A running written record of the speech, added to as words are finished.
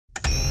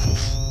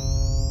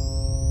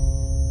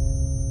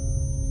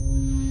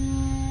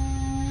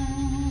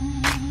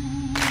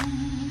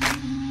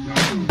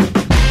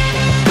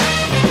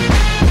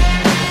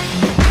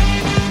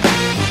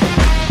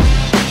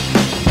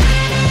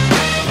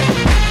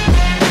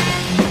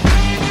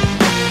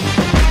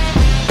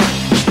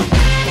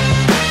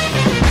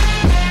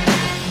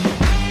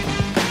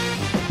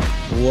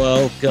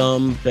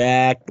Welcome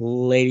back,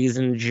 ladies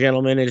and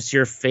gentlemen. It's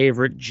your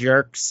favorite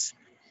jerks.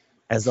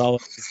 As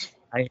always,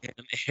 I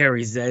am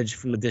Harry's Edge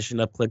from Edition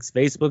Up Click's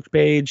Facebook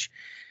page.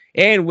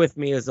 And with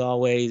me, as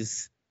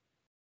always,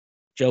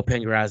 Joe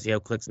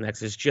Pangrazio, Clicks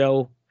Nexus.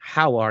 Joe,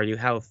 how are you?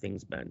 How have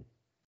things been?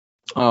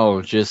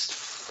 Oh, just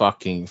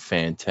fucking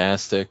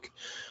fantastic.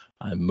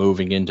 I'm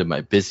moving into my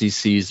busy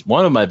season,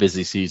 one of my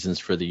busy seasons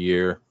for the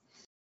year.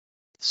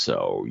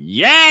 So,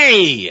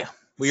 yay!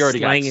 We already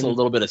got a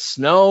little bit of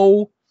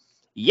snow.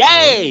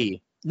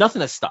 Yay!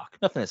 Nothing is stuck.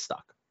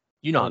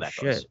 You know how that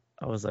goes.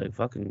 I was like,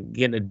 fucking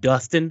getting a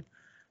dustin'.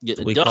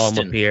 We call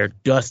him up here,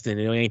 Dustin.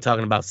 And we ain't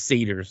talking about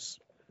cedars.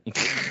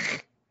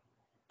 I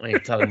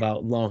ain't talking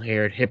about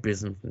long-haired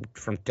hippies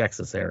from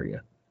Texas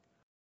area.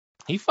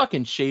 He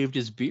fucking shaved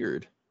his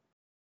beard.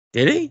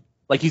 Did he?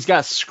 Like, he's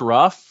got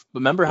scruff.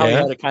 Remember how he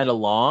had it kind of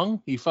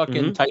long? He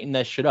fucking tightened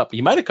that shit up.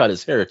 He might have cut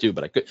his hair, too,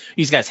 but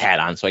he's got his hat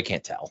on, so I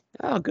can't tell.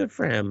 Oh, good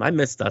for him. I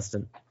miss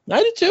Dustin.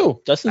 I do,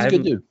 too. Dustin's a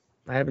good dude.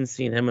 I haven't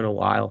seen him in a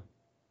while.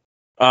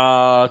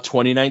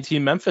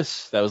 2019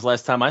 Memphis. That was the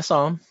last time I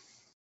saw him.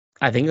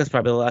 I think that's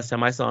probably the last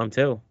time I saw him,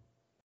 too.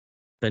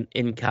 Been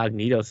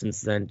incognito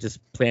since then. He's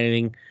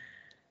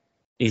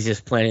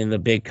just planning the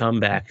big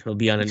comeback. He'll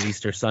be on an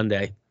Easter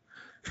Sunday.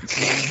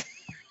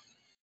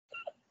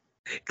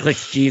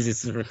 Clicks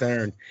Jesus'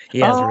 return. He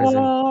has risen.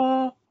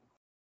 All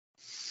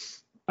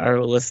right,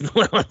 well, listen.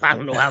 I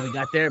don't know how we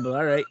got there, but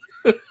all right.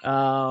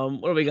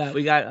 What do we got?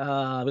 We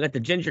got the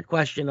ginger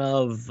question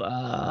of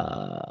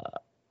the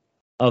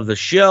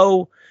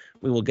show.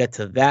 We will get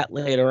to that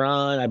later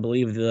on. I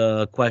believe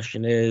the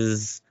question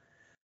is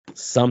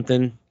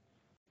something.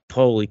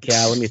 Holy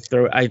cow!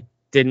 I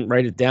didn't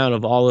write it down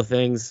of all the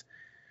things.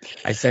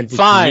 I sent it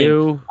to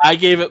you. I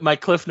gave it my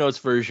Cliff Notes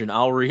version.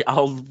 I'll read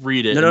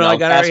it. No, I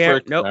got it right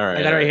here. Nope,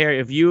 I got it right here.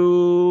 If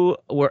you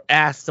were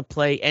asked to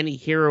play any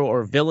hero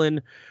or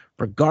villain,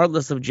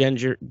 regardless of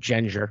gender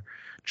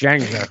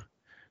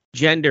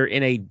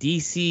in a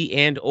DC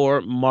and or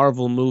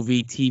Marvel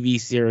movie,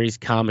 TV series,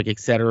 comic,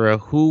 etc.,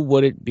 who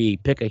would it be?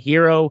 Pick a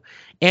hero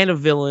and a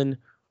villain,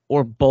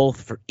 or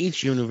both for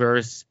each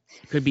universe.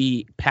 It could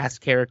be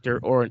past character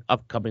or an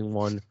upcoming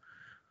one.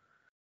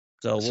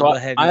 So we'll go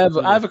ahead. I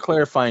have a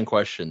clarifying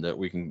question that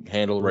we can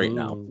handle right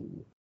now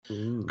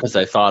because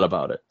I thought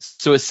about it.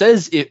 So it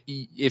says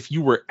if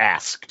you were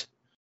asked,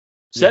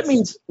 so that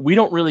means we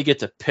don't really get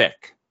to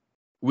pick.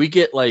 We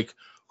get like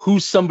who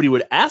somebody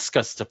would ask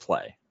us to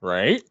play,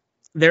 right?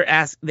 They're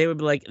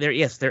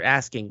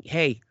asking,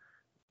 hey,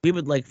 we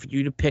would like for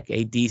you to pick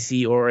a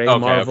DC or a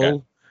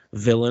Marvel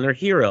villain or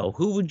hero.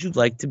 Who would you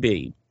like to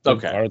be,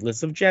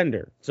 regardless of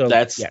gender? So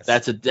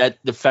that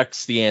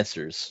affects the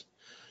answers.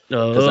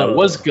 Because I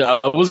was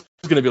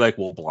gonna be like,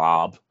 well,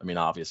 Blob. I mean,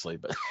 obviously,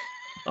 but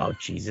oh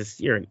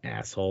Jesus, you're an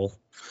asshole.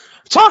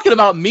 Talking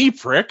about me,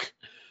 prick.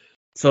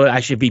 So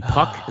I should be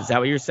Puck? Is that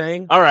what you're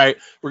saying? All right,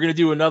 we're gonna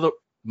do another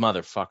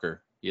motherfucker.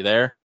 You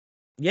there?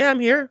 Yeah, I'm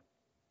here.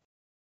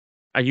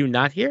 Are you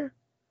not here?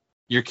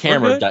 Your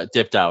camera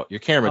dipped out.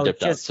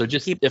 So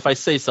if I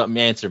say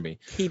something, answer me.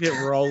 Keep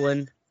it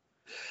rolling.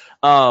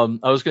 I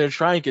was gonna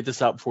try and get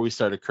this out before we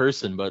started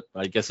cursing, but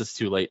I guess it's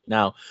too late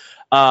now.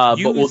 But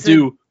we'll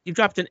do. You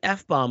dropped an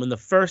F-bomb in the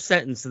first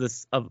sentence of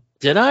this.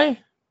 Did I?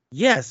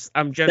 Yes,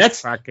 I'm just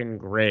That's fucking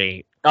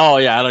great. Oh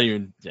yeah, I don't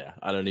even.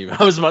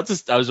 I was about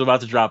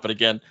to drop it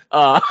again.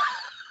 Like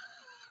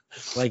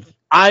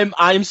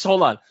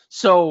hold on.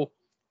 So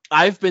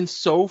I've been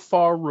so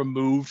far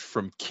removed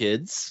from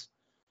kids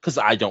because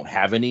I don't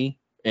have any,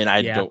 and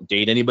I don't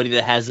date anybody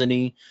that has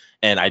any,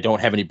 and I don't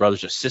have any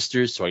brothers or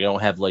sisters, so I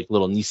don't have like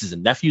little nieces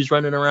and nephews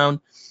running around.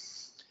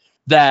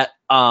 That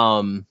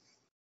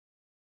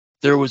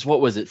there was, what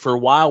was it? For a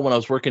while when I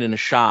was working in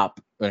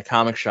a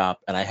comic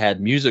shop, and I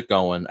had music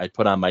going, I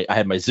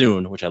had my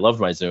Zune, which I loved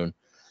my Zune.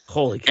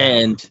 Holy cow.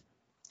 And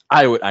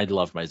I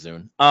loved my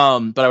Zune.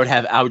 But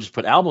I would just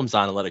put albums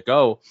on and let it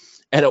go.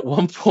 And at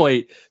one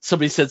point,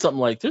 somebody said something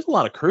like, there's a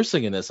lot of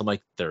cursing in this. I'm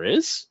like, there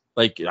is?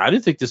 Like, I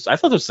thought this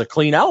was a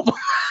clean album.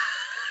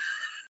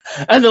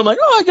 And then I'm like,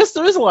 oh, I guess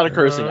there is a lot of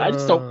cursing. I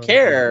just don't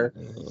care.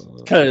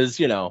 Because,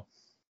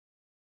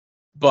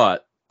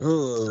 but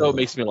so it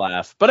makes me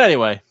laugh. But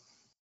anyway.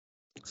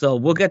 So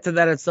we'll get to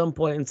that at some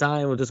point in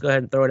time. We'll just go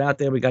ahead and throw it out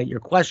there. We got your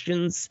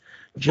questions.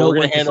 Joe, we're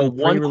going to handle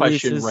one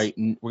question right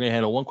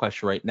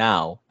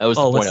now. That was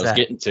the point I was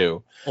getting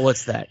to.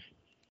 What's that?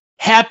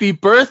 Happy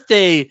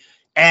birthday,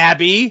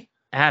 Abbey.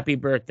 Happy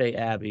birthday,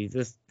 Abbey.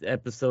 This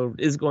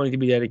episode is going to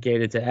be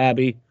dedicated to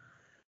Abbey.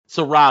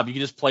 So, Rob, you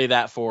can just play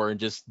that for and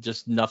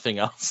just nothing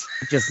else.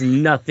 Just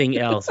nothing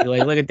else. You're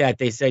like, look at that.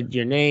 They said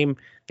your name.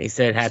 They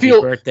said happy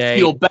birthday.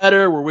 Feel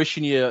better. We're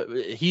wishing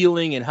you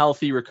healing and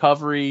healthy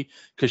recovery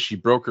because she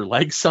broke her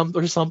leg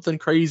or something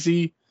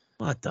crazy.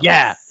 What the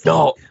fuck?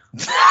 No.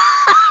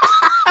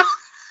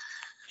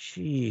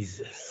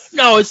 Jesus.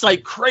 No, it's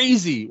like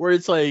crazy where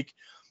it's like,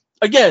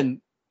 again,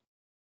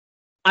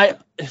 I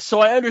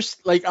understand,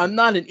 like, I'm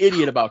not an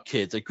idiot about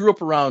kids. I grew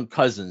up around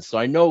cousins, so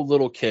I know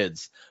little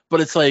kids.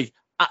 But it's like,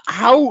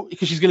 how,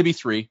 because she's going to be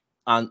 3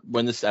 on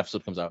when this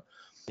episode comes out.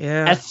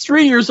 Yeah. At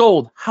 3 years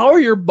old, how are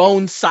your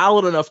bones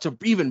solid enough to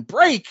even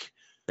break?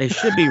 They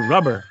should be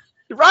rubber.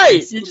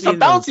 Right. You're just a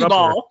bouncy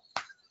ball.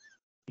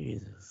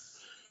 Jesus.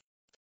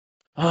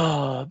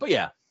 But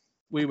yeah,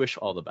 we wish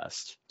all the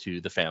best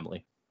to the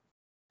family.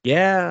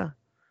 Yeah.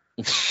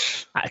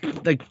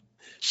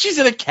 She's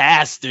in a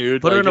cast,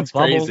 dude. Put her in a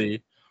bubble.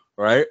 Crazy,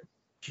 right?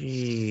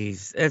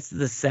 Jeez, that's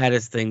the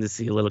saddest thing to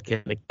see a little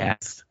kid in a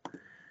cast.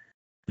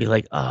 Be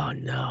like, oh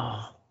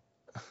no.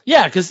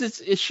 Yeah,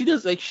 because she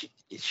does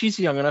she's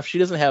young enough. She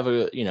doesn't have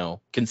a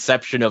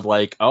conception of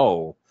like,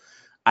 oh,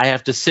 I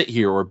have to sit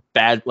here or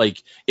bad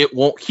it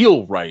won't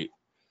heal right.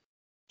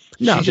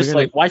 No, she's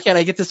just why can't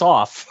I get this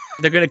off?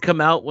 They're gonna come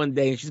out one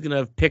day and she's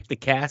gonna pick the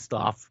cast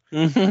off.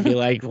 And be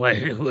like, what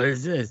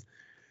is this?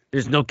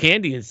 There's no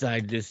candy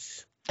inside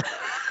this.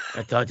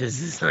 I thought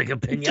this is like a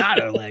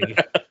pinata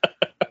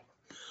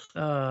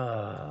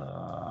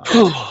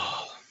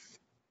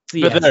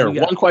But there,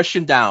 one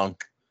question down.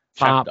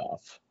 Checked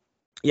off.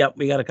 Yep,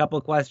 we got a couple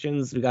of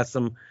questions. We're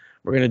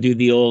gonna do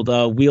the old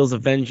Wheels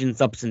of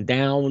Vengeance ups and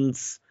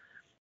downs.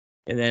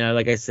 And then,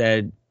 like I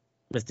said,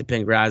 Mr.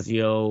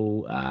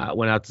 Pingrazio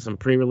went out to some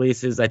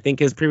pre-releases. I think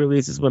his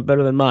pre-releases went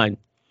better than mine.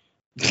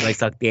 I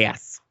sucked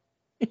ass.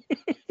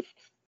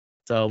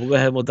 So we'll go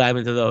ahead and we'll dive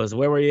into those.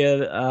 Where were you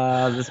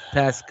this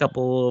past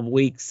couple of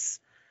weeks?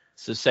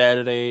 So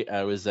Saturday,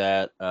 I was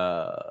at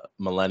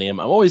Millennium.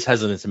 I'm always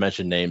hesitant to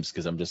mention names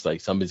because I'm just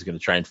like, somebody's going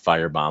to try and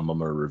firebomb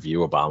them or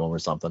review a bomb them or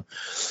something.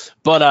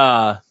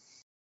 But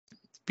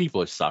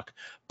people suck.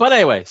 But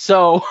anyway,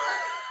 so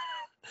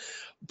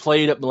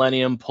played at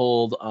Millennium,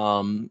 pulled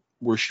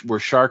we're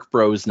Shark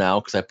Bros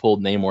now because I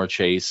pulled Namor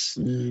Chase.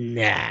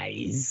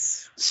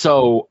 Nice.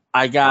 So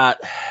I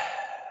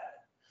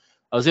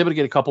was able to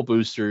get a couple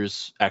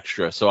boosters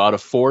extra. So out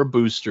of 4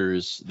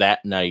 boosters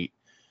that night,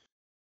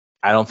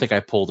 I don't think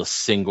I pulled a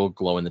single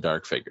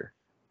glow-in-the-dark figure.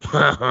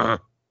 And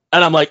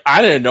I'm like,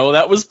 I didn't know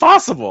that was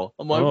possible.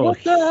 I'm like,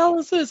 what the hell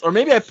is this? Or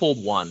maybe I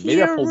pulled one.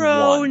 Maybe I pulled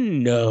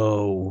one.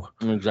 No.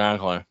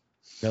 Exactly.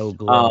 No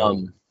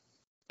glow.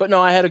 But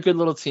no, I had a good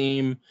little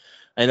team.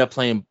 I ended up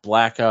playing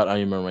Blackout. I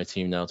don't even remember my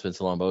team now. It's been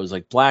so long, but it was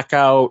like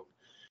Blackout.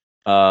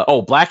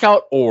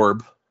 Blackout,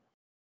 Orb,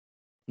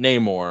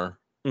 Namor,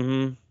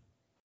 and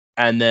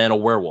then a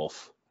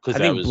werewolf. I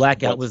think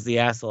Blackout was the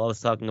asshole I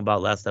was talking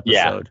about last episode.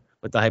 Yeah.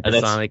 With the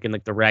hypersonic and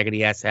like the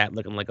raggedy ass hat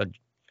looking like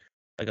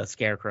a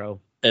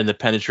scarecrow. And the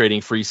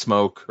penetrating free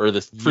smoke, or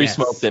the free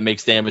smoke that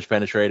makes damage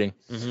penetrating.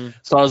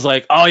 So I was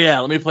like, oh yeah,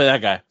 let me play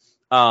that guy.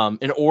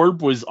 And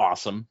Orb was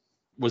awesome.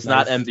 Was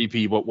not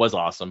MVP, but was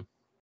awesome.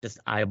 Just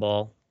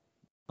eyeball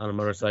on a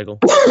motorcycle.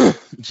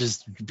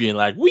 Just being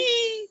like,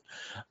 wee.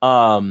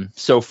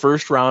 So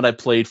first round I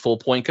played full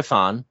point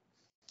Cathan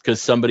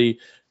because somebody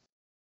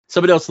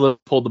else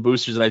pulled the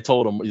boosters, and I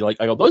told him,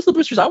 I go, those are the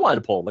boosters I wanted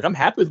to pull. Like, I'm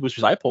happy with the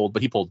boosters I pulled,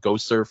 but he pulled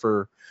Ghost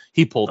Surfer,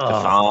 he pulled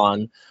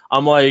Cathan.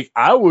 I'm like,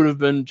 I would have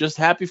been just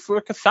happy for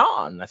a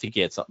Cathan. I think he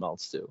had something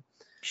else too.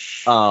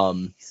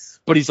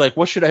 But he's like,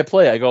 what should I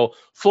play? I go,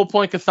 full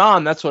point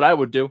Cathan. That's what I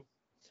would do.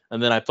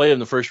 And then I played him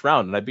the first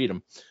round, and I beat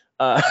him.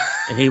 And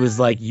he was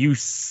like, you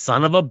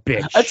son of a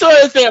bitch. That's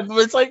what I said. But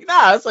it's like,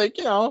 nah. It's like,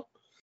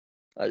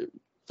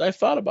 I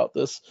thought about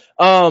this.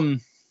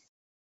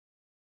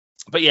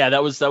 But yeah,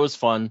 that was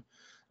fun.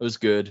 It was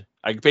good.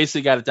 I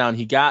basically got it down.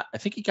 I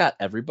think he got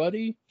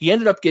everybody. He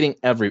ended up getting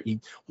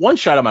one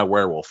shot at my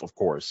werewolf, of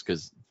course,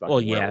 because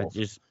werewolf.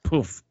 Just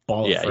poof,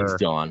 ball. Yeah, he's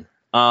gone.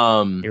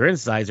 Your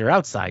insides are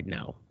outside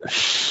now.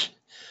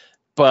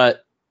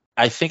 But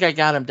I think I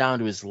got him down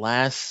to his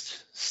last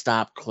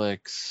stop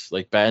clicks,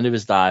 like by end of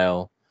his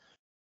dial.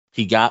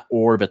 He got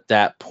Orb at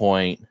that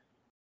point,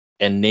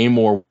 and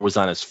Namor was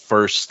on his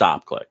first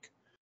stop click,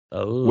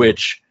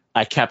 which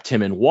I kept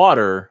him in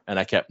water, and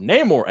I kept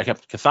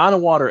Cathan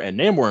in water and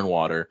Namor in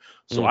water,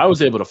 so I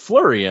was able to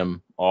flurry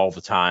him all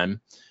the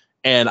time,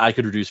 and I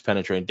could reduce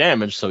penetrating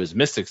damage, so his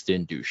mystics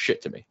didn't do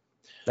shit to me.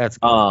 That's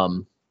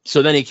cool.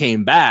 So then he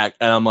came back,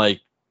 and I'm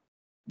like,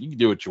 you can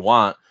do what you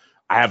want.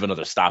 I have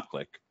another stop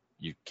click.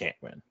 You can't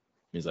win.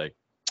 He's like,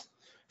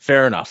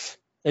 fair enough.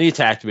 And he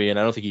attacked me, and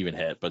I don't think he even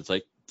hit, but it's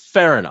like,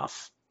 fair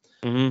enough.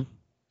 And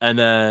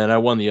then I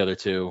won the other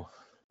 2.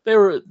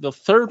 The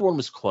third one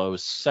was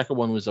close. Second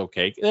one was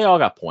okay. They all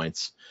got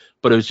points,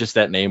 but it was just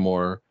that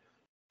Namor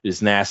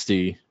is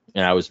nasty,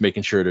 and I was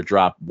making sure to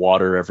drop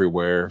water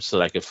everywhere so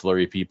that I could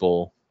flurry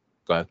people.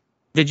 Go ahead.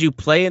 Did you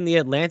play in the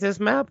Atlantis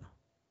map?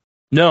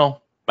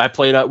 No,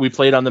 we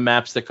played on the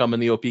maps that come in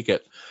the OP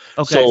kit.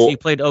 Okay, so you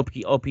played OP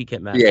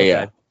kit map.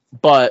 Yeah.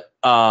 But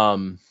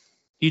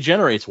he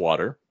generates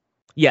water.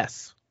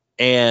 Yes.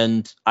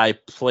 And I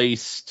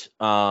placed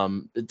I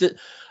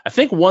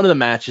think one of the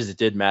matches it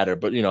did matter,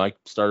 but I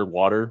started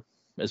water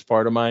as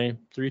part of my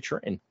 3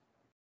 terrain.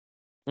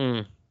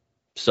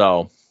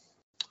 So,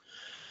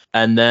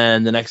 and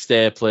then the next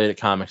day I played at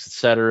Comics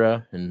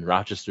Etc. in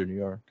Rochester, New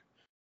York,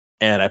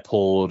 and I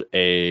pulled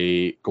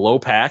a glow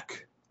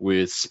pack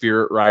with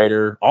Spirit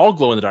Rider, all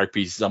glow in the dark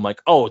pieces. I'm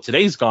like, oh,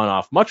 today's gone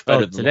off much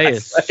better than today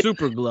is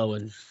super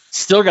glowing.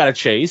 Still got a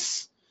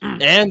chase.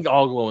 and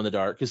all glow in the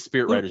dark because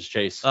Spirit Rider's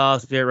Chase. Oh,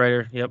 Spirit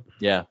Rider. Yep.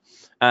 Yeah,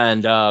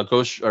 and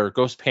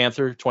Ghost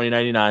Panther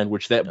 2099,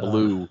 which that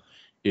blue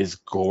is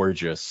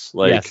gorgeous.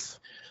 Like, yes.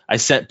 I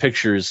sent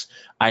pictures.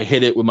 I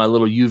hit it with my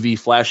little UV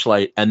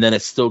flashlight, and then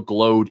it still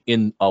glowed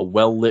in a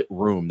well-lit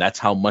room. That's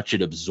how much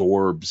it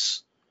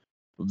absorbs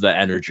the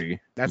energy.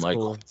 That's I'm like,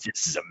 cool.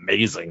 This is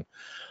amazing.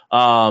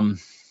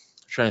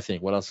 Trying to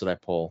think, what else did I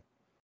pull?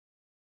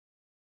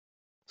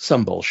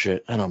 Some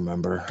bullshit. I don't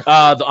remember.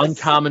 The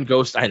uncommon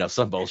ghost. I know,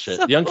 some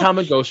bullshit. The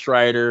uncommon Ghost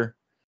Rider.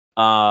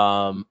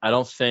 I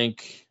don't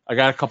think I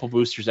got a couple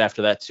boosters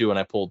after that too, and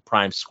I pulled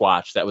Prime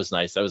Squatch. That was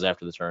nice. That was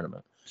after the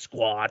tournament.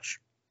 Squatch.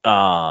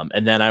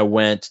 And then I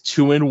went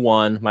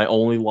 2-1. My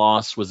only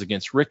loss was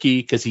against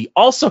Ricky because he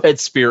also had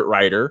Spirit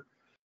Rider.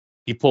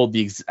 He pulled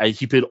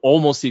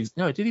almost the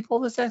no. Did he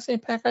pull the exact same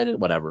pack I did?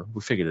 Whatever.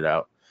 We figured it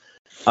out.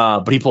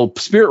 But he pulled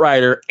Spirit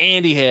Rider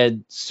and he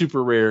had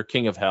super rare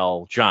King of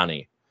Hell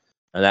Johnny,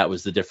 and that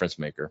was the difference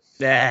maker.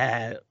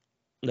 The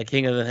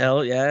King of the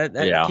Hell,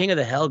 King of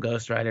the Hell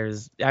Ghost Rider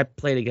is. I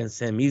played against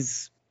him.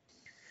 He's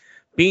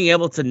being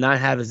able to not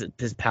have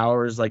his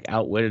powers like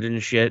outwitted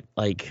and shit.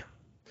 Like,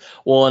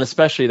 well, and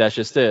especially that's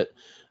just it.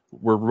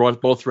 We're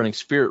both running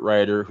Spirit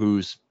Rider,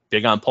 who's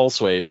big on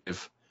Pulse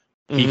Wave.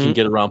 He can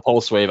get around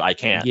Pulse Wave. I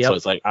can't. Yep. So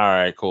it's like, all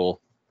right,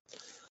 cool.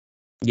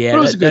 Yeah, but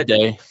it was a good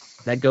day.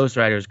 That Ghost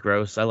Rider is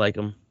gross. I like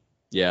him.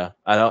 Yeah,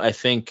 I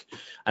think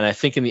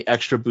in the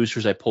extra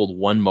boosters I pulled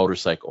one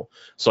motorcycle,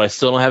 so I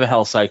still don't have a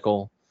Hell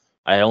Cycle.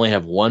 I only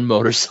have one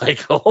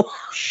motorcycle.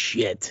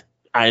 Shit.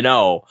 I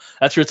know.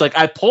 That's where it's like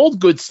I pulled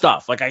good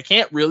stuff. Like I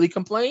can't really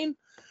complain,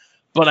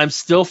 but I'm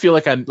still feel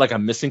like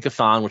I'm missing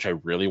Cathan, which I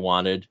really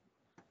wanted.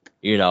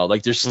 You know,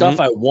 like there's stuff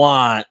I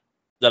want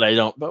that I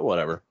don't. But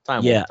whatever.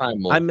 Time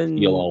will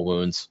heal all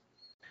wounds.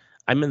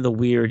 I'm in the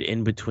weird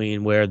in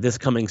between where this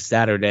coming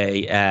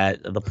Saturday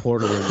at the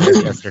Portal in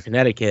Manchester,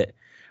 Connecticut,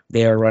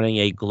 they are running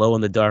a glow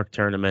in the dark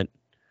tournament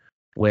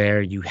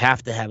where you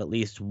have to have at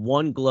least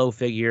one glow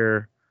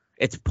figure.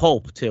 It's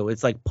pulp too.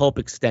 It's like pulp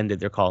extended,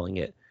 they're calling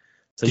it.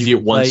 So you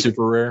get one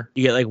super rare.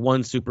 You get like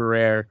one super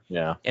rare.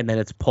 Yeah. And then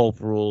it's pulp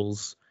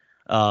rules.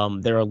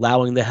 They're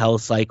allowing the Hell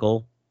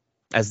Cycle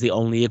as the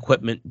only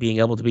equipment being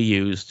able to be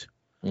used.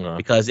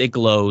 Because it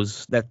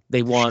glows. That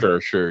they want.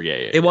 Sure,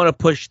 yeah. They want to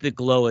push the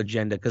glow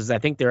agenda because I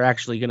think they're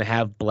actually going to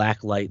have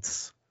black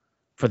lights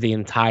for the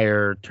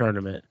entire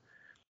tournament.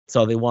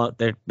 So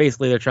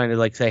they're trying to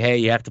like say, hey,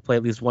 you have to play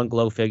at least one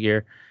glow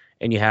figure,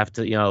 and you have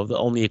to, the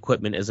only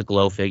equipment is a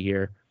glow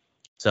figure.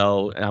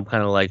 So and I'm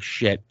kind of like,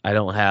 shit, I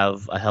don't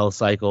have a Hell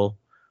Cycle,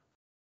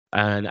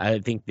 and I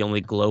think the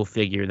only glow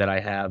figure that I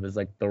have is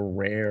like the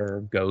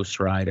rare Ghost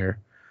Rider.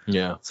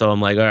 Yeah. So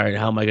I'm like, all right,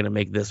 how am I going to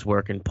make this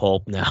work in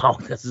pulp now?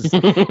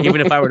 Even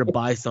if I were to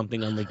buy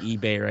something on like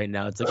eBay right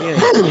now, it's like,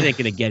 it ain't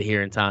going to get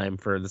here in time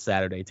for the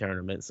Saturday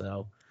tournament.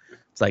 So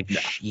it's like,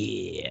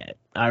 shit.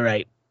 All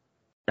right,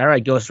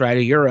 Ghost Rider,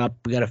 you're up.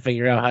 We got to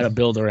figure out how to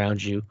build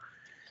around you.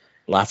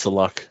 Lots of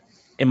luck.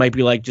 It might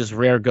be like just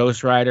rare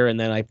Ghost Rider, and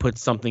then I put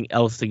something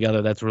else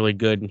together that's really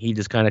good, and he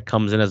just kind of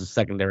comes in as a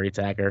secondary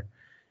attacker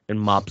and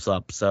mops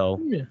up.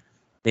 So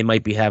they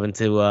might be having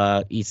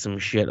to eat some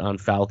shit on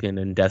Falcon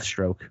and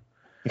Deathstroke.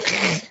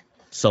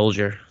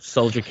 Soldier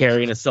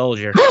carrying a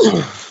soldier.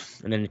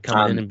 And then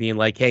coming in and being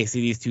like, hey,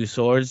 see these two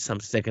swords? I'm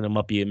sticking them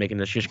up you and making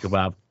a shish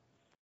kebab.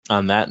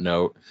 On that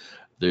note,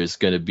 there's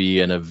going to be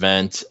an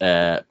event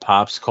at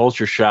Pop's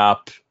Culture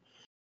Shop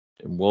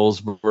in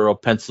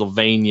Willsboro,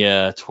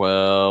 Pennsylvania,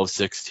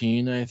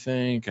 12/16, I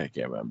think. I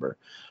can't remember.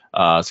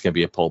 It's going to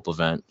be a pulp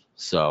event.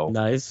 So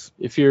nice.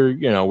 If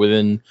you're,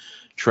 within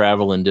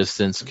travel and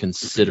distance,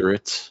 consider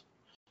it.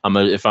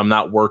 If I'm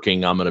not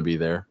working, I'm gonna be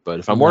there. But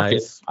if I'm working,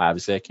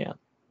 obviously I can't.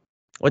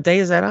 What day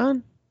is that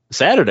on?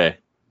 Saturday,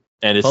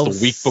 and it's the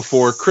week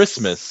before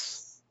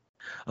Christmas.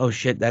 Oh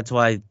shit! That's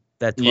why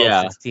that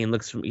 12/16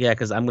 looks.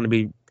 Because I'm gonna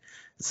be.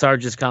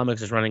 Sarge's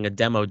Comics is running a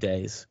demo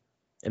days,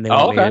 and they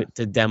want me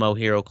to demo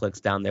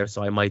HeroClix down there.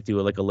 So I might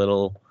do like a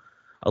little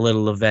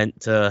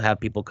event to have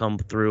people come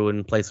through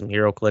and play some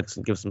HeroClix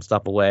and give some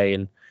stuff away.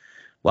 And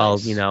while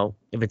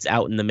if it's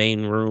out in the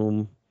main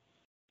room,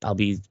 I'll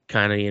be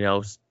kind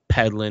of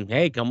peddling,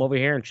 hey, come over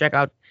here and check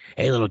out.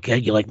 Hey, little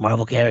kid, you like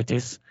Marvel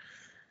characters?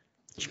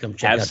 You come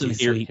check out some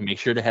sweet. Make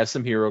sure to have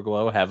some Hero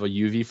Glow, have a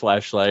UV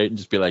flashlight, and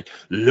just be like,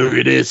 look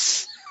at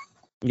this.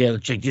 Yeah,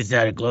 check this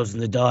out. It glows in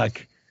the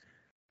dark.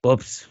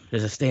 Whoops,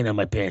 there's a stain on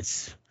my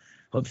pants.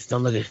 Whoops,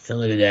 don't look at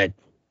that.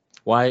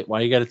 Why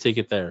you got to take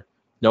it there?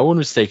 No one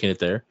was taking it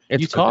there.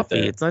 It's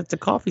coffee. It's not the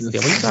coffee stand.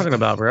 What are you talking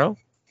about, bro?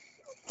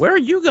 Where are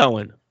you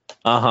going?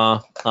 Yeah,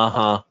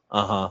 I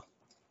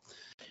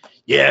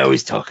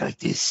always talk like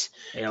this.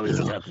 I always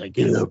talk like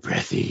this. Get a little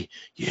breathy.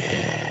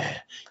 Yeah.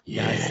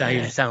 Now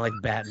you sound like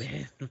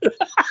Batman.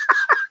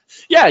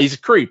 Yeah, he's a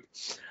creep.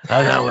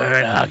 I'm not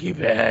wearing hockey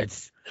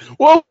pads.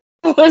 What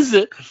was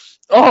it?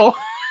 Oh,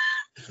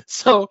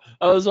 so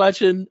I was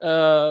watching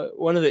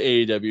one of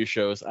the AEW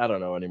shows. I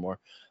don't know anymore.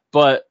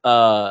 But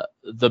the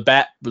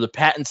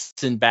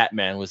Pattinson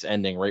Batman was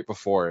ending right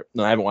before it.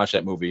 No, I haven't watched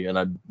that movie, and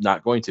I'm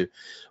not going to.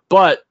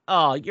 But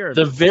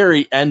the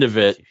very end of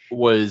it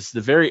was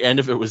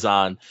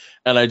on,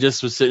 and I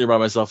just was sitting there by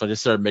myself. I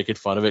just started making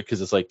fun of it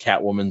because it's like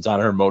Catwoman's on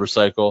her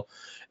motorcycle,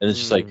 and it's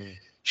just like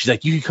she's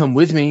like, "You can come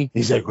with me." And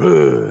he's like,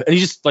 "Ugh." And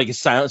he's just like, it's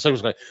silent. So I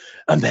was like,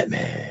 "I'm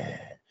Batman.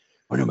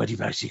 What know my deep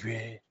dark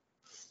secret?"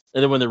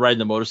 And then when they're riding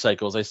the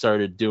motorcycles, I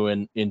started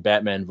doing in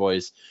Batman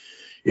voice,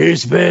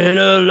 "It's been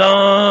a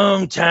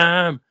long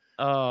time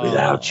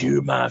without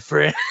you, my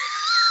friend."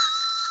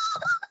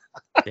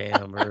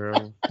 Damn,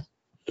 Earl.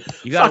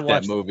 You gotta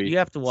watch that movie. You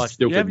have to watch.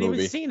 Stupid You haven't movie.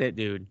 even seen it,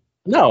 dude.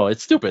 No,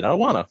 it's stupid. I don't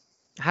wanna.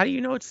 How do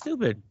you know it's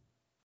stupid?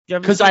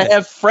 Because I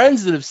have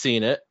friends that have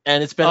seen it,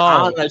 and it's been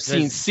on. And I've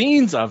seen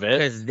scenes of it.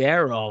 Because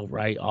they're all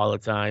right all the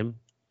time.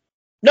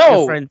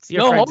 No, hold on,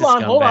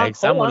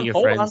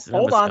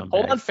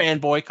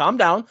 fanboy, calm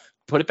down.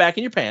 Put it back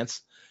in your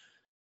pants.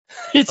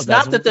 It's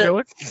not that they're.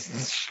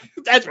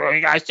 That's where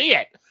you guys see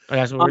it.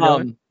 That's what we're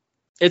doing.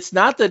 It's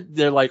not that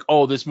they're like,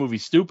 "Oh, this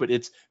movie's stupid."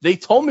 It's they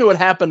told me what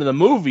happened in the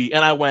movie,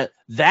 and I went,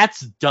 "That's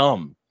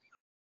dumb."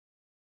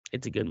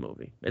 It's a good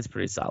movie. It's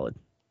pretty solid.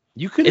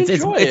 You can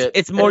enjoy it.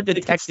 It's more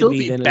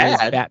detective-y than it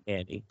is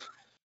Batman-y.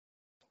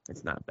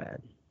 It's not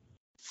bad.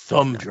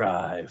 Thumb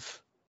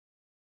drive.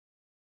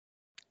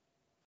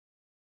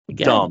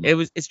 Again, dumb.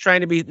 It's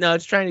trying to be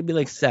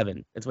like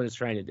 7. That's what it's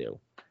trying to do.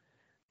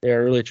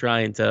 They're really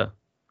trying to.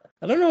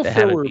 I don't know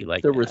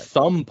if there were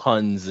thumb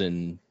puns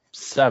in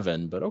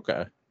 7, but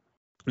okay.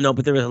 No,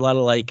 but there was a lot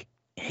of like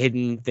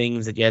hidden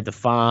things that you had to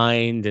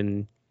find,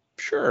 and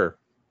sure,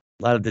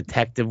 a lot of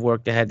detective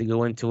work that had to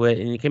go into it.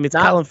 And it's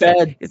not Colin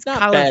bad. It's not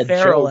Colin bad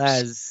Farrell jokes.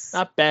 as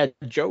not bad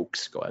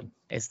jokes. Go ahead.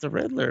 It's the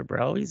Riddler,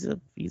 bro. He's a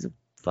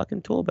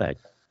fucking tool bag.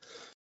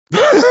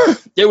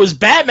 It was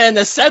Batman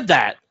that said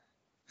that.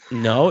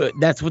 No,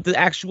 that's what the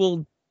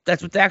actual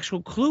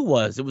clue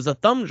was. It was a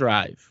thumb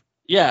drive.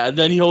 Yeah, and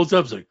then he holds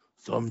up like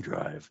thumb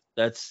drive.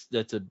 It's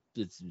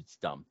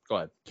dumb. Go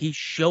ahead. He's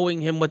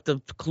showing him what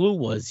the clue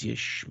was, you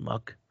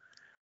schmuck.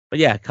 But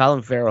yeah,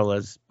 Colin Farrell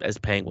as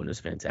Penguin is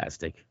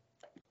fantastic.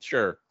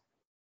 Sure.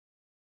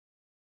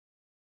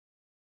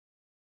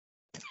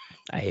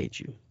 I hate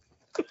you.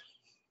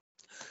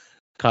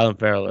 Colin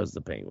Farrell as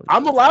the Penguin.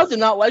 I'm allowed to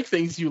not like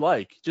things you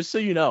like, just so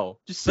you know.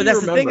 But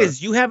that's the thing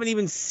is, you haven't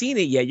even seen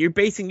it yet. You're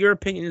basing your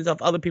opinions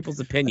off other people's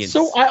opinions.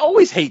 So I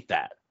always hate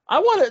that.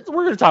 We're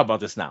going to talk about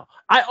this now.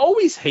 I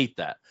always hate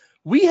that.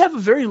 We have a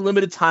very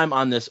limited time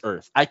on this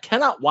earth. I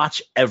cannot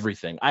watch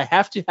everything. I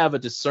have to have a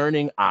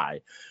discerning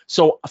eye.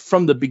 So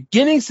from the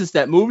beginning, since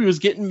that movie was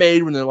getting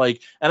made, when they're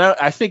like, and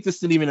I think this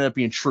didn't even end up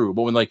being true,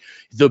 but when like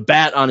the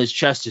bat on his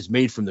chest is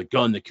made from the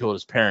gun that killed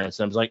his parents,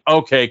 and I was like,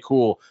 okay,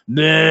 cool.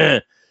 Nah.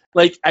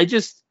 Like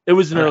it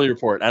was an early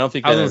report. I don't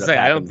think. I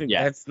don't think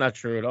that's not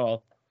true at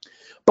all.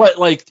 But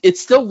like, it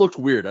still looked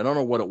weird. I don't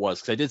know what it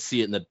was, because I did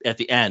see it at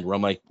the end where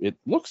I'm like, it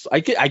looks. I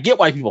get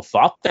why people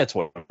thought that's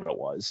what it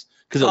was,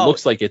 because it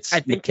looks like it's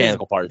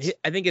mechanical parts.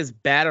 I think his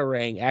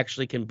batarang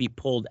actually can be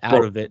pulled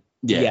out of it.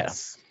 Yeah.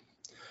 Yes.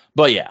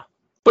 But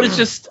it's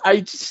just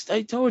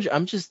I told you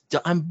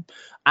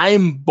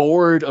I'm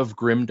bored of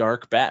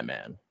grimdark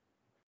Batman.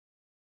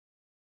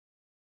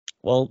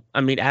 Well, I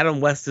mean, Adam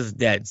West is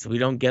dead, so we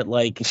don't get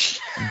like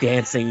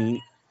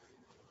dancing.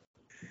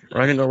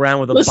 Running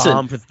around with a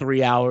bomb for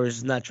 3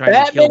 hours, not trying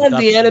to kill Batman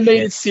the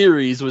animated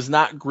series was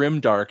not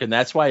grimdark, and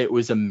that's why it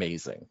was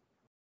amazing.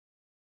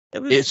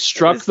 It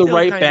struck the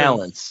right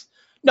balance.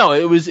 No,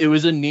 it was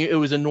a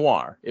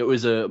noir. It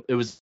was a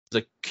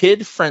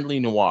kid-friendly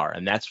noir,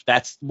 and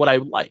that's what I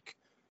like.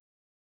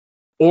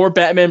 Or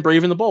Batman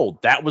Brave and the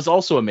Bold. That was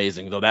also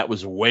amazing, though that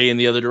was way in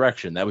the other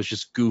direction. That was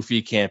just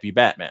goofy, campy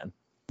Batman.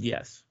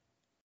 Yes.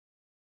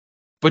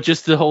 But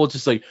just the whole,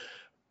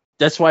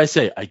 that's why I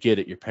say, I get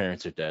it. Your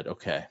parents are dead.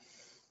 Okay.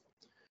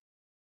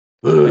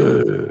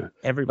 I'm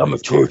a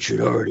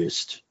tortured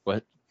artist.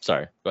 What?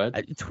 Sorry. Go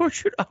ahead. A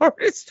tortured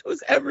artist?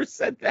 Who's ever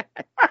said that?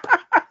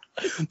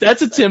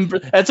 That's a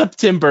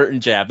Tim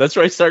Burton jab. That's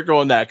where I start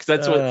going that,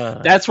 because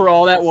that's where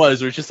all that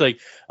was. Where it's just like,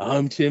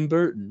 I'm Tim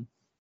Burton.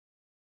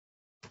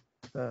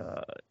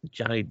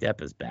 Johnny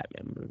Depp is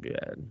Batman movie.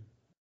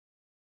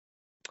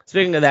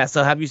 Speaking of that,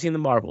 so have you seen the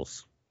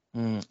Marvels?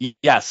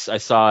 Yes, I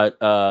saw it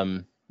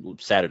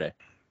Saturday.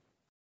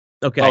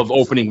 Okay. Of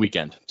opening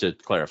weekend, to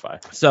clarify.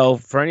 So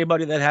for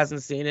anybody that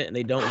hasn't seen it and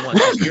they don't want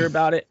to hear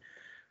about it,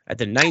 at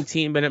the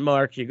 19-minute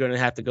mark, you're going to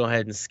have to go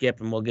ahead and skip,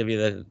 and we'll give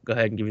you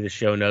the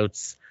show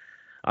notes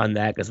on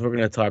that, because we're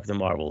going to talk the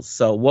Marvels.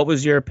 So what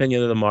was your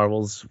opinion of the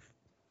Marvels?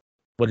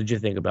 What did you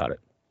think about it?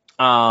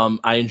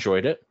 I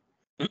enjoyed it.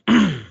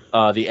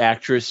 The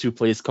actress who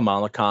plays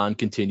Kamala Khan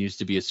continues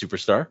to be a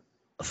superstar.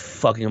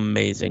 Fucking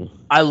amazing.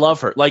 I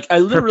love her. Like, I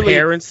literally, her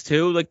parents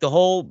too. Like the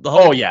whole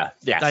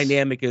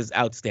dynamic is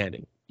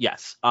outstanding.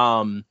 Yes.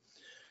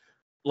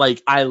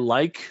 Like, I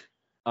like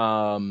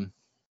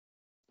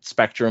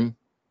Spectrum,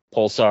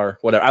 Pulsar,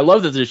 whatever. I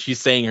love that she's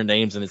saying her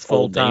names and it's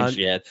old names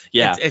she had.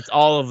 Yeah. It's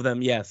all of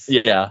them, yes.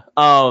 Yeah.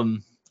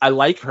 I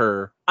like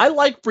her. I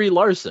like Brie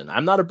Larson.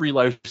 I'm not a Brie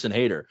Larson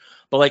hater,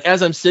 But like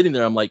as I'm sitting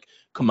there, I'm like,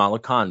 Kamala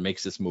Khan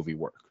makes this movie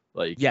work.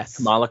 Like, Yes.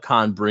 Kamala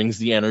Khan brings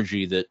the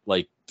energy that,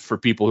 like, for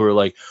people who are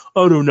like,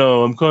 I don't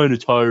know, I'm kind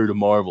of tired of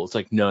Marvel. It's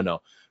like,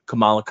 no.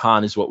 Kamala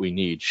Khan is what we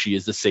need. She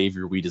is the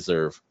savior we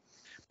deserve.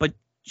 But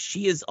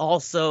she is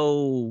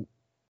also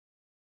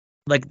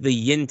like the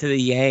yin to the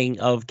yang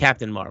of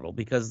Captain Marvel,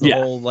 because the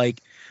whole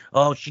like,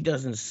 oh, she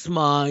doesn't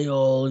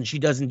smile and she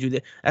doesn't do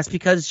that. That's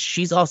because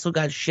she's also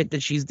got shit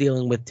that she's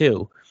dealing with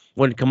too.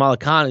 When Kamala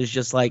Khan is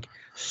just like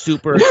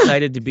super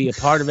excited to be a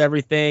part of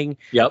everything.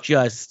 Yep.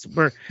 Just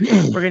we're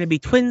gonna be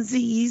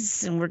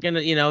twinsies and we're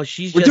gonna,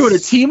 we're doing a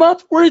team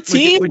up. We're a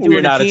team.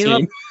 We're not a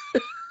team.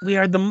 We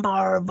are the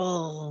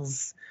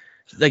Marvels.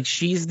 Like,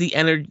 she's the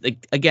energy.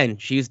 Like, again,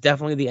 she's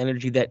definitely the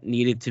energy that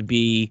needed to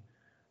be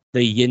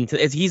the yin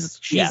to.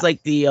 She's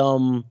like the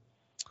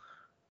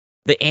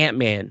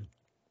Ant-Man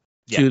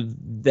to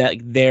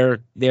their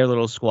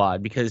little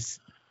squad, because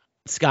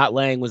Scott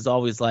Lang was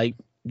always like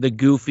the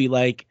goofy,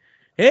 like,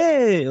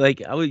 hey,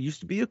 like, I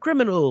used to be a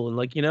criminal, and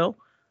like,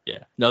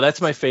 Yeah. No,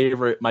 that's my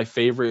favorite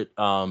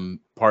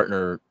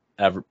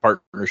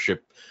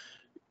partnership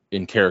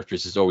in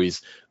characters is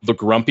always the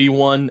grumpy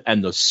one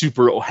and the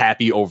super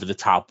happy over the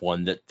top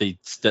one that they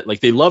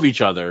love each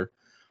other.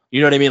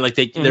 You know what I mean? Like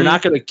they're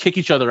not going to kick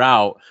each other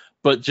out,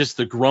 but just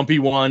the grumpy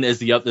one is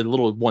the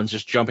little ones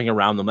just jumping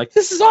around them. Like,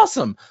 this is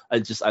awesome.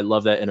 I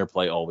love that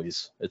interplay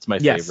always. It's my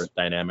favorite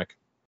dynamic.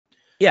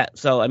 Yeah.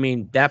 So, I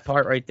mean, that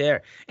part right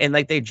there. And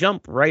like, they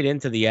jump right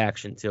into the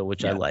action too,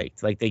 which I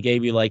liked. Like, they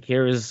gave you like,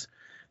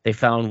 they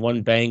found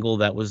one bangle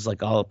that was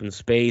like all up in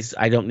space.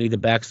 I don't need the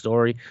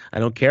backstory. I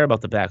don't care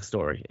about the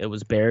backstory. It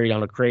was buried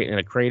on in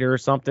a crater or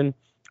something.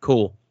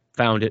 Cool.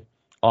 Found it.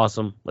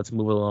 Awesome. Let's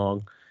move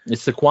along.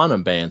 It's the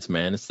quantum bands,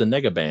 man. It's the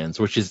nega bands,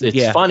 which is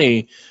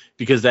funny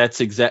because that's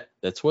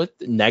what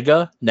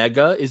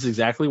nega is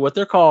exactly what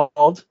they're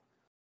called.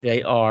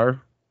 They are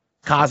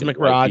cosmic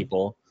rod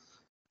people.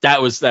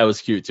 That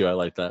was cute too. I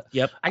like that.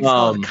 Yep. I just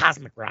call it the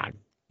cosmic rod.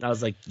 I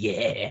was like,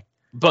 yeah.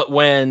 But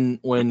when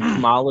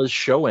Kamala's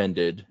show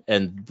ended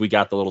and we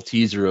got the little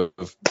teaser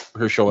of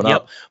her showing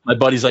up, my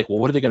buddy's like, well,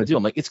 what are they going to do?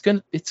 I'm like, it's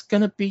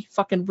gonna be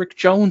fucking Rick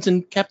Jones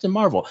and Captain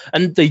Marvel.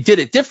 And they did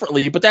it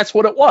differently, but that's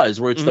what it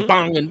was, where it's the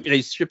bang and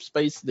they ship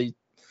space, they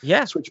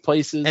switch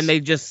places. And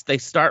they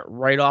start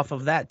right off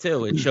of that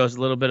too. It shows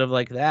a little bit of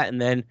like that, and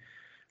then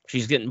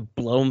she's getting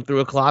blown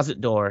through a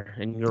closet door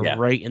and you're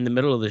right in the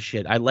middle of the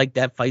shit. I like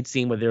that fight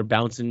scene where they're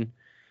bouncing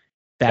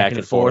back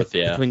and forth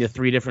between the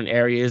three different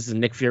areas,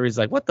 and Nick Fury's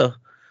like, what the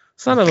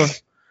son of a...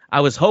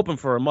 I was hoping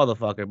for a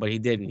motherfucker, but he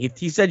didn't.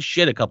 He said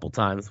shit a couple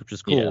times, which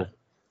is cool. Yeah.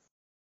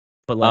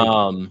 But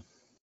like,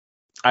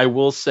 I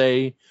will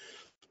say,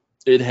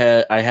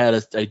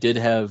 I did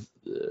have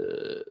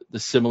the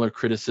similar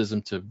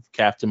criticism to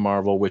Captain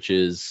Marvel, which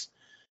is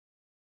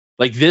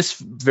like, this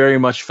very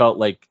much felt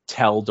like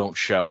tell don't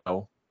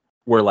show,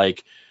 where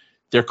like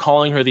they're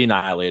calling her the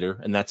Annihilator,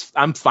 and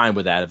I'm fine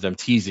with that, of them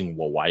teasing,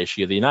 well, why is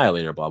she the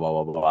Annihilator, blah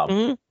blah blah blah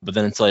blah. But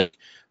then it's like,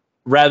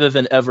 rather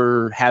than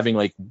ever having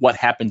like what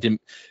happened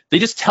they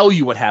just tell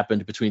you what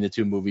happened between the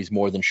two movies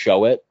more than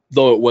show it.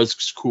 Though it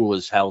was cool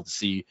as hell to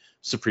see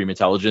Supreme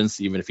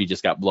Intelligence, even if he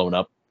just got blown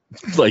up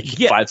like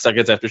 5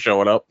 seconds after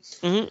showing up.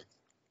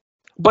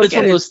 But it's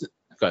one of those.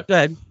 Go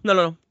ahead.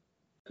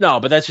 No,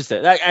 but that's just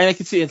it. I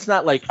can see it's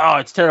not like, oh,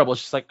 it's terrible.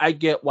 It's just like, I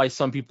get why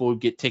some people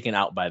get taken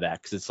out by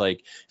that, because it's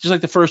like, just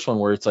like the first one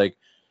where it's like,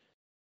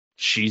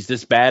 she's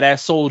this badass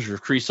soldier,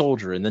 Kree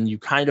soldier, and then you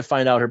kind of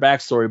find out her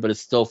backstory, but it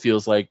still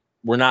feels like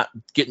we're not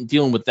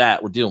dealing with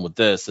that. We're dealing with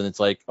this, and it's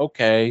like,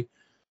 okay,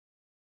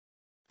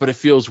 but it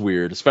feels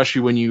weird,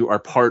 especially when you are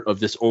part of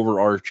this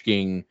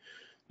overarching,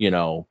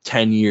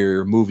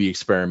 10-year movie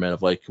experiment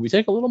of like, can we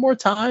take a little more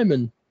time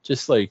and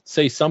just like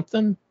say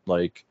something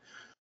like.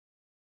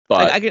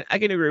 But I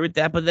can agree with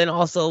that, but then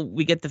also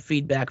we get the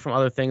feedback from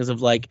other things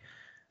of like,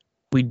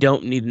 we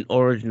don't need an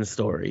origin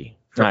story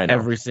for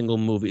every single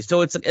movie. So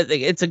it's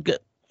a good.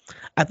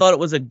 I thought it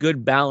was a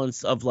good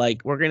balance of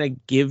like, we're gonna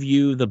give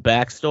you the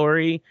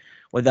backstory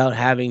without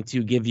having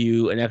to give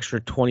you an extra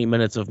 20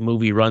 minutes of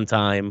movie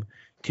runtime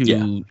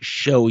to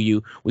show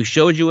you. We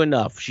showed you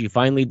enough. She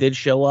finally did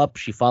show up.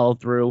 She followed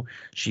through.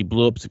 She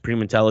blew up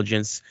Supreme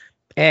Intelligence.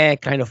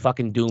 Kind of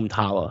fucking doomed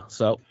Hala.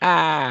 So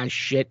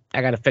shit,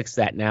 I gotta fix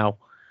that now.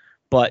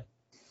 But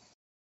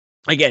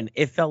again,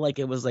 it felt like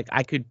it was like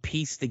I could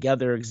piece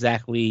together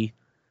exactly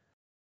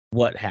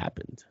what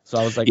happened. So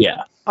I was like,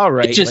 all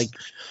right. It just,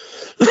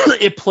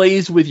 it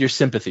plays with your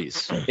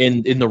sympathies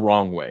in the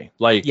wrong way.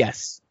 Like,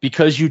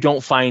 because you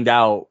don't find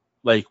out,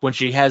 like when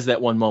she has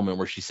that one moment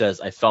where she says,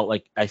 I felt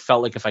like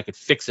if I could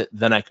fix it,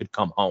 then I could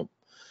come home.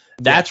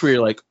 That's where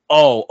you're like,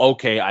 oh,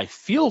 okay, I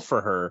feel for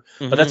her.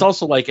 But that's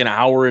also like an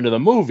hour into the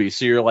movie.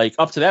 So you're like,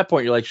 up to that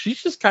point, you're like,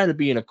 she's just kind of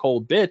being a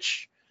cold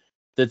bitch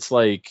that's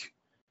like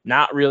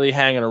not really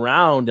hanging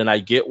around. And I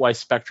get why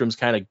Spectrum's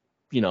kind of,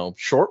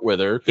 short with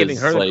her. Giving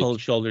her the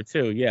cold shoulder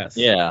too, yes.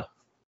 Yeah.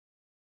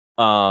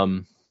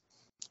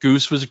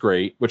 Goose was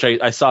great, which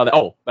I saw that.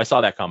 Oh, I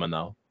saw that coming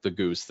though. The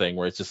Goose thing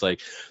where it's just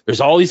like,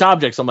 there's all these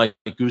objects. I'm like,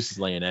 Goose is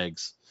laying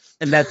eggs.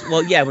 And that's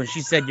when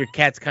she said your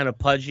cat's kind of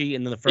pudgy,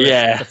 and then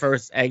the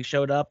first egg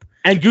showed up.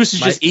 And Goose is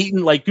just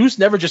eating, like Goose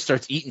never just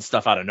starts eating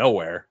stuff out of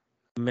nowhere.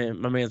 My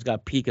man's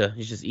got Pika.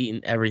 He's just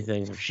eating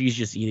everything. She's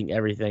just eating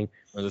everything.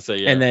 I was gonna say,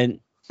 yeah. And then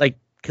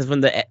because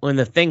when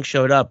the thing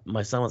showed up,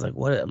 my son was like,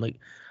 "What?" I'm like,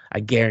 "I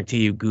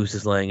guarantee you, Goose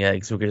is laying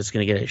eggs. We're just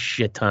gonna get a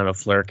shit ton of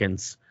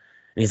flirkins."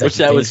 And he's like,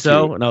 "You think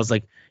so?" Cute. And I was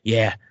like,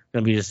 "Yeah,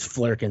 gonna be just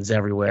flirkins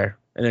everywhere."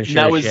 And then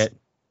shit.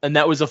 And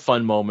that was a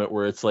fun moment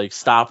where it's like,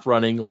 stop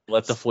running,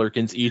 let the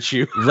flirkins eat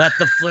you. Let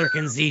the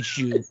flirkins eat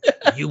you.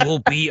 You will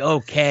be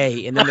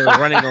okay. And then they're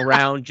running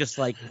around just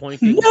like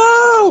pointing.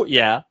 No!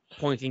 Yeah.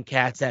 Pointing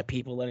cats at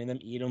people, letting them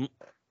eat them.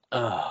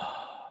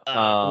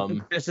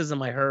 The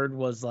criticism I heard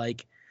was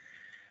like,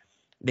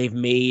 they've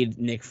made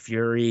Nick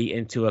Fury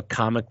into a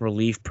comic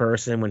relief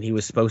person when he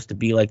was supposed to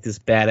be like this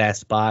badass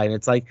spy. And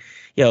it's like,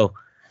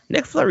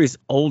 Nick Fury's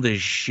old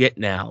as shit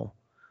now.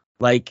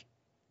 Like,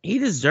 he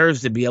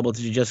deserves to be able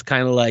to just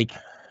kind of like,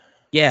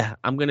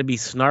 I'm going to be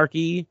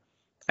snarky.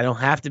 I don't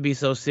have to be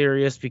so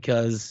serious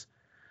because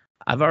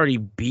I've already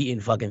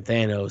beaten fucking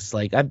Thanos.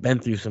 Like, I've been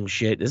through some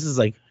shit. This is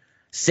like,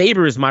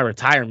 Saber is my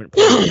retirement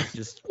plan.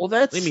 Just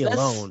leave me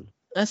alone.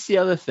 That's the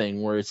other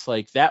thing where it's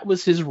like, that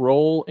was his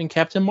role in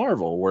Captain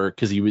Marvel,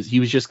 because he was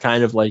just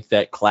kind of like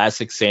that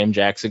classic Sam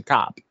Jackson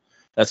cop.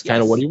 That's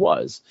kind of what he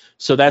was.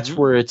 So that's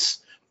where it's,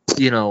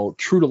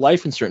 true to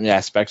life in certain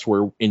aspects,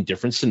 where in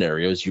different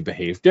scenarios you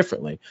behave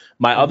differently.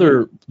 My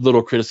other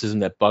little criticism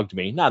that bugged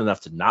me, not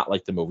enough to not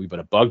like the movie, but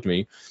it bugged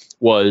me,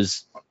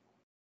 was,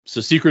 so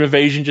Secret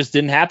Invasion just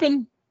didn't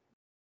happen?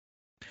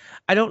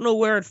 I don't know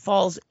where it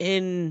falls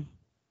in.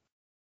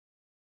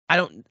 I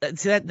don't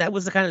see that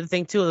was the kind of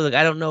thing too. Like,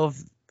 I don't know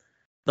if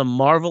the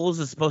Marvels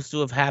is supposed to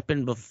have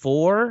happened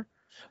before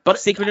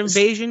Secret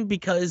Invasion,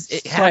 because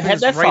it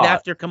happens right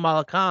after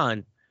Kamala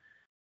Khan.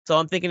 So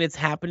I'm thinking it's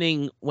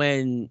happening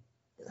when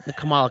the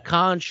Kamala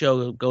Khan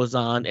show goes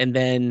on, and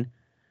then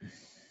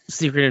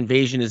Secret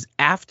Invasion is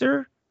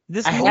after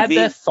this movie. I had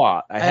that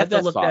thought. I had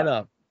to look that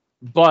up.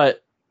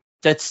 But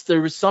there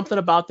was something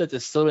about that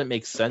still didn't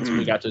make sense when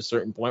we got to a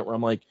certain point where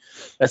I'm like,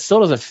 that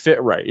still doesn't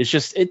fit right. It's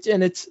just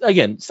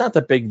it's not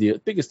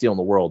the biggest deal in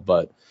the world,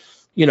 but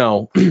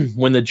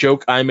when the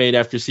joke I made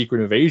after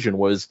Secret Invasion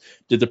was,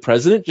 did the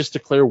president just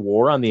declare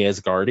war on the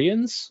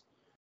Asgardians?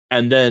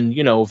 And then,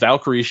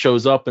 Valkyrie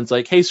shows up and it's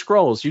like, hey,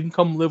 Skrulls, you can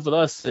come live with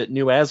us at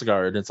New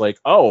Asgard. And it's like,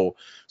 oh,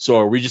 so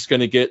are we just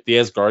going to get the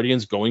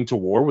Asgardians going to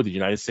war with the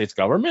United States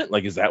government?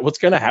 Like, is that what's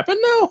going to happen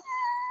now?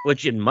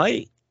 Which it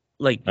might.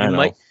 Like, you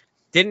might.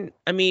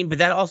 But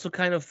that also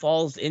kind of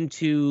falls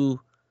into.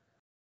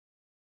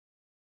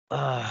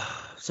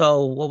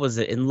 So what was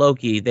it? In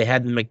Loki, they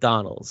had the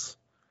McDonald's.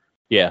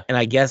 Yeah. And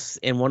I guess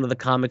in one of the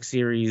comic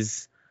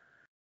series,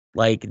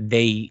 like,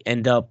 they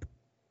end up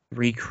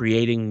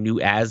recreating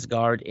New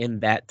Asgard in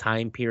that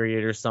time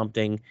period or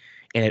something,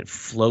 and it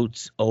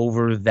floats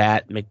over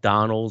that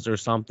McDonald's or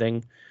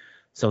something.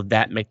 So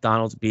that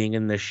McDonald's being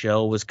in the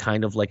show was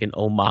kind of like an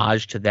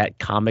homage to that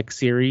comic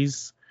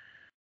series.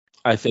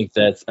 I think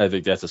that's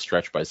a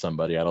stretch by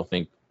somebody. I don't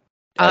think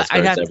Asgard's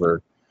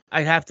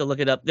I'd have to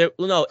look it up.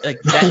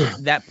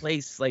 That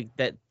place, like,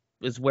 that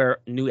is where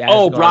New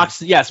Asgard.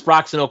 Brock's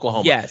in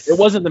Oklahoma. Yes, it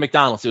wasn't the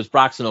McDonald's. It was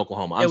Brock's in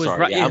Oklahoma. I'm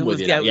sorry. I'm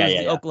with you. It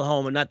was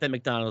Oklahoma, not the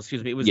McDonald's.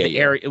 Excuse me. It was the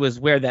area. It was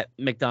where that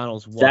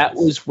McDonald's was. That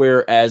was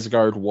where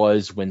Asgard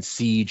was when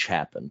Siege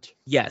happened.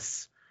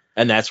 Yes,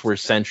 and that's where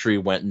Sentry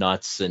went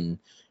nuts and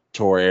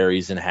tore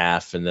Ares in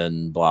half, and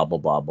then blah blah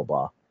blah blah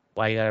blah.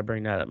 Why you gotta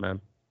bring that up, man?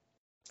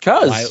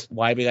 Because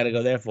why we gotta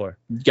go there for?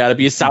 Got to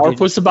be a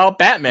sourpuss about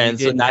Batman,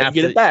 so now you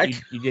get it back.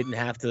 You didn't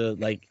have to,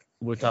 like.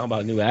 We're talking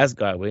about New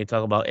Asgard. We ain't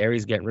talking about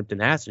Ares getting ripped in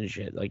half and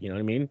shit. Like, you know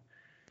what I mean?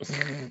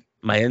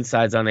 My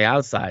insides on the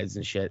outsides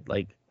and shit.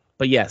 Like,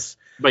 but yes.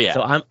 But yeah.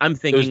 So I'm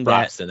thinking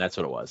that's what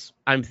it was.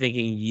 I'm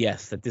thinking,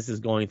 yes, that this is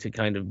going to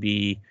kind of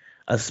be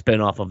a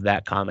spinoff of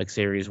that comic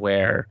series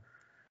where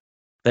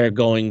they're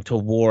going to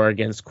war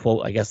against,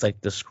 quote, I guess,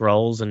 like the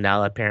Skrulls. And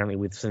now apparently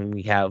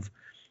we have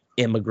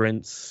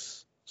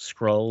immigrants,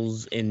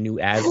 Skrulls in New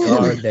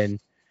Asgard. Then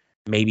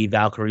maybe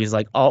Valkyrie's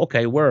like, oh,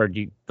 okay, word.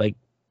 You, like,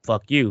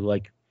 fuck you.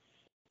 Like,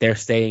 they're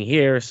staying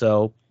here,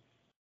 so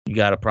you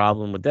got a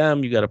problem with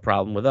them, you got a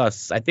problem with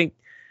us. I think,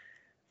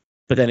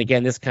 but then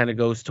again, this kind of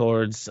goes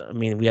towards,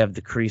 we have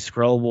the Kree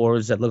Skrull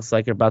Wars that looks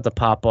like they're about to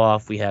pop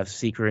off. We have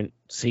secret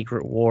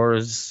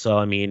wars,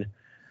 so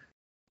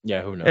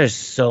yeah, who knows? There's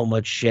so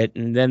much shit.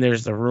 And then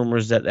there's the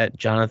rumors that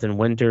Jonathan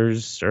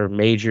Winters or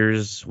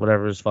Majors,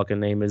 whatever his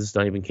fucking name is,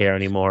 don't even care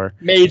anymore.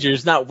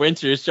 Majors, not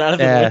Winters.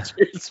 Jonathan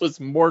Winters was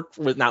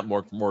not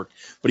Mork,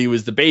 but he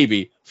was the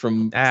baby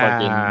from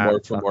fucking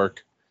Mork from Mork.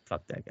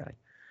 Fuck that guy.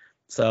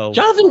 So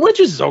Jonathan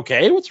Winters is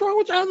okay. What's wrong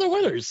with Jonathan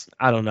Winters?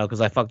 I don't know, because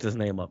I fucked his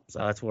name up. So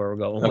that's where we're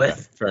going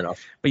with. Fair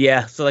enough. But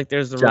yeah, so like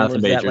there's the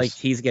Jonathan rumors Majors. that like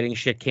he's getting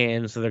shit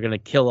canned, so they're gonna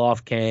kill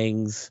off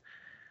Kangs.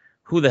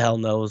 Who the hell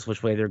knows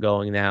which way they're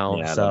going now?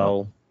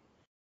 Yeah,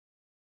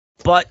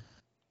 but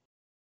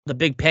the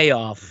big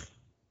payoff.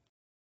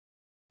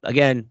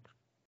 Again,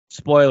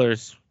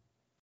 spoilers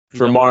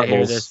for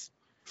Marvels.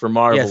 For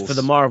Marvels. Yes, for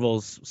the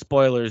Marvels.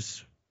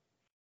 Spoilers.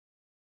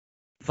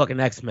 Fucking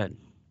X-Men.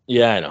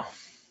 Yeah, I know.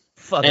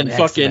 Fucking And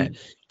X-Men. fucking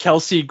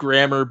Kelsey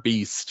Grammer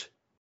Beast.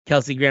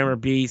 Kelsey Grammer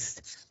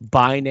Beast.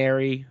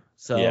 Binary.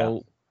 So Yeah.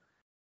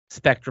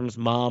 Spectrum's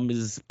mom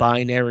is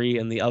binary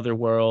in the other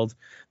world.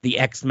 The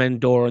X-Men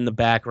door in the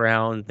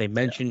background. They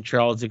mentioned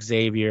Charles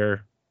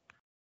Xavier.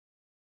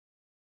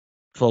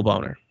 Full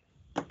boner.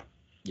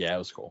 Yeah, it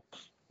was cool.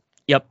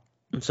 Yep.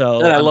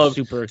 So And I'm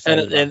super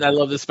excited. And I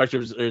love this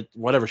Spectrum, or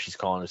whatever she's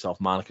calling herself.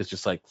 Monica's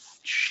just like,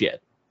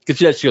 shit.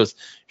 Because she goes,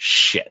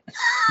 shit.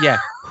 Yeah.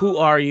 Who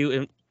are you?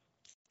 And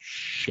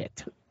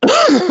shit.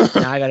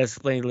 Now I got to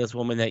explain to this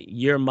woman that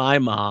you're my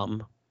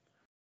mom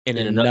in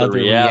another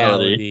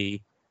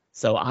reality.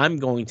 So I'm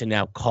going to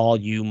now call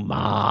you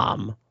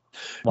mom.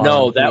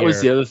 No, that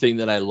was the other thing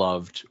that I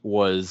loved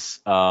was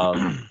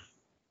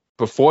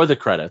before the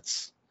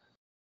credits,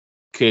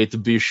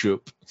 Kate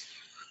Bishop.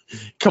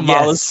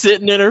 Kamala's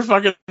sitting in her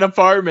fucking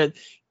apartment.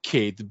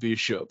 Kate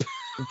Bishop.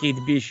 Kate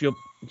Bishop.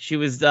 She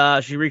was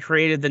she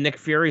recreated the Nick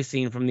Fury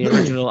scene from the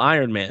original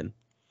Iron Man.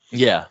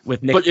 Yeah.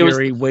 With Nick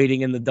Fury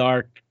waiting in the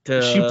dark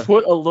to... She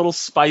put a little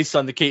spice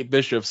on the Kate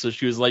Bishop, so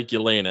she was like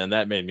Yelena, and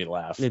that made me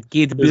laugh.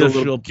 Kate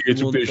Bishop.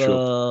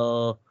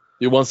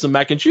 You want some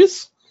mac and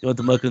cheese? You want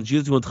the mac and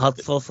cheese? You want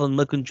hot sauce on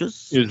mac and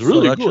cheese? It's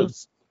really good.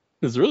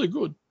 It's really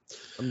good.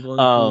 I'm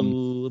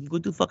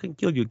going to fucking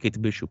kill you,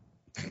 Kate Bishop.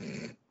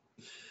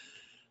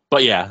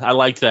 But yeah, I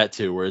liked that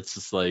too, where it's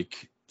just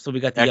like... So we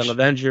got the Young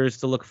Avengers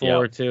to look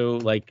forward to.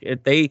 Like,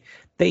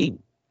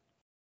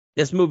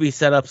 this movie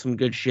set up some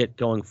good shit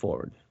going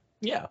forward.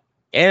 Yeah.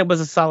 And it was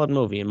a solid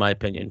movie, in my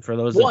opinion. For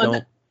those that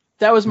don't...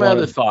 That was my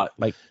other thought.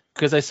 Like,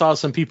 because I saw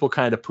some people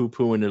kind of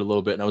poo-pooing it a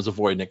little bit, and I was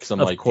avoiding it because I'm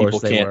like,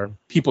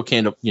 people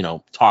can't,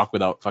 talk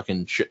without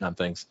fucking shitting on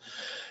things,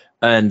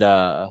 and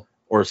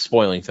or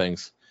spoiling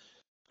things.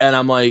 And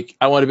I'm like,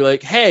 I want to be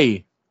like,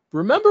 hey,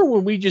 remember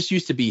when we just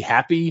used to be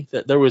happy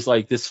that there was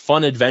like this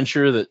fun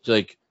adventure that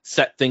like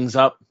set things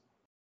up?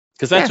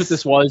 Because that's what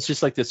this was,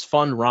 just like this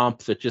fun romp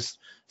that just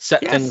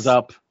set things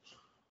up.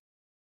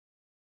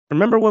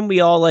 Remember when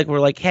we all like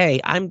were like,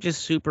 hey, I'm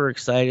just super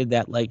excited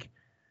that like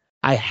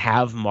I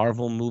have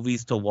Marvel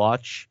movies to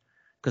watch,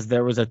 because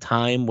there was a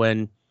time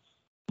when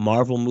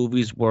Marvel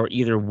movies were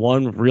either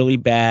one, really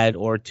bad,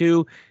 or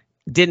two,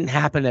 didn't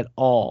happen at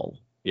all.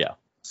 Yeah.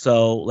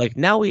 So like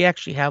now we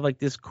actually have like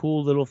this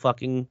cool little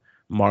fucking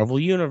Marvel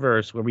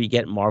universe where we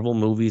get Marvel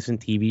movies and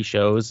TV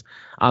shows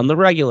on the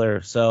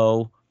regular.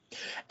 So,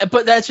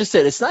 but that's just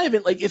it. It's not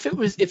even like if it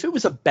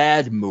was a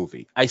bad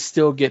movie, I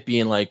still get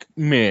being like,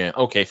 man,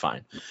 okay,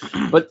 fine.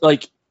 But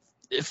like,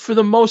 for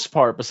the most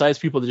part, besides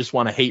people that just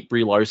want to hate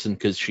Brie Larson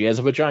because she has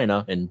a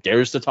vagina and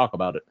dares to talk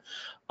about it.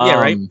 Yeah,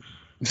 right.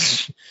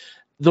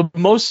 The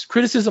most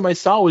criticism I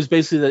saw was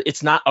basically that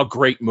it's not a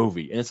great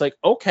movie. And it's like,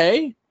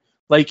 okay,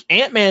 like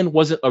Ant-Man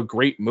wasn't a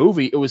great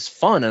movie. It was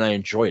fun and I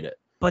enjoyed it.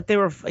 But they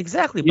were fun.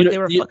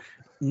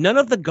 None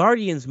of the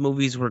Guardians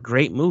movies were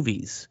great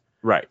movies.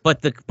 Right.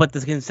 But the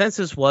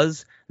consensus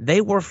was they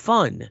were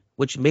fun,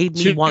 which made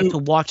me want to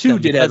watch them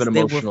because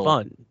they were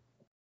fun.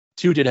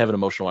 2 did have an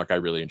emotional arc I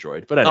really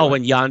enjoyed. But anyway. Oh,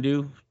 and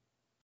Yondu.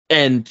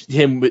 And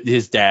him with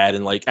his dad,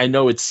 and like, I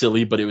know it's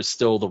silly, but it was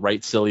still the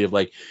right silly of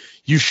like,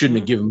 you shouldn't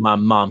have given my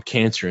mom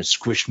cancer and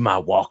squished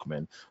my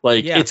Walkman.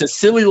 Like, it's a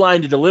silly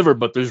line to deliver,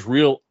 but there's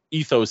real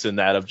ethos in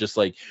that of just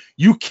like,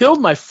 you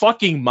killed my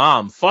fucking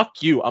mom.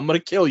 Fuck you. I'm going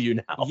to kill you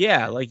now.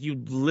 Yeah, like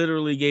you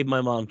literally gave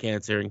my mom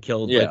cancer and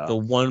killed like the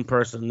one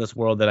person in this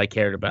world that I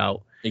cared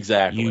about.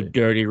 Exactly. You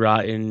dirty,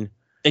 rotten.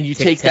 And you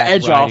take the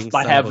edge off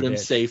by having him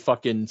say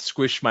fucking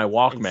squish my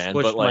Walkman.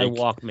 Squish my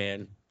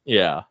Walkman.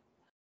 Yeah.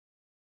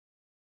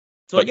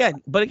 So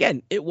but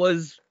again, it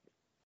was,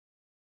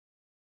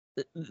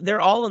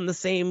 they're all in the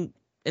same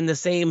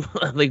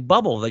like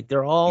bubble. Like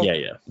they're all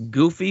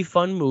goofy,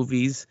 fun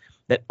movies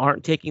that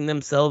aren't taking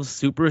themselves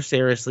super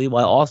seriously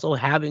while also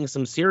having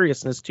some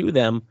seriousness to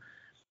them.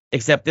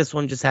 Except this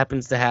one just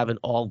happens to have an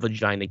all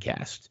vagina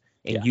cast,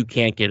 and you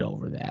can't get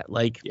over that.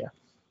 Like,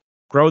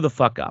 grow the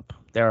fuck up.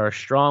 There are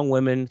strong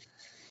women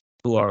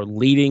who are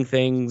leading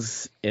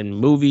things in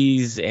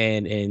movies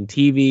and in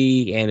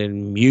TV and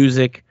in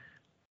music.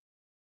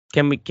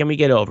 Can we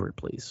get over it,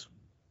 please?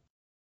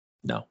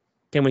 No.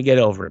 Can we get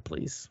over it,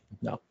 please?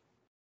 No.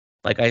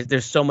 Like,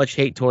 there's so much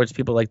hate towards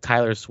people like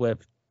Taylor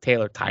Swift.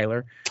 Tyler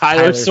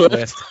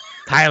Swift.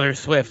 Taylor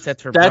Swift.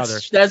 That's her brother.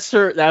 That's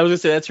her. I was gonna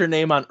say that's her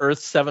name on Earth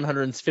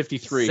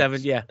 753.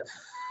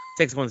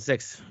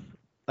 616.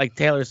 Like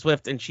Taylor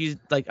Swift, and she's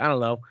like, I don't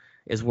know,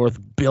 is worth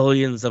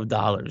billions of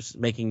dollars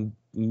making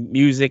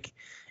music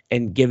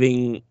and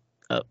giving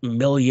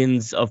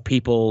millions of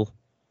people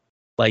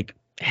like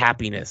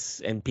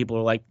happiness, and people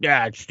are like,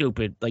 yeah, it's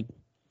stupid. Like,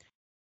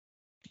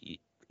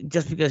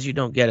 just because you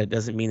don't get it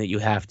doesn't mean that you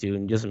have to,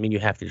 and doesn't mean you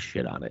have to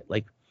shit on it.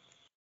 Like,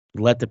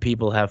 let the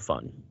people have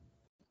fun.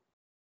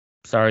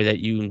 Sorry that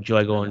you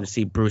enjoy going to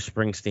see Bruce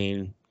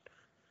Springsteen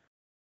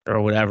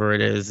or whatever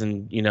it is,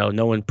 and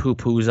no one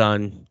poo-poos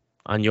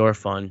on your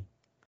fun,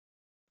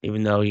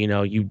 even though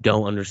you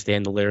don't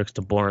understand the lyrics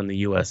to Born in the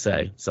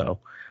USA. So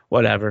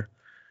whatever.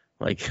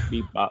 Like,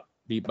 beep bop,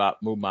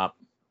 boom bop.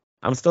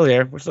 I'm still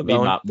here. We're still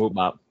going. Move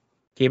mop.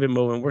 Keep it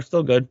moving. We're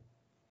still good.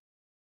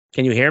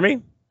 Can you hear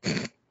me?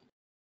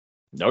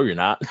 No, you're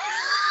not.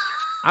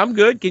 I'm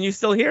good. Can you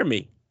still hear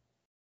me?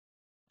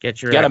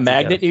 Get your. You got a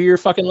magnet near your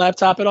fucking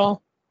laptop at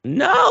all?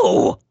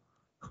 No.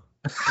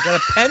 I got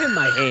a pen in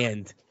my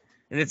hand,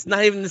 and it's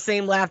not even the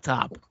same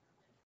laptop.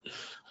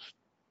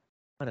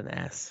 What an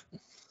ass.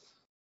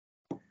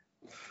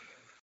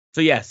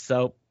 So yes,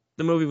 so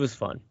the movie was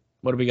fun.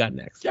 What do we got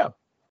next? Yeah.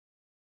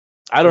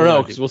 I don't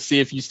know, because we'll see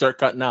if you start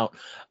cutting out.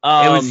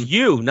 It was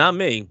you, not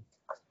me.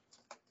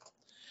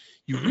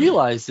 You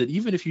realize that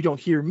even if you don't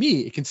hear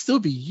me, it can still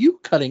be you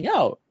cutting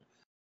out.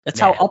 That's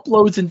how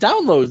uploads and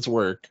downloads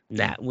work.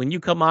 Nah, when you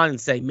come on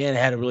and say, man, I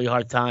had a really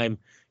hard time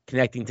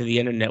connecting to the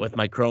internet with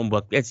my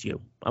Chromebook, it's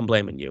you. I'm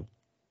blaming you.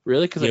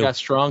 Really? Because I got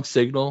strong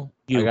signal.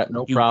 I got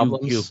no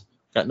problems.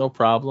 Got no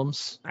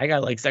problems. I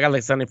got like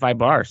 75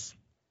 bars.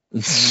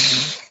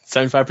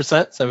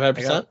 75%?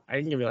 75%? I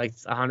can give you like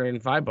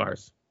 105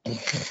 bars.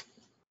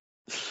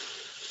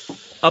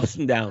 Ups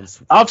and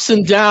downs. Ups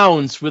and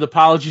downs, with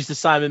apologies to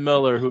Simon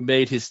Miller, who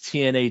made his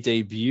TNA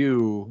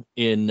debut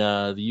in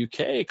the UK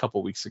a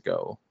couple weeks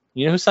ago.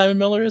 You know who Simon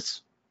Miller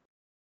is?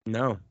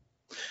 No.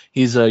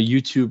 He's a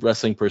YouTube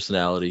wrestling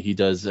personality. He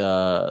does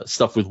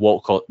stuff with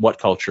What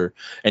Culture,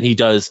 and he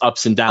does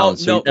ups and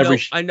downs. Oh, no,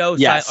 I know.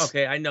 Yes.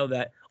 Okay, I know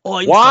that.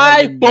 Oh,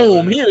 why?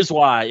 Boom. Here's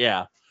why.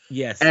 Yeah.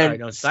 Yes. I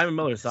know. Simon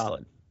Miller's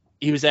solid.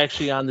 He was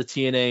actually on the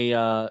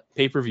TNA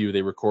pay-per-view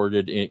they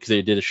recorded because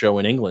they did a show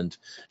in England,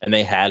 and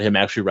they had him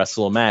actually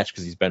wrestle a match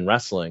because he's been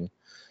wrestling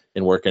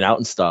and working out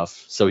and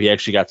stuff. So he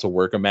actually got to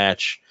work a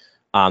match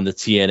on the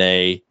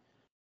TNA.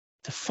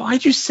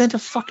 Why'd you send a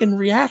fucking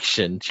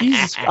reaction?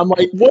 Jesus. I'm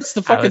like, what's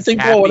the fucking thing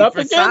blowing up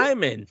again?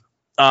 Simon.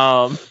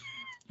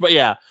 But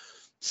yeah,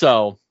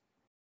 so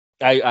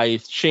I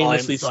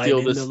shamelessly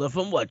steal this. Miller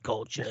from What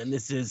Culture, and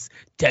this is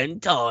 10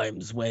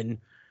 times when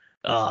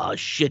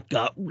shit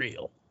got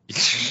real.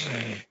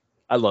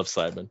 I love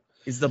Simon.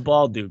 He's the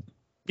bald dude.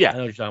 Yeah. I know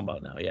what you're talking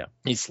about now, yeah.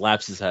 He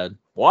slaps his head.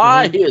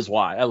 Why? Here's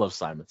why. I love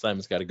Simon.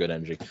 Simon's got a good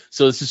energy.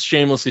 So this is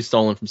shamelessly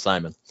stolen from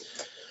Simon.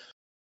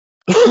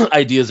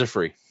 Ideas are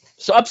free.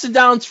 So ups and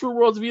downs for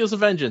World of Wheels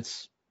of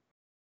Vengeance.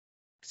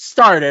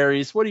 Start,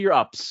 Aries. What are your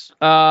ups?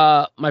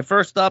 My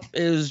first up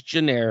is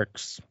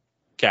generics.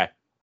 Okay.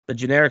 The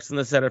generics in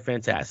the set are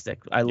fantastic.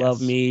 I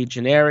love me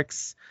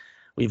generics.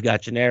 We've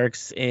got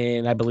generics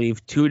in, I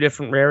believe, 2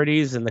 different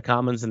rarities, in the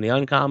commons and the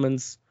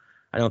uncommons.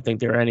 I don't think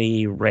there are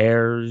any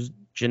rare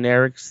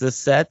generics this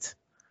set.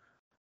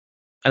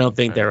 I don't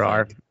think there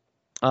are.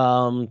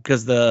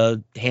 Because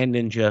the Hand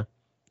Ninja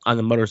on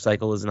the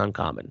motorcycle is an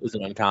uncommon. Is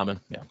an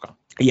uncommon? Yeah. Okay.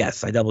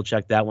 Yes, I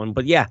double-checked that one.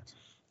 But yeah,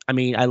 I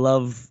mean, I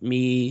love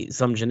me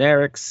some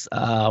generics.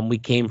 We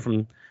came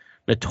from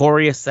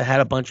Notorious that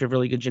had a bunch of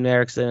really good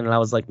generics in, and I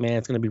was like, man,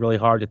 it's going to be really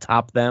hard to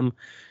top them.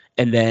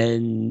 And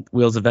then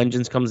Wheels of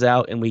Vengeance comes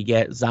out, and we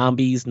get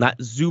zombies, not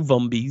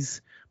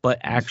zoombies, but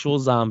actual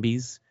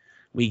zombies.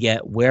 We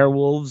get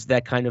werewolves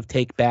that kind of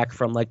take back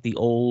from like the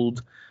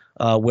old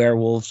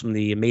werewolves from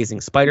the Amazing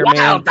Spider-Man.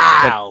 Wild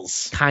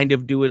Dials! Kind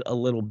of do it a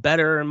little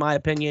better, in my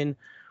opinion.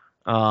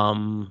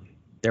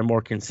 They're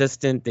more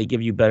consistent. They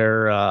give you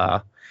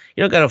better...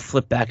 you don't got to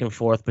flip back and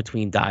forth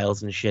between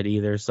dials and shit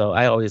either, so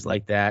I always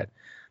like that.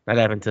 Not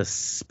having to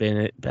spin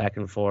it back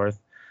and forth.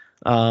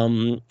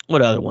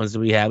 What other ones do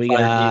we have? We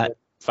got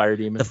Fire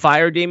Demon. The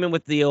Fire Demon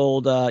with the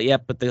old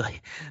but the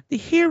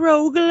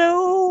Hero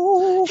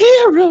Glow.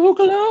 Hero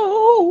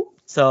Glow.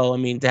 So I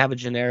mean, to have a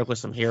generic with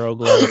some Hero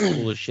Glow is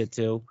cool as shit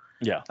too.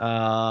 Yeah.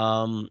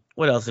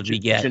 What else did we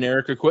get?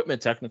 Generic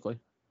equipment, technically.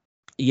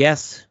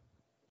 Yes.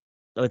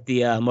 With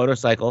the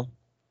motorcycle.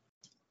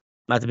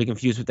 Not to be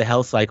confused with the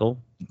Hell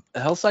Cycle.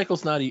 The Hell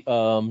Cycle's not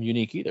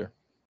unique either.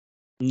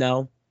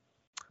 No.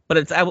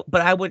 But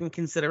I wouldn't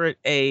consider it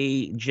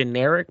a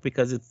generic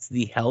because it's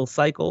the Hell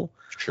Cycle,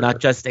 not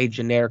just a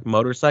generic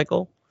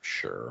motorcycle.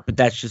 Sure. But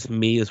that's just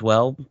me as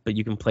well. But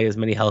you can play as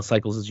many Hell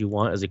Cycles as you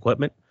want as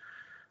equipment.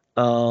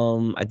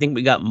 I think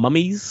we got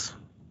mummies.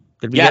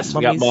 Did we get mummies?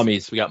 We got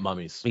mummies. We got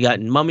mummies. We got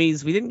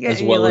mummies. We didn't get as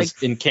any, well like,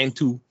 as in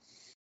Cantu.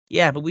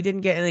 Yeah, but we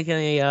didn't get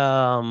any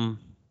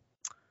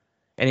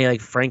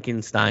like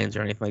Frankensteins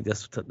or anything like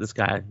this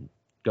guy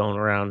going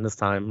around this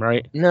time,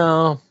 right?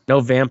 No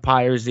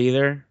vampires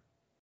either.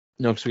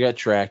 No, because we got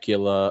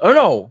Dracula.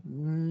 Oh,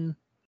 no.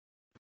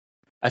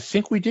 I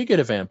think we did get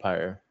a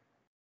vampire.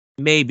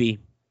 Maybe.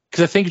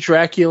 Because I think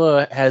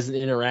Dracula has an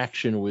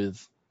interaction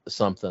with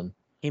something.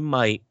 He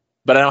might.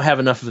 But I don't have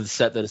enough of the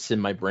set that it's in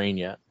my brain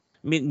yet.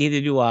 Neither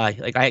do I.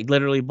 Like, I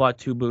literally bought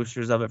 2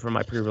 boosters of it for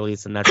my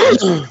pre-release, and that's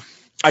it.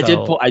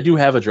 I do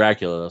have a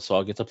Dracula, so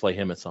I'll get to play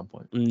him at some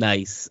point.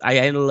 Nice. I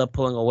ended up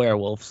pulling a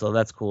werewolf, so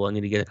that's cool. I need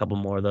to get a couple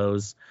more of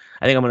those.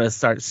 I think I'm going to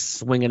start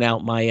swinging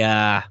out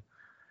my...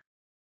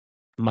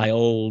 my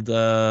old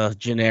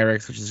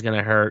generics, which is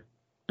gonna hurt.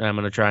 And I'm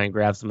gonna try and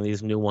grab some of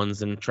these new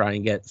ones and try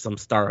and get some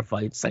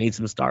Starfights. I need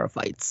some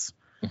Starfights.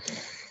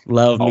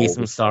 Love me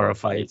some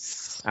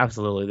Starfights.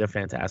 Absolutely, they're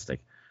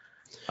fantastic.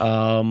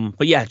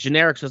 But yeah,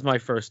 generics was my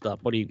first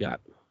up. What do you got?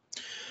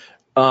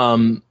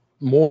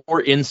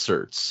 more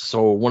inserts.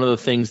 So one of the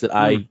things that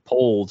I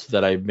pulled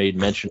that I made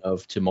mention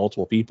of to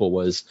multiple people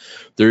was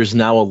there's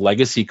now a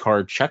legacy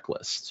card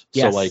checklist.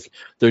 Yes. So like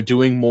they're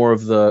doing more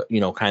of the,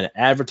 kind of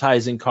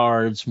advertising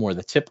cards, more of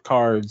the tip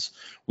cards.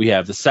 We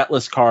have the set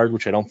list card,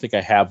 which I don't think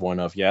I have one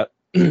of yet,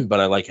 but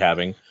I like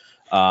having.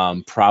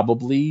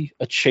 Probably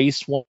a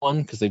chase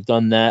one because they've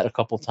done that a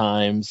couple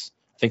times.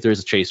 I think there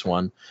is a chase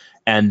one.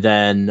 And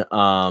then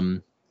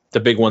the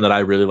big one that I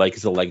really like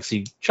is the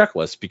legacy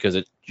checklist because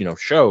it,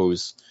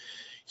 shows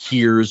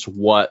here's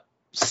what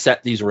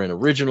set these were in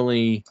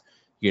originally,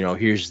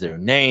 here's their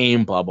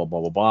name, blah, blah,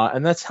 blah, blah, blah.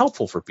 And that's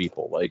helpful for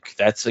people. Like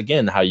that's,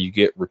 again, how you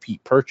get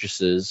repeat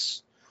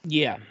purchases.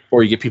 Yeah.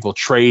 Or you get people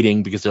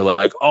trading because they're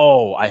like,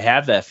 oh, I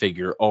have that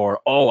figure, or,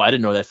 oh, I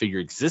didn't know that figure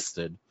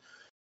existed.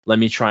 Let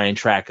me try and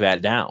track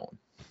that down.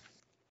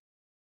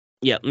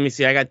 Yeah, let me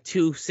see. I got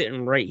 2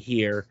 sitting right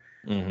here.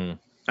 Mm-hmm.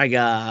 I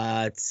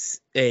got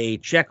a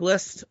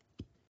checklist,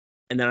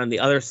 and then on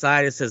the other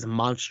side it says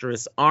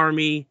Monstrous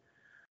Army.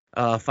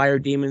 Fire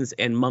Demons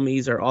and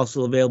Mummies are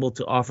also available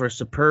to offer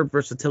superb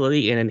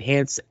versatility and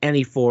enhance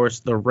any force.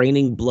 The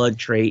Raining Blood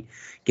trait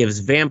gives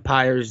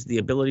vampires the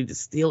ability to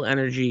steal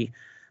energy.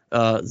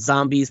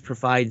 Zombies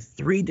provide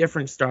 3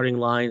 different starting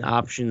line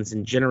options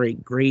and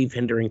generate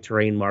grave-hindering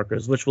terrain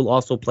markers, which will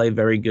also play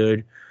very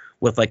good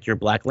with like your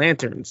Black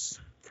Lanterns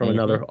from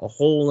a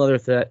whole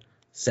other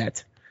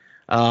set.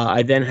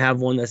 I then have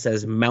one that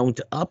says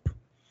Mount Up.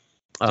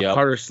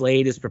 Carter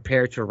Slade is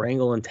prepared to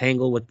wrangle and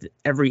tangle with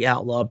every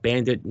outlaw,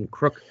 bandit, and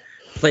crook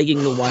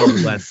plaguing the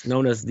Wild West.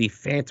 Known as the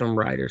Phantom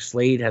Rider,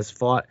 Slade has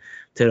fought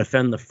to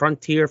defend the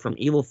frontier from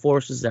evil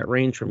forces that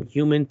range from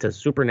human to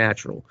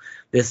supernatural.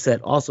 This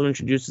set also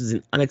introduces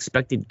an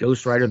unexpected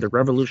Ghost Rider, the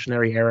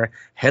Revolutionary Era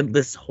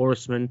Headless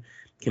Horseman,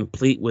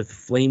 complete with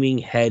flaming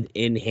head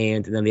in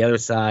hand. And then the other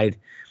side,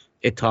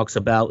 it talks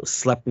about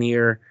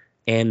Sleipnir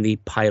and the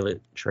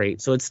Pilot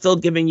trait. So it's still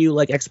giving you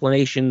like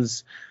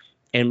explanations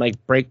and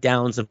like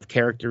breakdowns of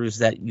characters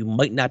that you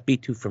might not be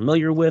too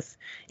familiar with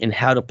and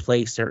how to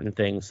play certain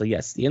things. So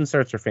yes, the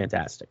inserts are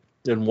fantastic.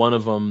 And one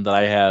of them that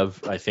I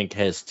have, I think,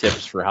 has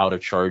tips for how to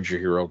charge your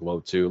Hero Glow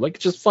too. Like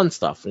just fun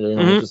stuff,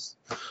 just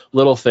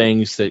little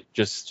things that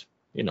just,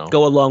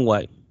 go a long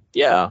way.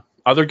 Yeah.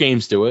 Other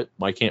games do it.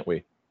 Why can't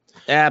we?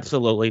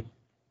 Absolutely.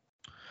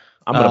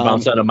 I'm going to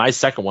bounce out of my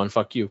second one.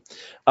 Fuck you.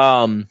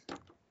 The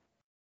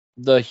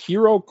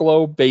Hero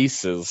Glow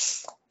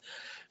bases.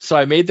 So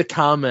I made the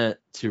comment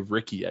to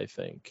Ricky, I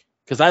think,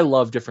 because I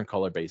love different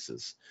color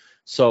bases.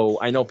 So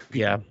I know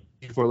people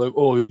are like,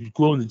 oh,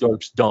 glow in the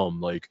dark's dumb.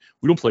 Like,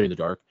 we don't play in the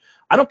dark.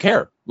 I don't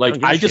care.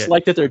 Like, I just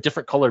like that they're a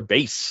different color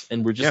base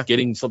and we're just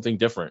getting something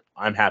different.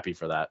 I'm happy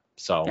for that.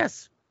 So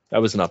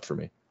that was an up for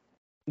me.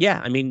 Yeah,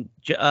 I mean,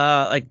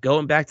 like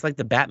going back to like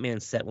the Batman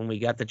set when we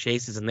got the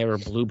chases and they were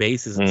blue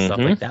bases and stuff,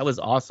 like that was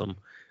awesome.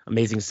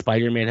 Amazing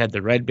Spider-Man had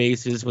the red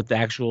bases with the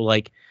actual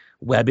like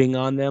webbing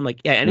on them.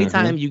 Like, yeah,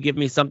 anytime you give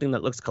me something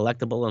that looks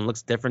collectible and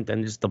looks different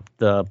than just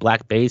the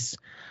black base,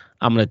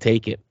 I'm gonna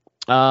take it.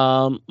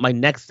 My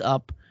next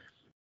up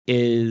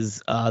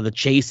is the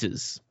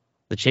chases.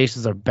 The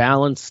chases are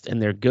balanced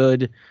and they're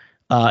good,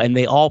 and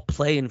they all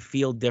play and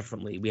feel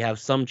differently. We have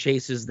some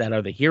chases that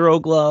are the Hero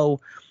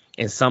Glow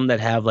and some that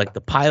have like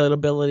the Pilot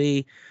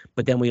ability,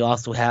 but then we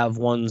also have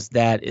ones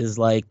that is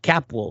like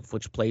Capwolf,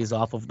 which plays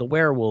off of the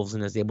werewolves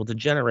and is able to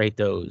generate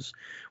those.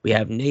 We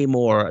have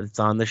Namor, it's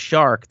on the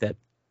shark that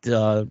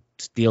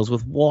deals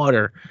with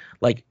water.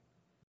 Like,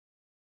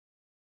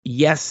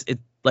 yes, it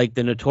like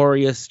the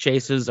Notorious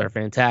chases are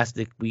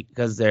fantastic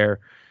because they're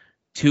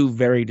 2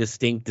 very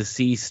distinct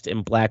deceased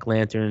and Black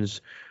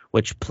Lanterns,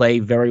 which play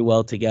very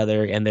well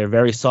together, and they're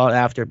very sought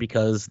after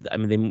because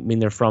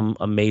they're from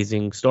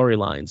amazing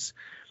storylines.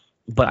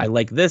 But I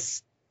like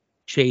this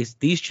chase.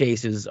 These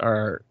chases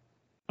are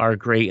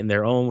great in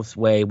their own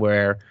way,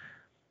 where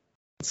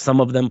some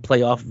of them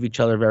play off of each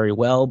other very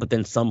well, but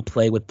then some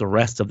play with the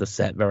rest of the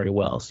set very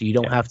well. So you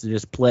don't have to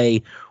just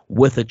play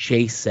with a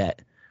chase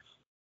set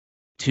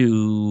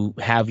to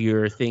have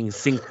your things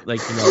sync,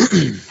 like,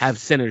 have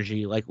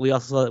synergy. Like we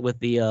also saw it with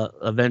the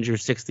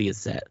Avengers 60th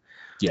set.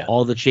 Yeah.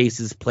 All the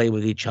chases play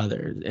with each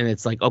other. And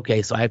it's like,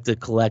 okay, so I have to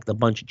collect a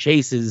bunch of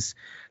chases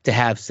to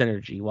have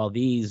synergy, while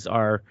these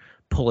are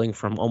pulling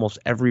from almost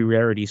every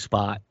rarity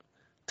spot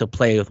to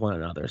play with one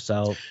another.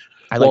 So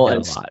I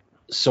like that a lot.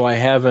 So I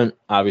haven't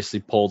obviously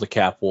pulled a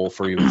Capwolf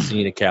or even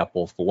seen a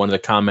Capwolf, but one of the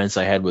comments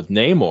I had with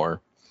Namor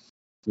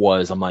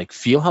was, I'm like,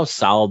 feel how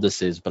solid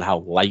this is, but how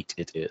light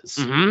it is.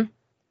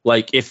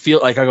 Like, it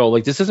feel like, I go,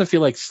 like, this doesn't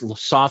feel like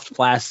soft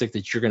plastic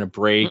that you're going to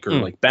break or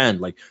like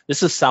bend. Like, this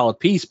is a solid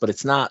piece, but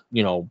it's not,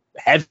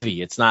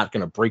 heavy. It's not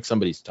going to break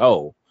somebody's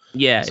toe.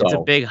 Yeah, so it's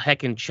a big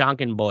heckin'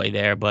 chonkin' boy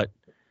there, but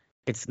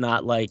it's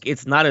not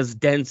as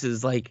dense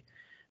as like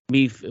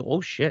me.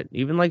 Oh shit!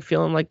 Even like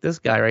feeling like this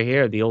guy right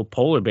here, the old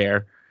polar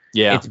bear.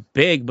 Yeah, it's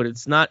big, but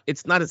it's not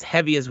as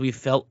heavy as we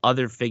felt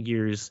other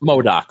figures.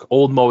 Old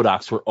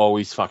MODOKs were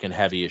always fucking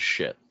heavy as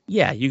shit.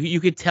 Yeah, you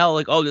could tell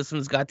like, oh, this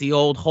one's got the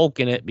old Hulk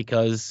in it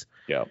because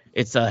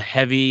it's a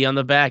heavy on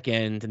the back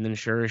end, and then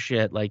sure as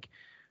shit, like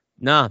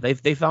No,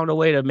 they found a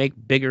way to make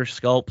bigger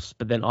sculpts,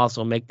 but then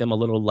also make them a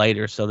little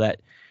lighter so that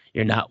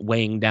you're not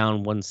weighing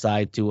down one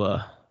side to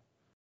a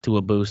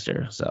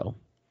booster. So,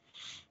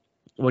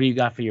 what do you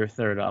got for your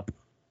third up?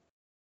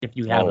 If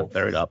you have a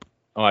third up.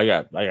 Oh, I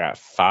got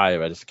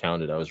 5. I just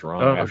counted. I was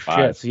wrong. I got 5.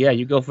 Shit. So yeah,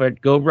 you go for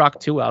it. Go rock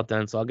 2 out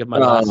then. So I'll give my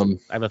last.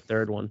 I have a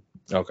third one.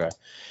 Okay.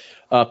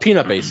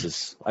 Peanut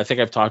bases. I think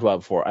I've talked about it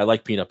before. I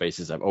like peanut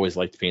bases. I've always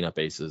liked peanut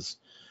bases.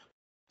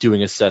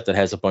 Doing a set that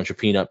has a bunch of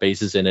peanut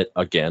bases in it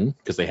again,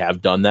 because they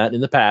have done that in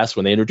the past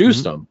when they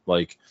introduced them.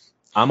 Like,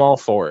 I'm all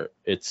for it.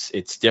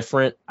 It's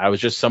different.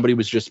 Somebody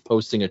was just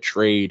posting a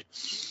trade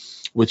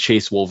with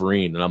Chase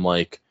Wolverine, and I'm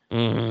like,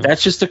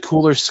 that's just a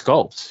cooler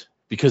sculpt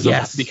because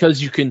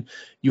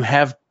you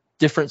have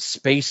different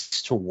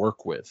space to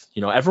work with.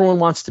 You know, everyone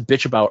wants to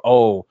bitch about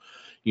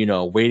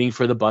waiting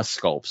for the bust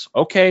sculpts.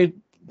 Okay,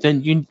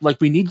 then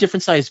we need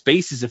different size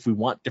bases if we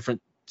want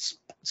different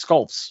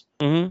sculpts.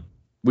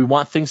 We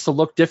want things to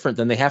look different.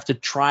 Then they have to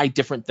try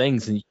different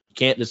things, and you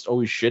can't just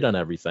always shit on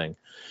everything.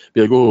 Be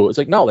like, oh, it's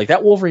like, no, like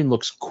that Wolverine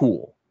looks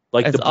cool.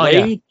 Like the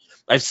blade,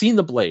 I've seen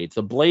the blade.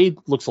 The blade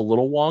looks a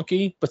little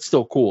wonky, but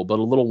still cool, but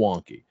a little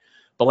wonky.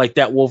 But like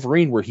that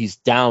Wolverine where he's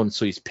down,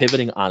 so he's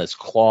pivoting on his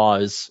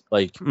claws.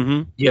 Like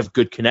you have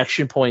good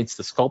connection points.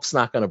 The sculpt's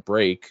not going to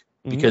break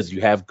because you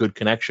have good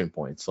connection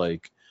points.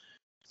 Like,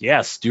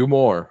 yes, do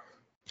more.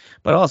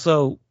 But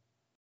also,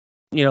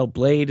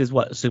 Blade is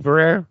what, super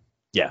rare?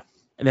 Yeah.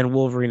 And then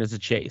Wolverine is a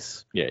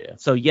Chase. Yeah.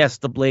 So yes,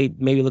 the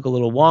blade maybe look a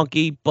little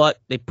wonky,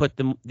 but they put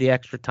the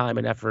extra time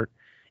and effort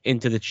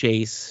into the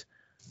Chase.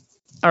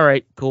 All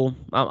right, cool.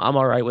 I'm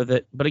all right with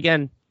it. But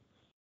again,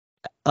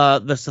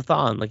 the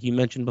Sathan, like you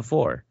mentioned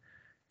before,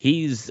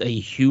 he's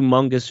a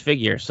humongous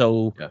figure.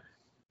 So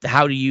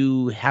how do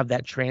you have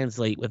that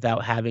translate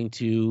without having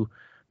to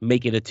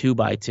make it a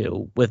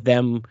 2x2 with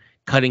them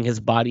cutting his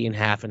body in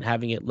half and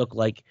having it look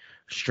like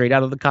straight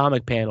out of the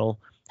comic panel?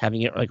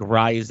 Having it like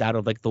rise out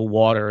of like the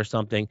water or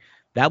something.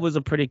 That was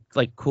a pretty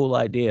like cool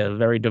idea.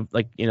 Very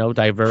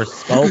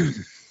diverse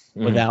sculpt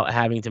without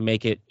having to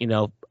make it,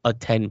 a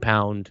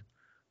 10-pound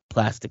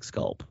plastic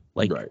sculpt.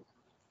 Like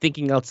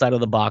thinking outside of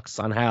the box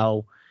on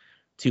how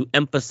to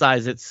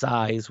emphasize its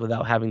size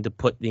without having to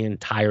put the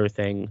entire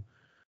thing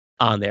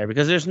on there,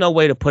 because there's no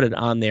way to put it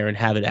on there and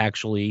have it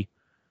actually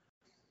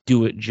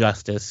do it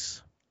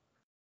justice.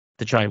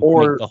 To try and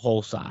make the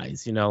whole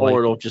size, or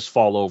it'll just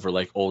fall over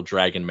like old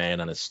Dragon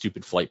Man on a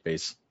stupid flight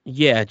base.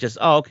 Yeah, just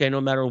okay. No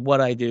matter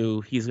what I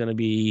do, he's gonna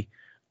be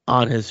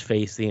on his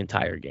face the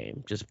entire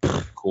game. Just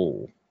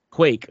cool.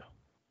 Quake.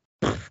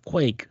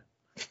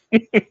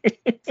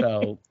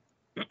 So,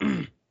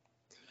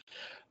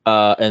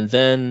 and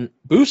then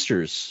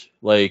boosters.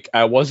 Like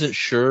I wasn't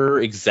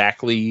sure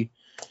exactly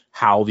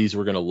how these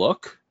were gonna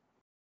look.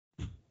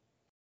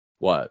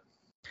 What?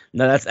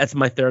 No, that's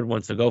my third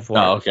one. So go for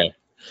it. Oh, okay.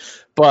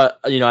 But,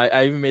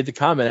 I even made the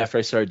comment after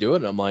I started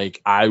doing it. I'm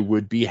like, I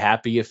would be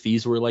happy if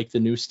these were like the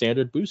new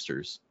standard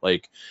boosters.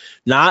 Like,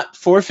 not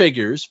 4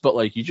 figures, but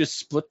like you just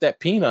split that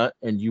peanut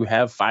and you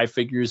have 5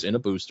 figures in a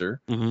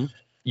booster.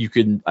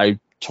 I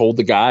told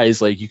the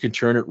guys, like, you can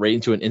turn it right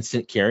into an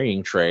instant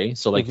carrying tray.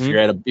 So like if you're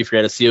at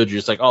a COG, you're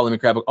just like, oh, let me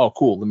grab it. Oh,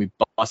 cool. Let me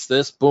bust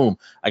this. Boom.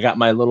 I got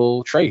my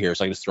little tray here.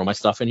 So I can just throw my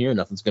stuff in here.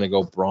 Nothing's going to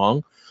go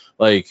wrong.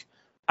 Like,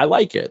 I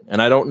like it.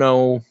 And I don't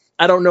know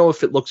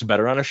if it looks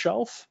better on a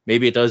shelf.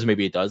 Maybe it does,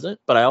 maybe it doesn't.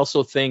 But I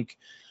also think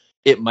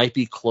it might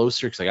be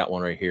closer, because I got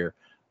one right here.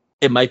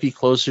 It might be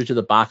closer to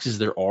the boxes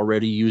they're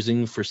already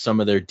using for some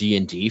of their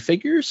D&D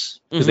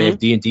figures, because they have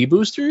D&D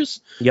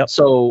boosters. Yep.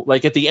 So,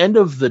 like, at the end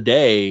of the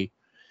day,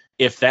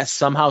 if that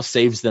somehow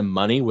saves them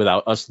money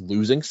without us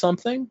losing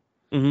something,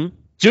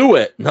 do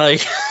it.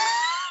 Like,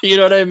 you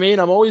know what I mean?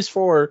 I'm always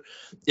for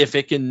if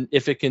it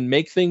can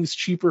make things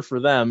cheaper for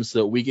them so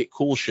that we get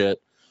cool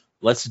shit,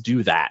 let's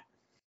do that.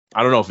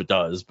 I don't know if it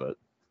does, but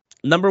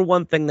number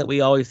one thing that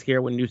we always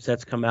hear when new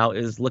sets come out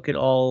is look at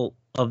all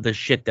of the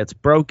shit that's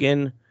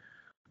broken.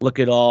 Look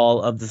at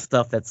all of the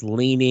stuff that's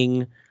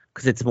leaning,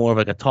 because it's more of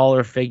like a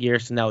taller figure.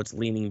 So now it's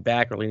leaning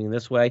back or leaning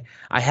this way.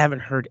 I haven't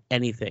heard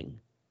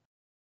anything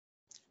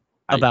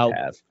about.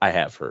 I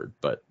have heard,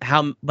 but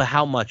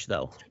how much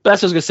though? But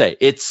that's what I was gonna say.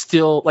 It's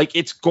still like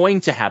it's going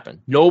to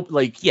happen.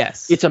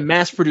 Yes, it's a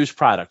mass-produced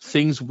product.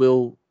 Things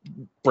will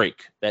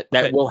break.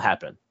 That will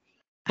happen.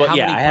 But how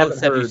many I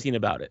posts have you seen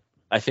about it?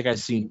 I think I've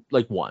seen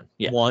like one.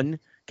 Yeah. One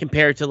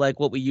compared to like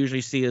what we usually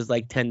see is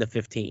like 10 to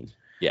 15.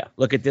 Yeah.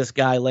 Look at this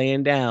guy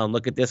laying down.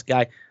 Look at this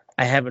guy.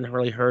 I haven't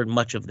really heard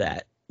much of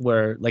that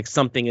where like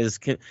something is,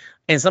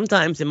 and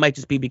sometimes it might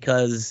just be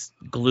because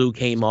glue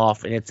came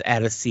off and it's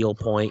at a seal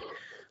point.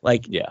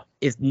 Like,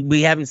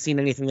 we haven't seen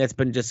anything that's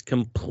been just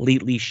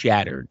completely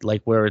shattered,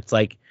 like where it's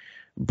like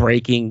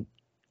breaking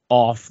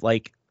off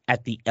like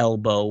at the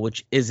elbow,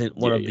 which isn't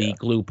one of the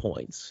glue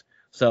points.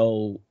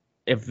 So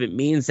if it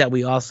means that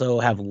we also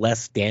have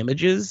less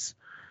damages,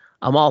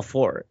 I'm all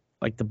for it.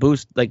 Like the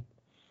boost, like,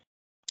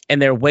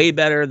 and they're way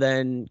better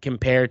than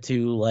compared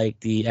to like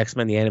the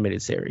X-Men the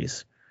animated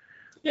series,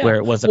 where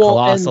it was a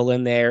Colossal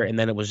in there, and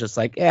then it was just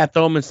like, throw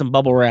them in some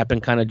bubble wrap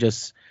and kind of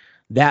just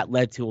that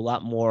led to a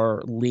lot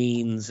more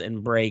leans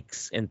and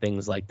breaks and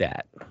things like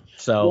that.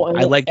 So Well,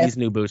 I like these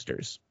new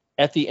boosters.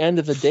 At the end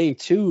of the day,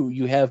 too,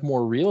 you have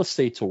more real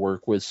estate to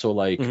work with. So,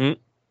 like,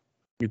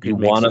 Mm-hmm. you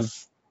want to.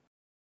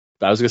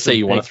 I was gonna say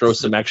you want to throw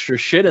some extra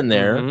shit in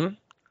there, Mm-hmm.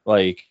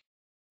 like,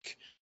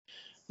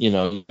 you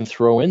know, you can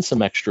throw in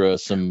some extra,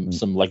 some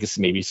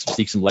legacy, maybe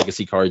sneak some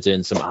legacy cards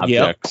in, some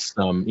objects,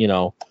 you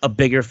know, a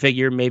bigger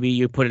figure. Maybe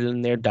you put it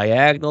in there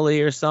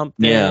diagonally or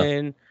something.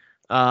 Yeah.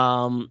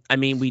 I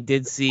mean, we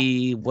did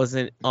see,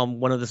 wasn't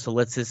one of the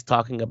solicits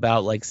talking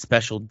about like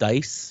special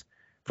dice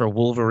for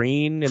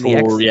Wolverine and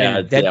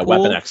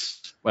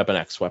Deadpool? Weapon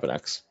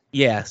X.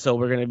 Yeah, so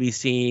we're gonna be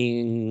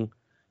seeing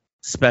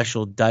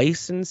special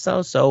dice and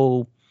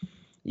so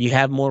you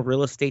have more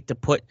real estate to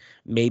put.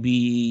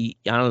 Maybe,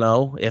 I don't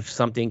know, if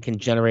something can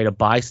generate a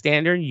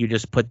bystander, you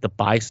just put the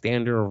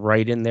bystander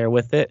right in there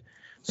with it,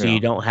 so you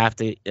don't have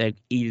to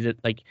eat it.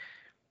 Like,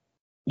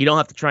 you don't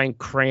have to try and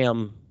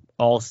cram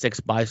all 6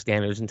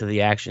 bystanders into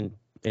the action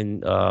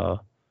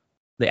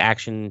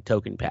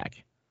token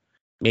pack.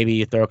 Maybe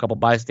you throw a couple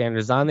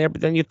bystanders on there,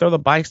 but then you throw the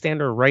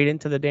bystander right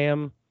into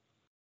the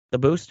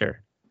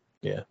booster.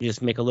 Yeah. You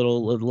just make a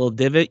little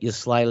divot, you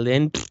slide it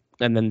in,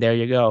 and then there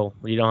you go.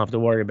 You don't have to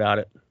worry about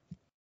it.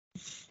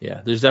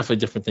 Yeah, there's definitely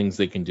different things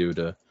they can do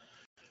to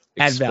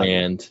add value.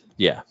 Expand.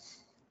 Yeah.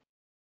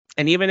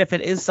 And even if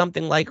it is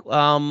something like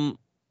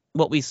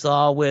what we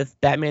saw with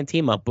Batman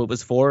Team Up, it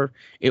was 4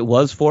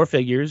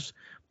 figures,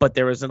 but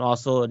there was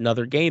also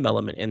another game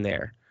element in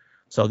there.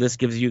 So this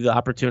gives you the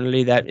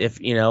opportunity that if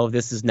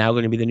this is now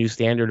going to be the new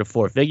standard of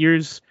 4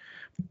 figures,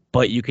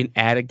 but you can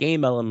add a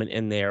game element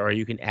in there, or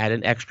you can add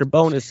an extra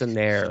bonus in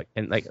there,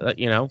 and a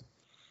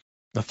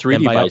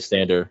 3D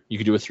bystander. You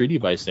could do a 3D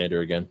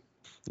bystander again.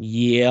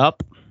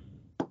 Yep.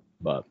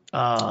 But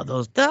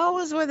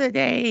those were the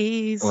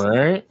days. All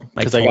right.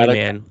 Because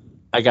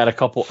I got a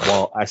couple.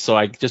 Well, I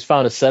just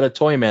found a set of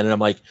Toyman, and I'm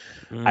like,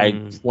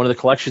 one of the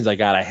collections I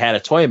got, I had a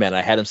Toyman.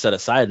 I had him set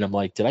aside, and I'm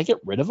like, did I get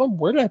rid of him?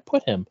 Where did I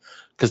put him?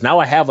 Because now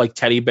I have like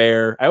Teddy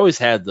Bear. I always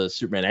had the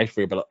Superman action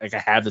figure, but like I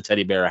have the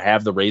Teddy Bear, I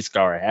have the race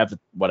car, I have the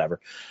whatever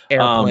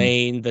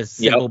airplane, the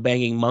cymbal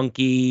banging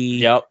monkey.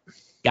 Yep,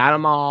 got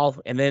them all,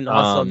 and then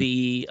also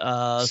the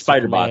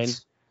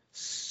Spider-Bots,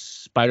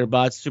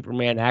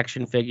 Superman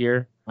action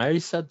figure. I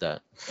already said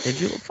that. Did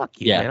you? Fuck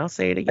you, man. I'll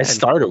say it again. I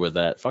started with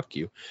that. Fuck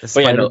you. The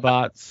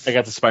Spider-Bots. I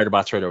got the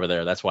Spider-Bots right over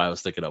there. That's why I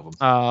was thinking of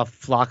them.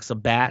 Flocks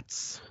of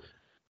bats.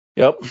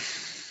 Yep.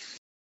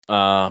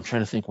 I'm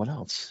trying to think what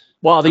else.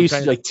 Well, they used to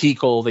do like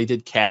Teakle. They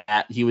did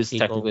Cat. He was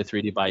technically a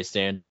 3D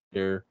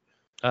bystander.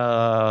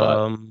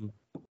 The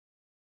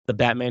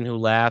Batman Who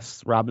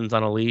Laughs. Robin's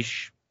on a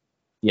Leash.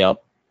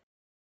 Yep.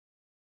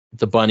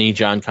 The bunny,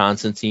 John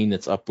Constantine,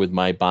 that's up with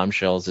my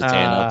bombshells. It's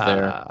Anna up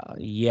there.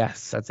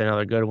 Yes, that's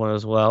another good one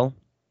as well.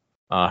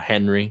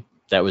 Henry,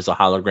 that was a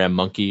hologram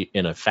monkey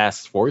in a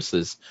Fast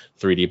Forces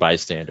 3D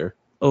bystander.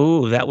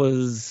 Oh, that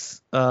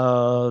was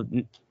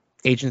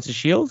Agents of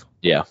S.H.I.E.L.D.?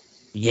 Yeah.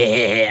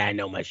 Yeah, I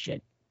know my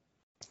shit.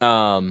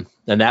 And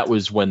that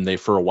was when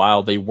for a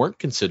while, they weren't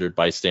considered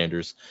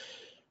bystanders.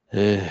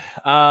 Then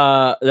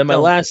my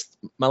last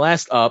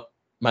up,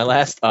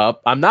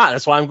 I'm not.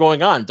 That's why I'm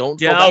going on. Don't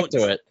go back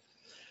to it.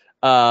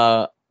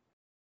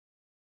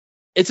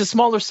 It's a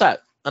smaller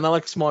set, and I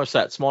like smaller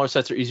sets. Smaller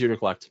sets are easier to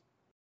collect.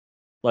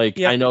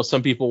 I know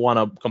some people want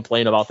to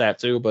complain about that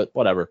too, but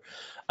whatever.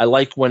 I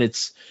like when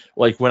it's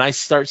like when I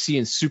start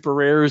seeing super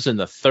rares in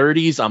the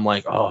 30s, I'm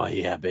like, oh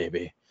yeah,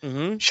 baby.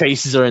 Mm-hmm.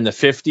 Chases are in the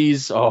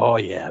 50s. Oh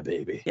yeah,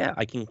 baby. Yeah,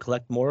 I can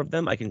collect more of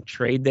them. I can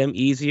trade them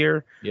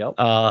easier. Yep.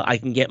 I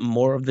can get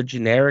more of the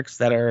generics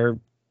that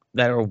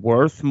are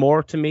worth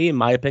more to me, in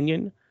my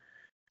opinion.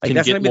 Like,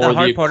 that's gonna be the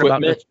hard part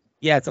about it.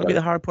 Yeah, it's going to be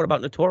the hard part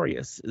about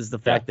Notorious is the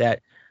fact that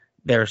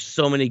there are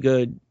so many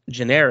good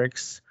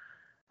generics.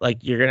 Like,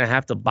 you're going to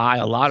have to buy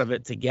a lot of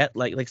it to get,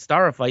 like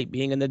Starfight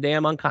being in the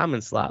damn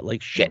uncommon slot.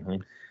 Like, shit.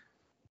 Mm-hmm.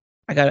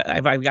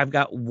 I've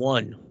got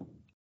one.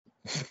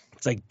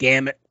 It's like,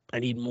 damn it, I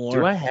need more.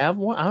 Do I have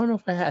one? I don't know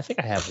if I think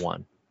I have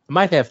one. I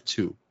might have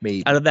 2,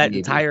 maybe. Out of that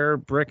entire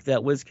brick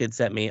that WizKid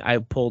sent me, I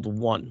pulled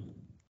 1.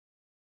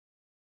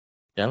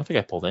 Yeah, I don't think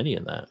I pulled any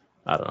in that.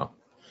 I don't know.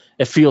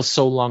 It feels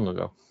so long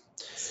ago.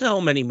 So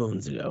many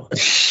moons ago.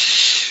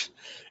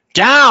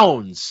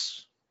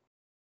 Downs.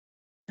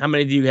 How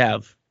many do you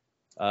have?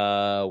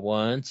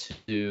 1,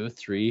 2,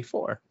 3,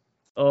 4.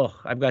 Oh,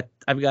 I've got.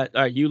 All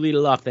right, you lead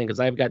it off then, because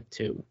I've got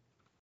 2.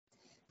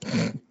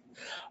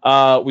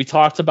 We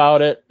talked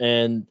about it,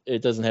 and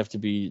it doesn't have to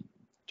be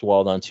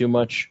dwelled on too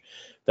much.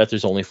 That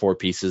there's only 4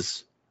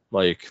 pieces.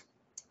 Like,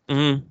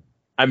 I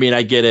mean,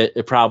 I get it.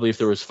 It probably, if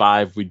there was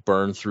 5, we'd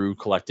burn through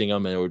collecting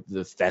them, and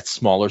that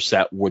smaller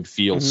set would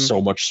feel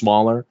so much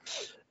smaller.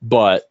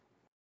 But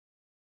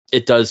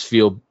it does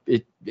feel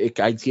it.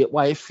 I get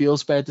why it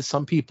feels bad to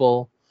some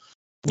people.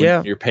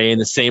 When you're paying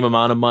the same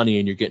amount of money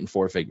and you're getting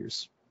 4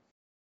 figures.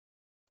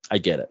 I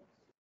get it.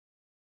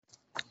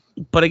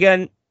 But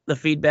again, the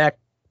feedback.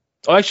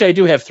 Oh, actually, I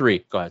do have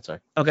 3. Go ahead, sorry.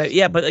 Okay,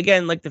 yeah, but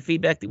again, like the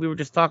feedback that we were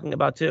just talking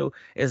about too,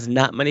 is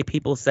not many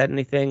people said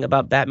anything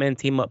about Batman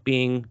Team Up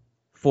being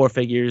 4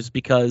 figures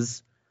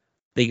because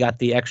they got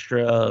the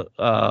extra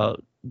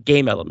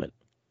game element.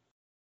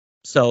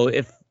 So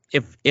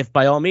if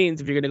by all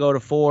means, if you're going to go to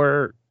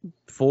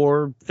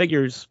four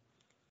figures,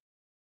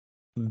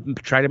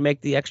 try to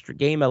make the extra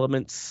game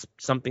elements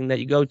something that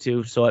you go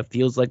to, so it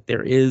feels like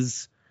there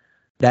is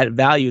that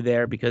value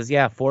there. Because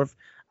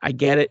I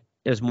get it.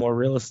 There's more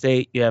real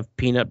estate. You have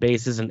peanut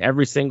bases in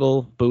every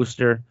single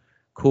booster.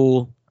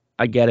 Cool,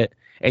 I get it.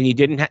 And you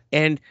didn't.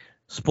 And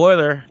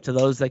spoiler to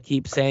those that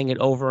keep saying it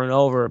over and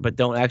over, but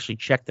don't actually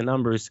check the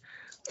numbers.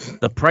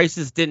 The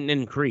prices didn't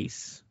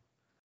increase.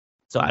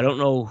 So I don't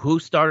know who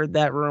started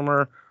that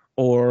rumor,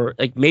 or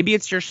like maybe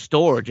it's your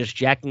store just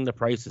jacking the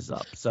prices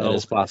up. So that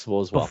is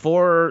possible as well.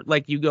 Before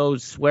like you go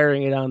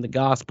swearing it on the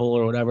gospel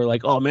or whatever,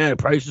 like, oh man, the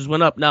prices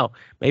went up. No,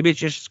 maybe it's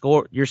just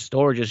your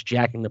store just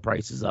jacking the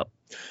prices up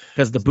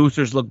because the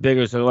boosters look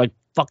bigger. So they're like,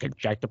 fucking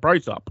jack the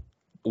price up.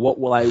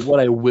 What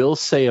I will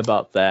say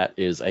about that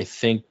is I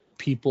think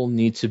people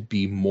need to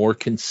be more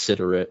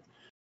considerate,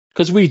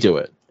 because we do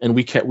it. And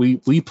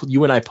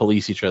you and I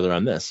police each other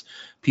on this.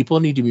 People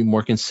need to be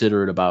more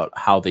considerate about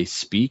how they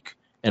speak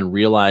and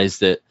realize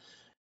that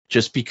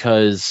just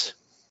because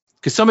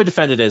somebody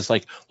defended it as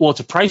like, well,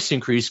 it's a price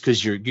increase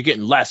because you're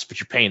getting less,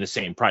 but you're paying the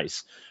same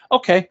price.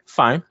 Okay,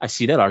 fine. I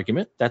see that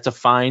argument. That's a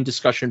fine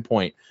discussion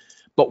point.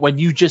 But when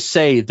you just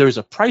say there's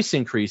a price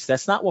increase,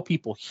 that's not what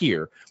people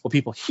hear. What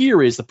people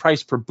hear is the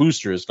price per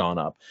booster has gone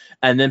up.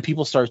 And then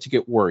people start to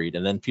get worried.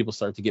 And then people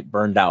start to get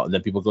burned out. And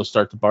then people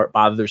start to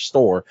bother their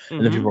store. Mm-hmm.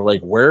 And then people are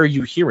like, where are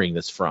you hearing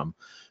this from?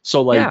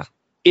 So like,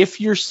 if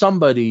you're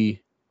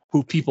somebody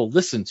who people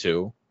listen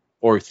to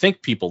or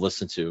think people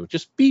listen to,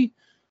 just be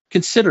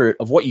considerate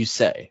of what you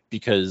say,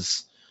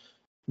 because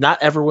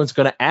not everyone's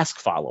going to ask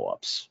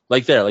follow-ups.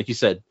 Like you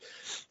said,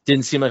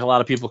 didn't seem like a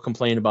lot of people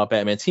complained about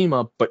Batman Team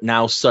Up, but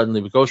now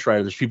suddenly with Ghost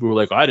Rider, there's people who are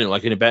like, oh, I didn't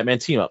like any Batman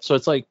Team Up. So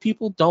it's like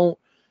people don't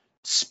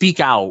speak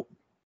out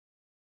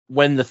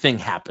when the thing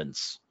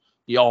happens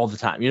all the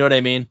time. You know what I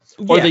mean?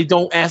 Or they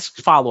don't ask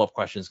follow-up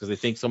questions because they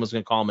think someone's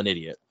going to call them an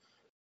idiot.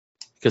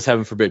 Because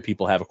heaven forbid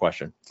people have a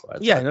question.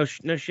 No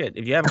shit.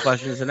 If you have a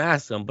question, then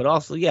ask them. But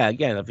also,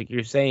 again, I think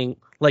you're saying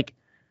like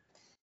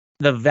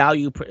the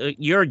value,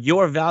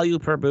 your value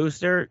per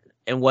booster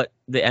and what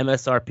the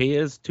MSRP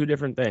is, two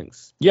different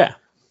things. Yeah.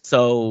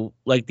 So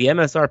like the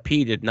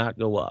MSRP did not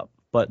go up,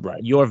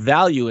 but your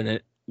value in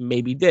it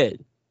maybe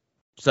did.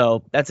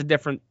 So that's a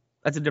different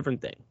thing. That's a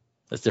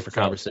different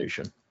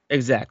conversation.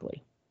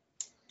 Exactly.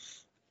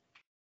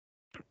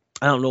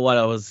 I don't know what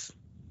I was.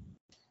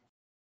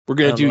 We're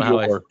gonna do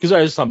because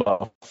I was talking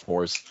about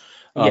fours.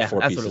 Yeah,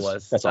 four that's pieces. what it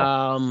was. That's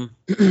all.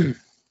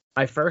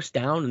 My first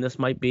down, and this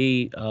might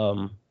be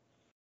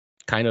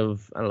kind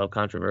of, I don't know,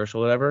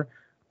 controversial, whatever.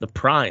 The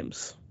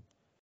primes.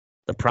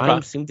 The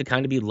primes seem to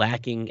kind of be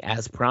lacking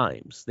as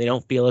primes. They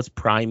don't feel as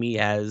primey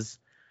as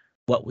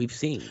what we've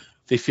seen.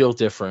 They feel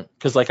different,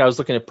 because like I was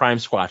looking at Prime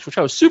Squatch, which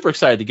I was super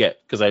excited to get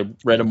because I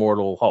read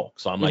Immortal Hulk,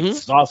 so I'm like,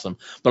 this is awesome.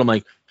 But I'm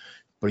like,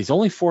 but he's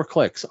only 4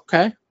 clicks,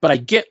 okay? But I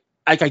get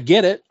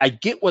it. I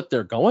get what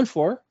they're going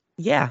for.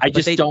 Yeah, I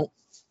just don't.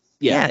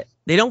 Yeah,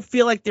 they don't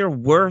feel like they're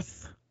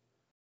worth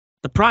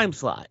the prime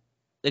slot.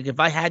 Like if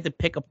I had to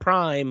pick a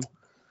prime,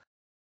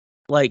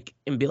 like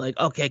and be like,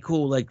 okay,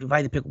 cool. Like if I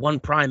had to pick one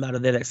prime out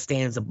of there that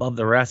stands above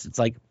the rest, it's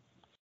like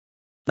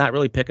not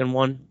really picking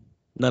one.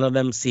 None of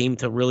them seem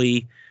to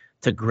really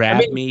to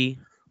grab me.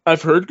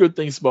 I've heard good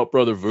things about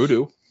Brother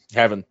Voodoo.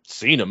 Haven't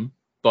seen him,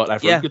 but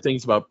I've heard good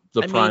things about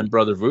the prime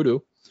Brother Voodoo.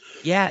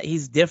 Yeah,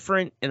 he's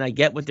different, and I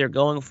get what they're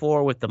going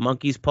for with the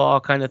monkey's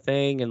paw kind of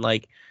thing, and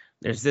like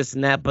there's this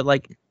and that, but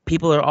like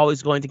people are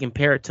always going to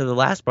compare it to the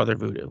last Brother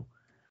Voodoo,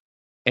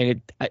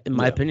 and in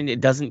my opinion,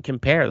 it doesn't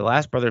compare. The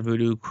last Brother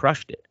Voodoo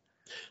crushed it.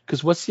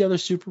 Because what's the other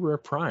super rare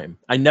prime?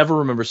 I never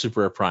remember super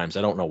rare primes.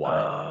 I don't know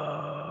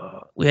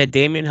why. We had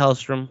Damian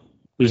Hellstrom.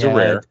 Who's a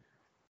rare.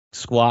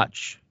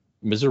 Squatch.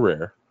 He's a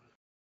rare.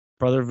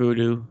 Brother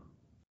Voodoo.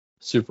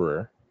 Super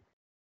rare.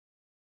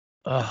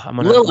 I'm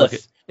gonna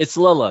Lilith. It's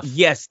Lilith.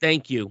 Yes,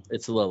 thank you.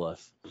 It's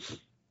Lilith.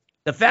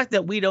 The fact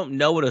that we don't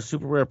know what a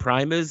super rare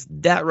prime is,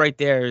 that right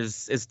there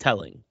is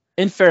telling.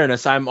 In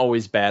fairness, I'm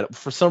always bad.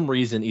 For some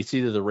reason, it's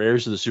either the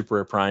rares or the super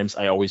rare primes.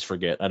 I always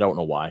forget. I don't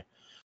know why.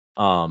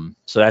 So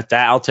that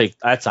I'll take.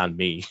 That's on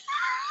me.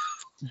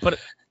 But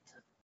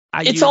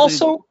it's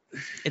also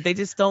they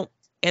just don't,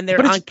 and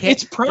they're on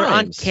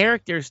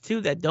characters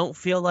too that don't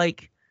feel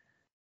like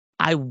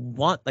I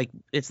want. Like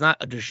it's not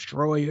a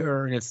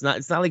destroyer, and it's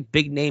not like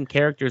big name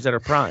characters that are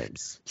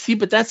primes. See,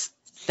 but that's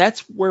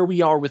where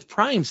we are with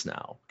primes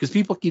now, because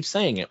people keep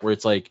saying it, where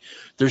it's like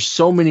there's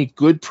so many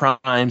good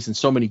primes and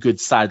so many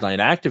good sideline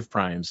active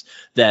primes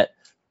that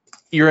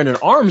you're in an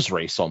arms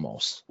race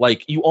almost.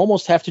 Like you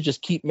almost have to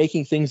just keep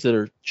making things that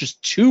are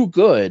just too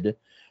good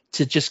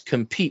to just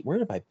compete. Where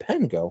did my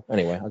pen go?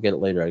 Anyway, I'll get it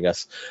later, I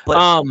guess. But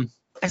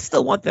I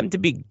still want them to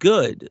be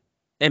good.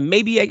 And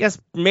maybe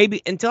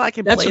until I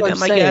can play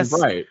them, I guess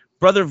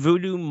Brother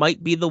Voodoo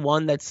might be the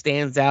one that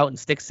stands out and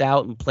sticks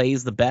out and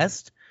plays the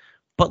best.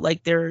 but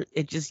like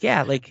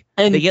like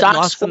And they get Doc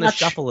lost in the Squatch-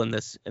 shuffle in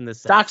this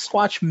set. Doc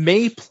Squatch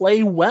may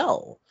play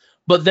well,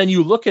 but then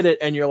you look at it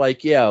and you're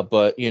like, yeah,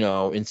 but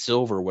in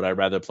Silver, would I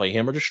rather play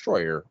him or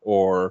Destroyer?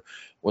 Or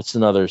what's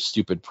another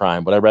stupid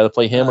Prime? Would I rather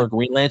play him or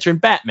Green Lantern,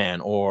 Batman,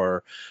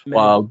 or Mad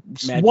Wonder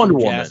Jim Woman,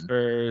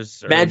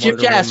 Jaspers, or Mad Jim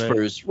Wonder Woman.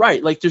 Jaspers?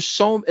 Right? Like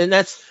there's and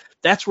that's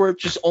where it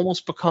just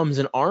almost becomes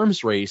an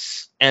arms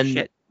race, and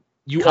Shit.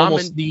 you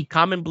almost need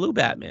common blue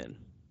Batman.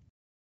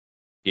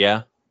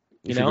 Yeah.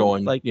 If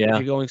if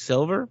you're going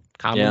Silver,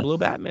 common blue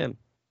Batman.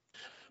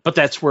 But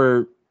that's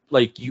where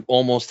like you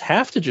almost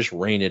have to just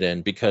rein it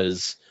in,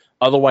 because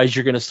otherwise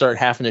you're going to start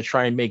having to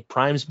try and make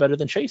Primes better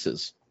than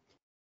Chases,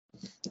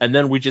 and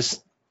then we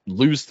just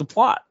lose the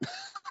plot.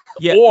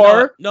 Yeah.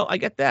 Or no, I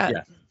get that.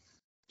 Yeah.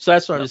 So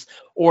that's what I'm just.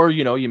 Or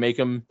you make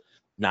them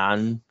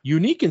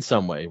non-unique in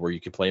some way, where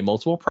you could play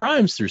multiple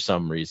Primes through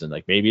some reason.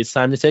 Like maybe it's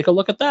time to take a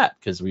look at that,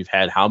 because we've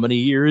had how many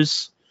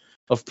years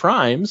of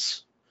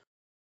Primes?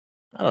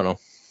 I don't know.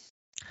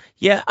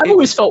 Yeah, I've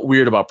always felt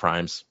weird about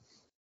Primes.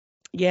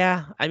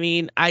 Yeah, I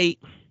mean, I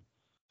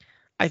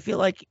feel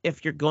like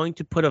if you're going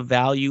to put a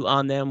value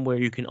on them where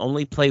you can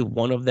only play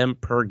one of them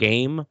per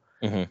game,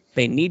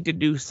 they need to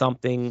do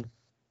something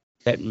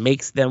that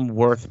makes them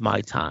worth my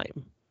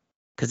time.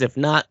 Because if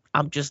not,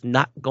 I'm just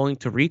not going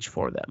to reach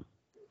for them.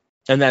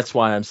 And that's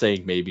why I'm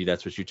saying maybe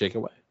that's what you take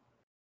away.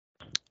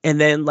 And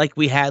then like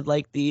we had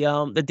like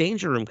the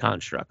Danger Room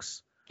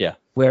constructs. Yeah.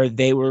 Where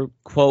they were,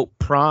 quote,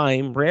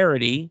 prime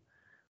rarity,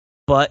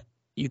 but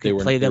you could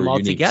play them all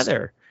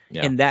together.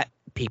 Yeah. And that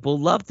people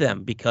loved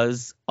them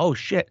because, oh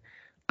shit,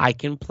 I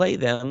can play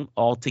them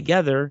all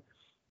together,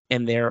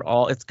 and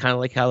it's kind of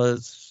like how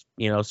this,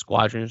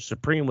 Squadron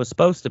Supreme was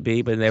supposed to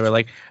be, but they were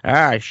like,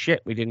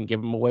 shit, we didn't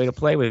give them a way to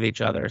play with each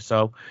other,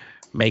 so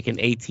make an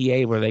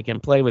ATA where they can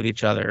play with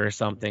each other or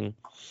something.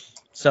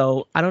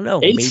 So I don't know.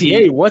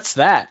 ATA, what's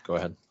that? Go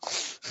ahead.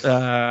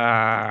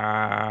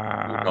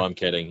 I'm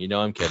kidding.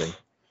 I'm kidding.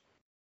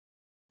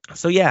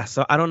 So yeah,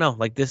 so I don't know.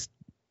 Like this,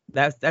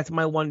 that's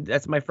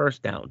my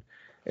first down.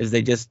 Is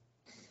they just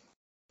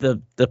the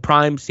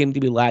primes seem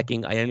to be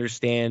lacking. I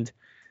understand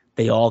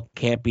they all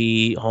can't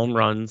be home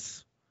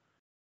runs,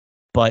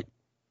 but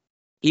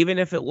even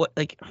if it was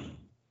like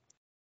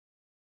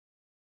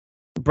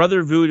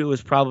Brother Voodoo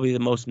is probably the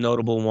most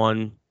notable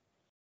one,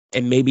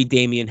 and maybe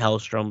Damian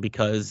Hellstrom,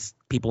 because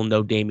people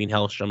know Damian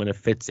Hellstrom and it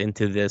fits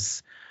into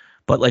this.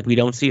 But like we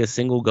don't see a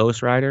single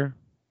Ghost Rider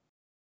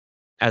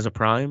as a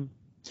prime.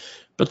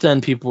 But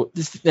then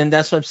and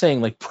that's what I'm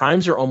saying. Like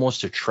Primes are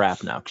almost a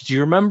trap now. Because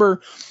you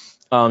remember,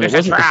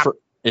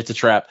 it's a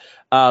trap.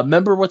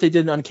 Remember what they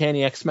did in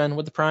Uncanny X-Men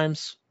with the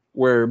Primes,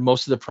 where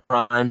most of the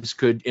Primes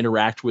could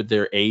interact with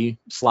their A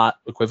slot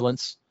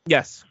equivalents.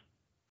 Yes.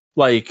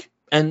 Like,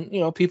 and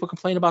people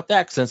complain about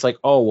that because it's like,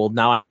 oh well,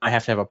 now I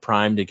have to have a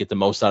Prime to get the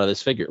most out of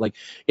this figure. Like,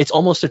 it's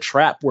almost a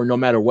trap where no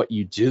matter what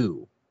you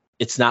do,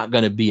 it's not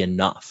going to be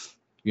enough.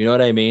 You know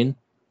what I mean?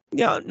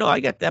 Yeah, no, I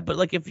get that, but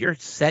like if your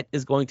set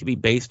is going to be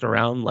based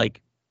around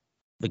like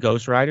the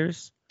Ghost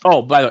Riders.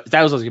 Oh, by the way,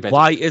 that was what I was getting back to.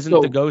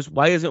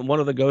 Why isn't one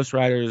of the Ghost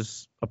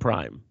Riders a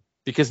prime?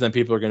 Because then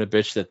people are going to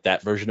bitch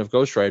that version of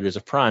Ghost Rider is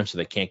a prime, so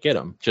they can't get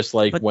them. Just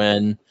like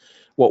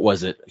what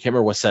was it? I can't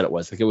remember what set it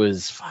was. Like it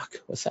was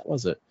what set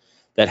was it?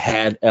 That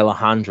had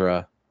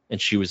Alejandra and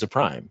she was a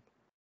prime.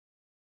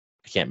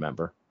 I can't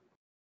remember.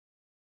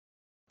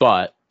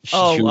 But she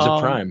was a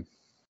prime.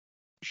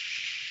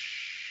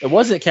 It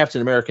wasn't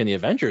Captain America and the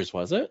Avengers,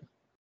 was it?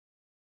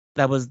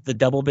 That was the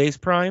double base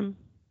prime?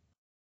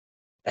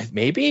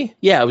 Maybe?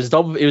 Yeah, it was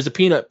a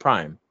Peanut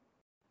Prime.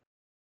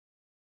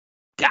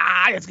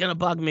 God, it's gonna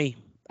bug me.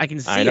 I can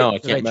see I know,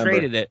 it because I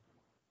traded it.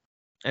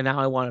 And now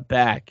I want it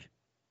back.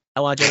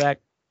 I want it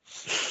back.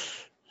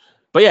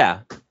 But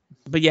yeah,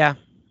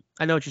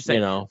 I know what you're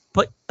saying.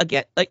 But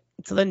again, like,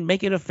 so then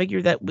make it a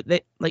figure that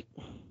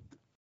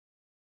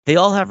they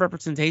all have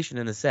representation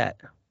in the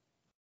set.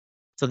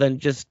 So then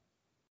just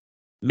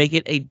make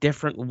it a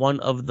different one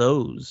of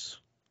those.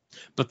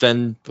 But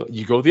then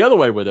you go the other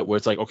way with it, where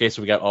it's like, okay,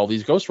 so we got all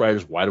these Ghost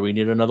Riders. Why do we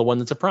need another one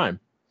that's a prime?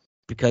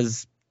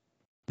 Because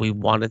we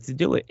wanted to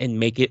do it and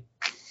make it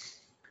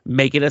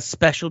a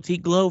specialty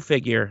glow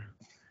figure.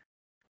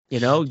 Do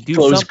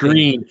Glows something.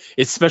 Green.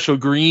 It's special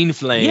green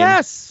flame.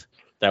 Yes.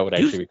 That would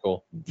actually be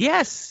cool.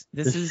 Yes.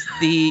 This is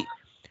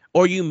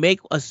or you make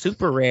a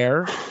super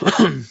rare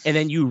and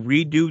then you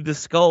redo the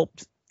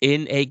sculpt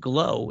in a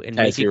glow and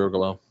make hero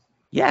glow.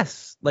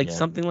 Yes.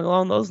 Something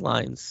along those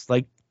lines.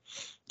 Like,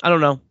 I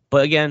don't know.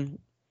 But again,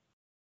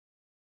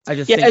 I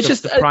just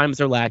think the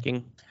primes are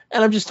lacking.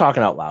 And I'm just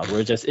talking out loud.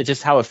 It's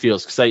just how it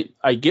feels. Because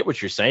I get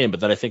what you're saying, but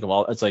then I think of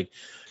all, it's like,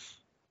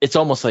 it's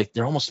almost like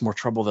they're almost more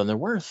trouble than they're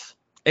worth.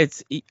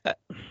 It's,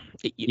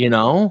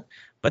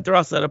 But they're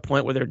also at a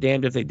point where they're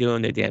damned if they do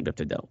and they're damned if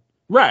they don't.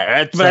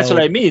 Right. But that's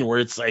what I mean, where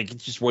it's like,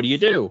 just what do you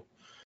do?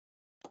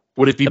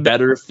 Would it be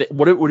better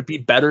would it be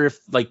better if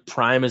like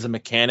Prime as a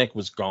mechanic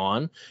was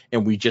gone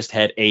and we just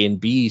had A and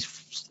B,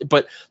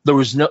 but there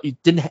was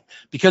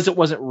because it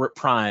wasn't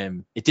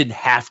Prime, it didn't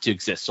have to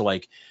exist. So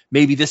like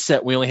maybe this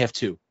set we only have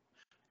two,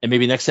 and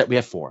maybe next set we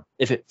have 4.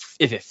 If it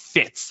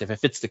fits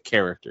the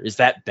character, is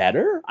that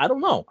better? I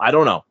don't know.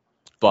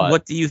 But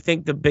what do you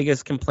think the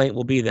biggest complaint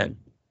will be then?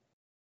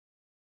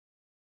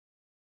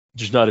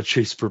 There's not a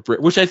chase per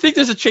brick, which I think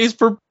there's a chase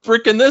per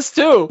brick in this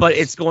too. But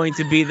it's going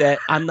to be that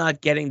I'm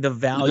not getting the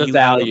value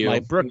out of my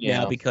brick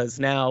now, because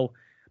now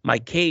my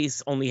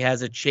case only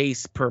has a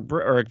chase per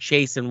brick, or a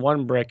chase in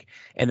one brick,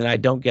 and then I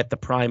don't get the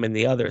prime in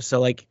the other. So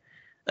like,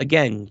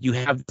 again, you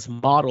have this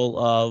model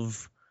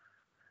of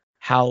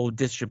how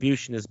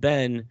distribution has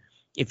been.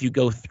 If you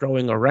go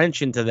throwing a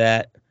wrench into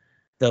that,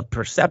 the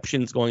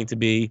perception's going to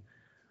be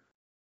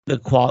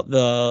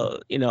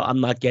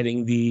I'm not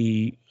getting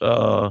the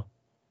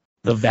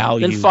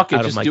value. Then fuck it,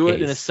 out just of my do case.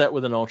 it in a set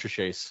with an ultra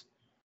chase.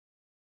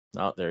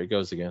 Oh, there he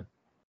goes again.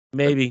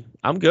 Maybe.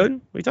 I'm good.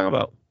 What are you talking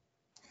about?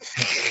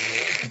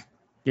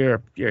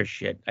 You're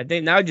shit. I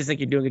just think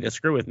you're doing it to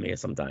screw with me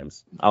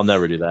sometimes. I'll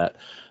never do that.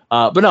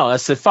 But no, I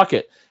said fuck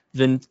it.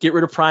 Then get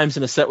rid of primes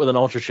in a set with an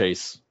ultra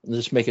chase. And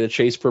just make it a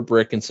chase per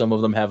brick, and some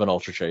of them have an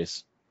ultra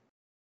chase.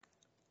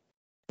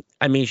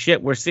 I mean,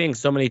 shit, we're seeing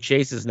so many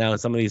chases now in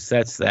some of these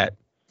sets that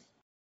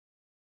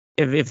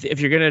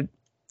if you're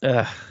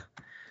gonna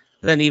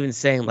then even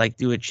saying like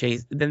do a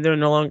chase, then they're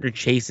no longer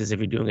chases if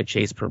you're doing a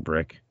chase per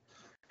brick.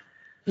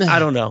 I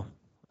don't know.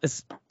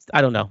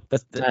 I don't know.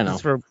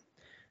 That's for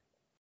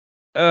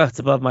it's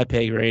above my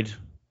pay grade.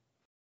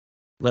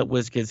 Let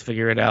WizKids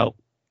figure it out.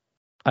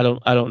 I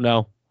don't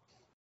know.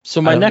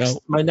 So my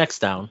next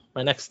down.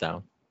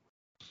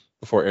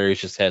 Before Aries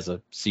just has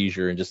a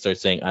seizure and just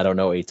starts saying I don't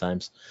know 8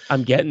 times.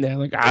 I'm getting there.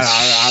 Like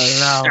I don't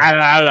know.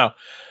 I don't know.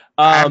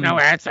 I have no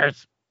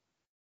answers.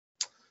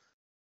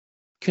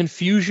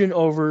 Confusion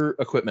over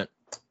equipment.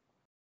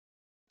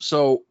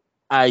 So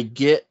I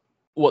get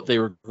what they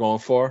were going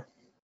for.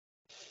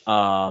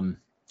 I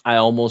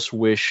almost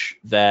wish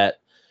that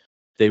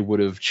they would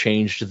have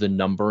changed the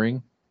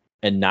numbering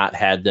and not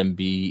had them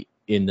be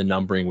in the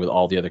numbering with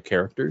all the other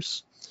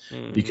characters.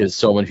 Because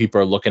so many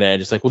people are looking at it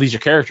just like, well, these are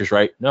characters,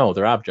 right? No,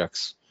 they're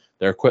objects.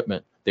 They're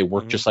equipment. They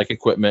work just like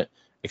equipment,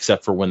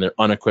 except for when they're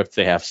unequipped,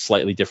 they have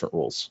slightly different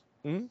rules.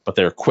 But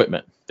they're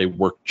equipment. They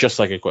work just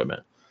like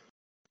equipment.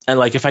 And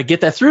like, if I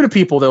get that through to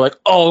people, they're like,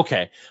 oh,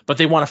 okay. But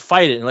they want to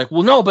fight it. And like,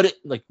 well, no, but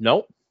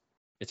no,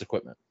 it's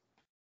equipment.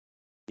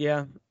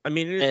 Yeah. I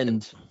mean,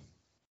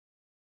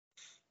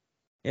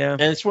 yeah.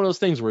 And it's one of those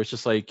things where it's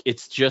just like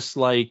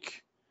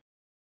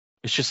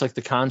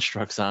the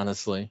constructs,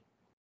 honestly.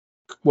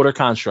 What are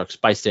constructs?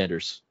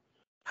 Bystanders.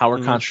 How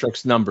are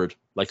constructs numbered?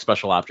 Like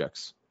special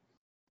objects.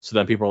 So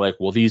then people are like,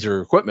 well, these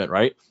are equipment,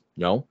 right?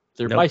 No,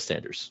 they're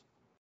bystanders.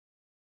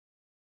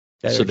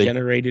 That are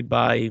generated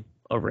by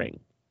a ring,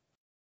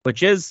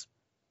 which is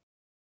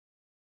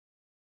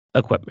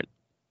equipment.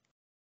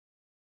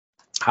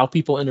 How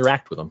people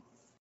interact with them.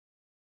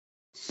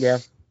 Yeah.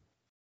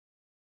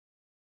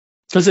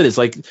 Because it is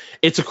like,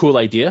 it's a cool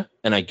idea,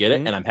 and I get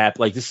it, and I'm happy.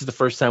 Like, this is the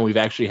first time we've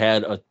actually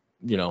had a,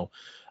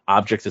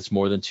 object that's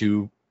more than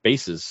 2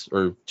 bases,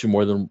 or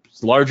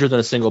larger than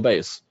a single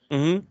base.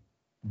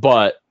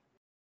 But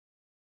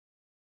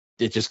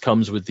it just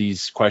comes with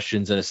these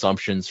questions and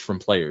assumptions from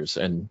players,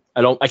 and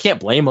I can't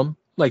blame them.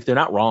 Like, they're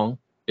not wrong.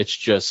 It's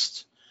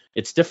just,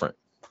 it's different.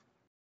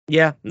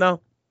 Yeah,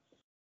 no.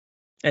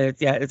 And it's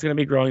going to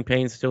be growing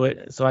pains to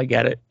it, so I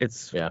get it.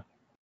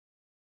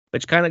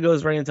 Which kind of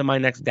goes right into my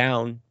next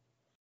down.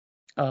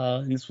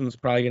 And this one's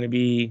probably going to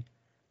be,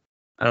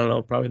 I don't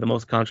know, probably the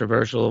most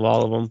controversial of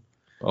all of them.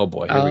 Oh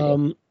boy, here we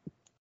go.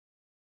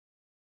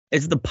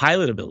 It's the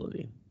pilot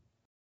ability.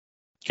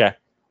 Okay.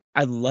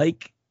 I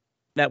like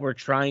that we're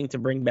trying to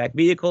bring back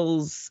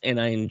vehicles, and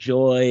I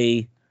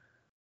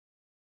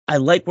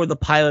like where the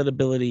pilot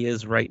ability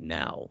is right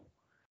now.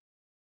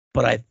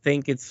 But I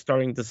think it's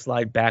starting to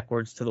slide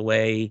backwards to the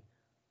way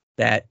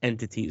that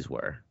entities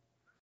were.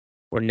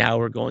 Where now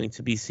we're going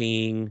to be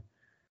seeing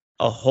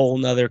a whole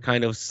nother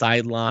kind of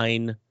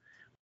sideline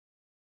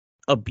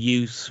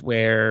abuse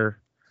where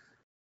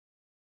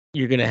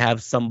you're going to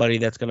have somebody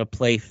that's going to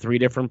play 3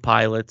 different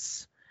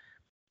pilots,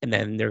 and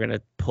then they're going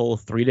to pull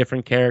 3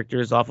 different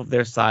characters off of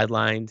their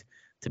sideline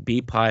to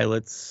be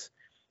pilots,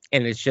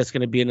 and it's just going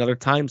to be another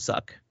time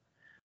suck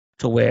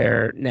to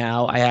where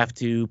now I have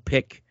to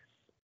pick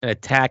an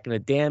attack and a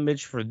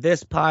damage for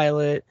this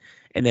pilot,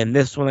 and then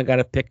this one I got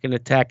to pick an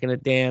attack and a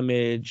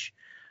damage.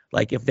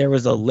 Like, if there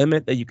was a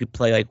limit that you could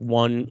play like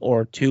 1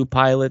 or 2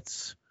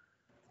 pilots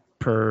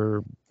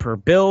per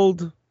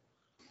build,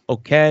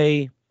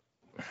 okay.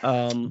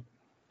 I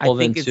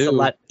think it's a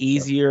lot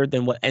easier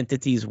than what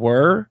entities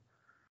were,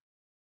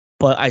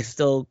 but I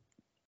still,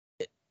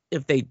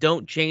 if they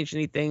don't change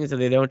any things or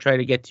they don't try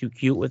to get too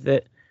cute with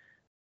it,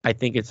 I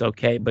think it's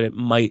okay. But it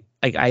might,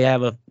 like,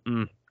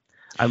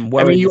 I'm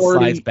worried it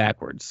slides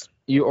backwards.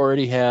 You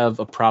already have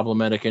a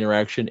problematic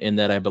interaction in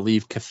that I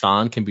believe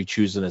Cathan can be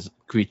chosen as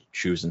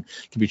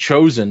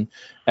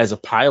a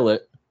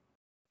pilot,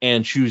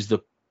 and choose the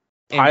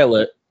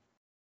pilot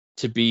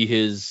to be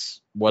his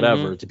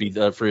whatever, to be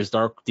for his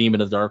dark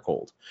demon of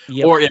Darkhold.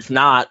 Yep. Or if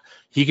not,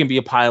 he can be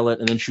a pilot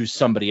and then choose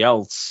somebody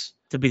else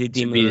To be the to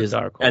demon be of the his,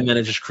 Darkhold. and then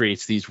it just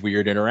creates these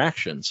weird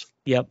interactions.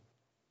 Yep.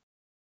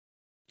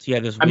 So yeah,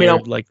 this I mean,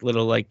 weird, like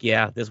little, like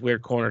this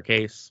weird corner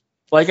case.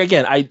 Like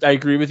again, I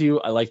agree with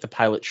you. I like the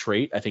pilot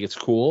trait. I think it's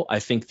cool. I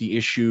think the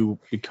issue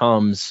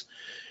becomes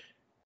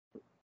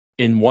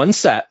in one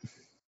set,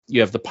 you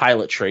have the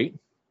pilot trait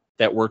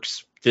that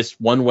works this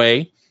one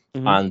way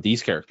on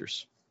these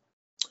characters.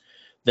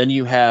 Then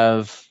you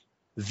have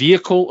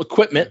vehicle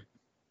equipment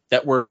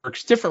that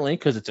works differently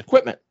because it's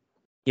equipment.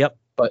 Yep.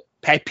 But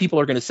people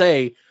are going to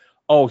say,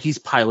 "Oh, he's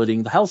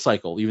piloting the Hell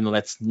Cycle," even though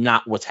that's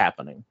not what's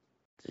happening.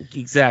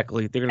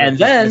 Exactly. They're going And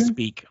to then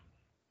misspeak.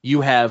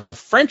 You have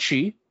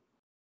Frenchie,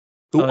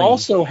 who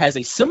also has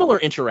a similar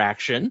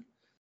interaction,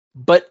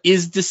 but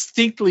is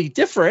distinctly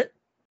different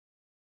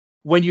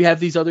when you have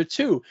these other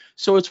two.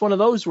 So it's one of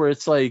those where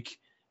it's like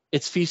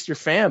it's feast or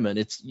famine.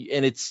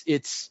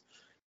 It's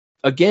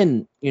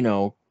again,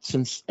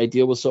 since I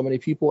deal with so many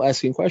people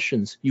asking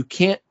questions,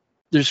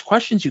 there's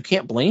questions you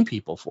can't blame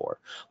people for.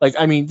 Like,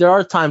 I mean, there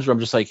are times where I'm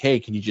just like,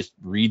 hey, can you just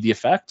read the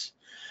effect?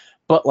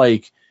 But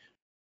like,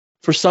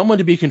 for someone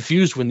to be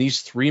confused when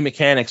these three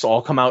mechanics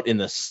all come out in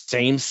the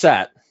same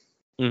set,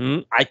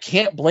 I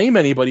can't blame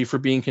anybody for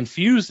being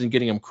confused and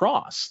getting them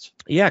crossed.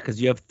 Yeah,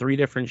 because you have three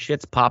different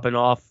shits popping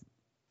off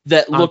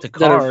that look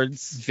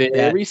cards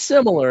very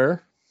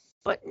similar,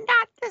 but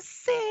not the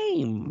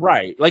same.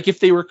 Right. Like if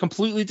they were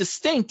completely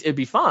distinct, it'd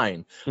be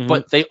fine.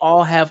 But they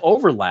all have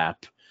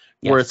overlap.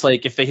 Where it's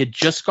like if they had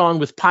just gone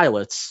with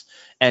pilots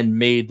and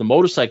made the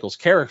motorcycles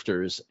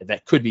characters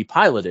that could be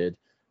piloted,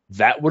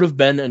 that would have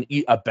been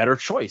a better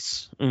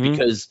choice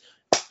because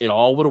it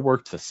all would have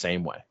worked the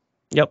same way.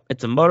 Yep.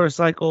 It's a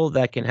motorcycle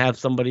that can have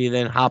somebody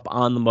then hop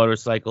on the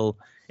motorcycle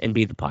and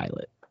be the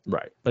pilot.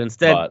 Right. But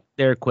instead,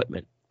 they're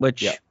equipment,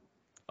 which,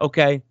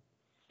 okay.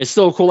 It's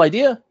still a cool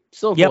idea.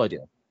 Still a cool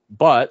idea.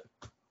 But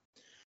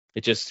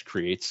it just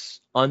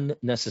creates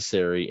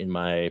unnecessary, in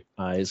my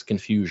eyes,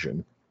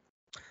 confusion.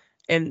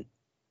 And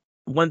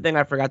one thing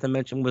I forgot to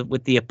mention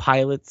with the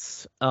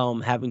pilots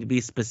having to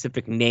be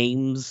specific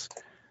names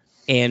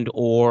and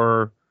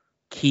or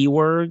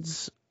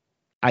keywords,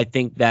 I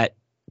think that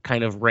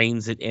kind of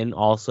reins it in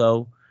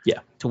also. Yeah.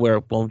 To where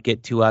it won't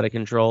get too out of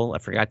control. I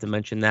forgot to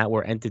mention that,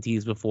 where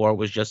entities before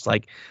was just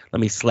like, let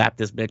me slap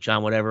this bitch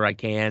on whatever I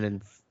can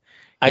and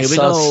I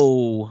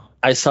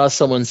saw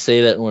someone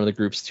say that in one of the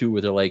groups too,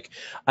 where they're like,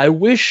 I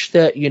wish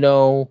that,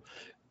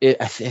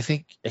 I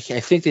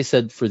think they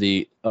said for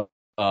the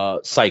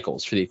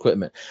cycles for the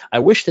equipment, I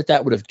wish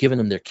that would have given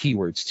them their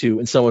keywords too.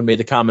 And someone made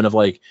the comment of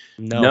like,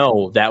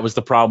 no, that was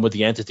the problem with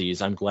the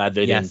entities. I'm glad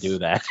they didn't do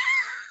that.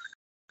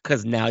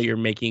 Because now you're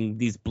making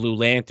these blue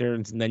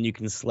lanterns and then you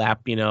can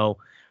slap, no.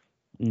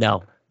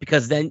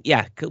 Because then,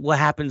 what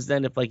happens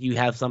then if like you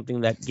have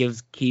something that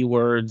gives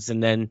keywords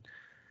and then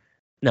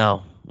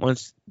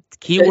once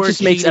keywords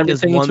just makes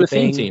everything into a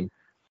theme team.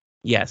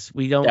 Yes,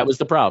 we don't. That was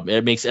the problem.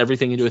 It makes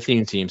everything into a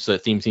theme team, so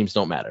that theme teams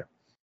don't matter.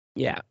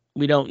 Yeah,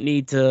 we don't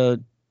need to.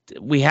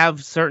 We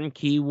have certain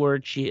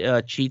keyword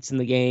cheats in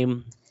the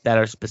game that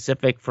are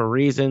specific for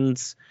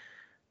reasons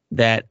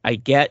that I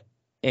get,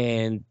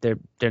 and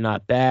they're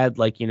not bad.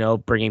 Like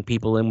bringing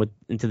people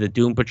into the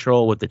Doom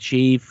Patrol with the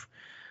Chief,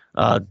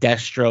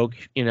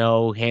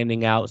 Deathstroke,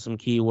 handing out some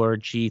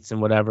keyword cheats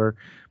and whatever.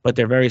 But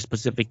they're very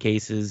specific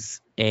cases,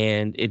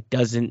 and it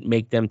doesn't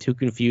make them too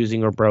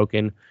confusing or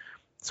broken.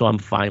 So I'm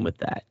fine with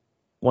that.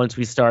 Once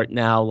we start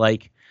now,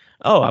 like,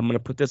 I'm going to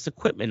put this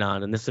equipment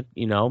on, and this,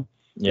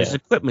 this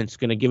equipment's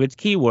going to give its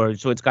keywords.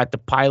 So it's got the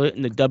pilot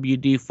and the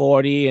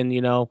WD-40, and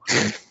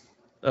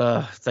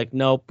it's like,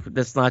 nope,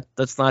 let's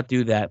not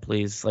do that,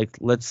 please. Like,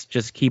 let's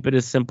just keep it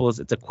as simple as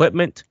it's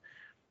equipment.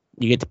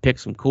 You get to pick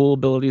some cool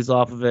abilities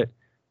off of it.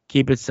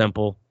 Keep it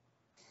simple.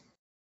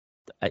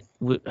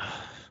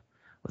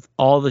 With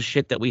all the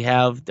shit that we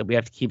have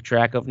to keep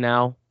track of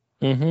now,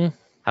 how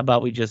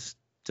about we just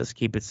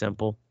keep it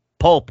simple?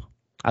 Pulp.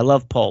 I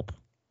love Pulp.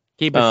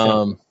 Keep it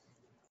simple.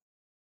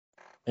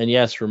 And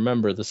yes,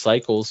 remember the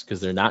cycles,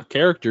 because they're not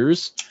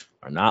characters,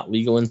 are not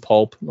legal in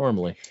Pulp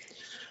normally.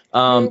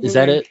 Is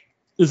that it?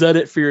 Is that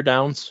it for your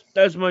downs?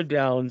 That's my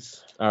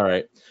downs. All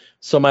right.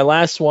 So my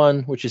last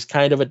one, which is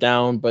kind of a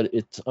down, but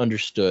it's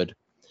understood,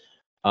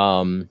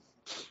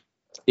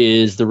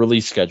 is the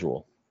release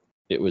schedule.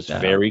 It was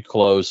very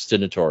close to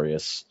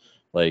Notorious.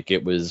 Like,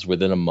 it was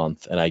within a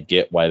month, and I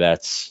get why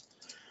that's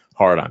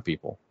hard on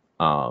people.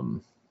 I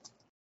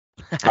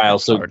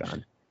also hard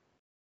on.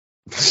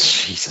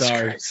 Jesus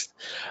Christ.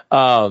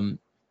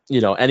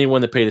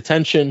 Anyone that paid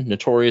attention,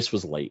 Notorious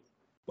was late.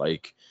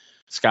 Like,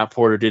 Scott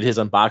Porter did his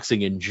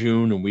unboxing in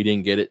June, and we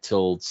didn't get it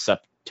till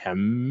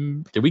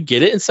September. Did we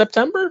get it in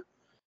September?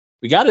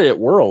 We got it at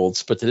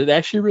Worlds, but did it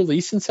actually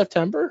release in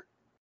September?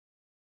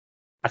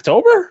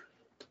 October?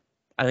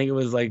 I think it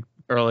was like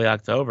early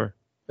October.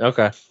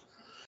 Okay.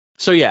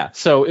 So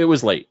it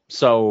was late.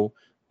 So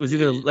it was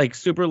either like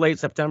super late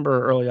September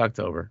or early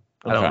October.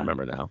 I don't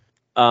remember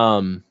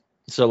now.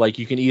 So like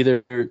you can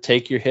either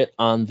take your hit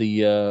on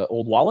the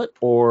old wallet,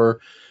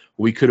 or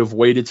we could have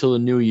waited till the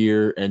new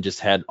year and just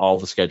had all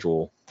the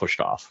schedule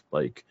pushed off.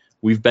 Like,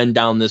 we've been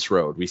down this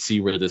road. We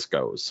see where this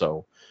goes.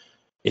 So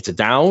it's a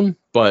down,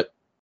 but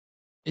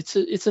it's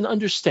an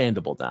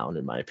understandable down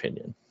in my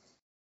opinion.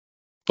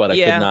 But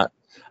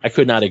I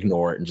could not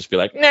ignore it and just be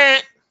like, nah.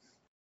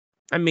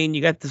 I mean,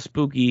 you got the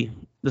spooky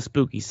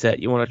set.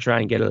 You want to try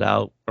and get it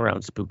out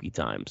around spooky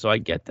time, so I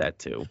get that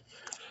too.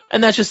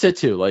 And that's just it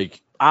too.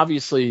 Like,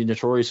 obviously,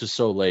 Notorious was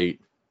so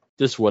late.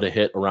 This would have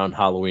hit around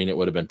Halloween. It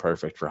would have been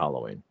perfect for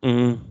Halloween.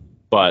 Mm-hmm.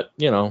 But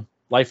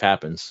life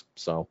happens.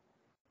 So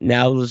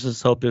now let's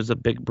just hope there's a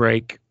big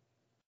break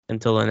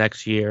until the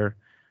next year.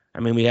 I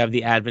mean, we have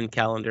the Advent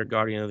calendar,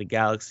 Guardian of the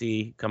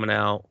Galaxy coming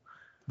out.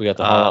 We got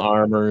the Hall of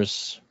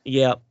Armors.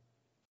 Yep.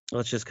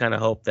 Let's just kind of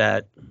hope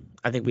that.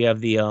 I think we have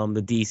the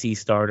DC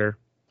starter.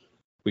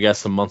 We got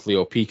some monthly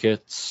OP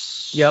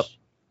kits. Yep.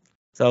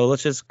 So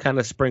let's just kind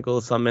of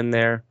sprinkle some in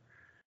there,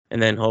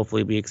 and then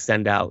hopefully we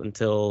extend out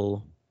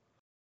until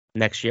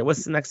next year.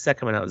 What's the next set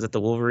coming out? Is it the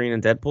Wolverine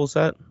and Deadpool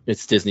set?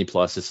 It's Disney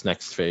Plus. It's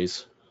next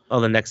phase. Oh,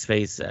 the next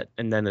phase set,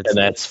 and then it's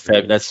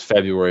that's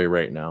February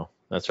right now.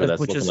 That's where that's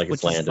looking like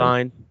it's landing. Which is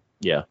fine.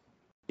 Yeah.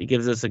 It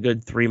gives us a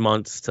good 3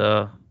 months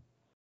to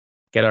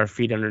get our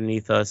feet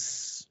underneath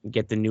us,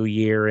 get the new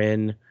year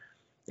in,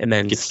 and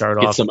then get some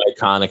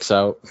iconics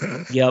out.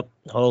 Yep.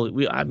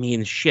 I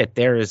mean, shit.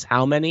 There is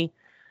how many?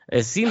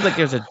 It seems like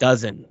there's a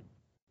dozen.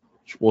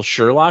 Well,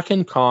 Sherlock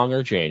and Kong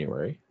are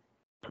January.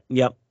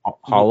 Yep.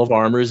 Hall of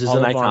Armors is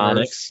an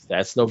Iconics.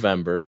 That's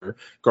November.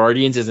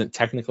 Guardians isn't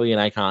technically an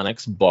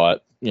Iconics,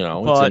 but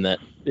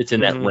it's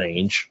in that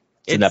range.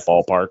 It's in that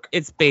ballpark.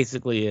 It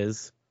basically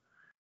is.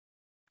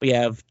 We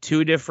have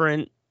 2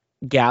 different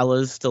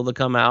galas still to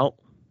come out.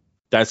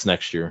 That's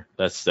next year.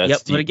 That's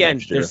yep. But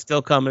again, they're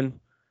still coming.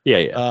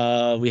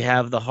 Yeah. We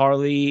have the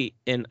Harley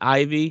and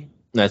Ivy.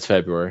 That's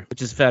February.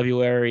 Which is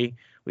February.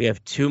 We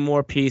have 2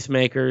 more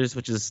Peacemakers,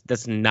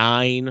 that's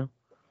 9.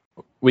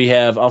 We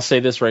have. I'll say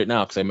this right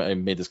now because I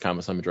made this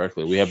comment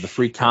directly. We have the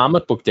free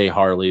comic book day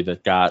Harley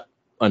that got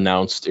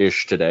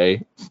announced-ish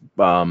today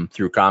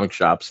through comic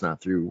shops,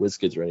 not through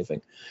WizKids or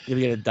anything. Did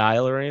we get a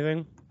dial or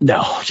anything?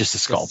 No, just a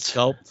sculpt.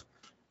 Sculpt.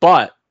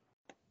 But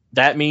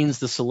that means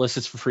the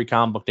solicits for free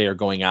comic book day are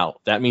going out.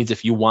 That means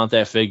if you want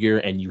that figure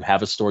and you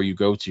have a store you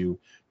go to,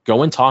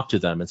 go and talk to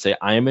them and say,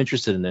 I am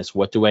interested in this.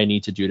 What do I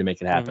need to do to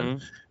make it happen?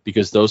 Mm-hmm.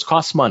 Because those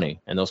cost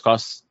money, and those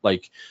costs,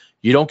 like,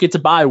 you don't get to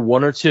buy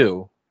 1 or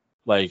 2.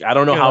 Like, I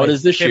don't know how it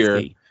is this 50.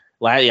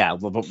 Year. Yeah,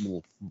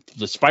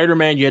 the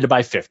Spider-Man, you had to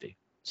buy 50.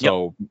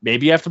 So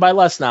maybe you have to buy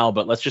less now,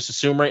 but let's just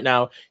assume right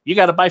now you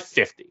got to buy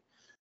 50.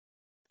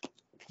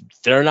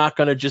 They're not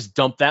going to just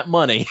dump that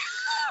money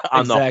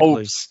on the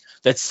hopes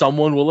that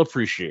someone will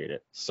appreciate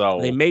it. So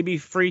they may be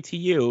free to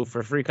you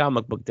for free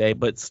comic book day,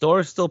 but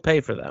stores still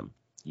pay for them.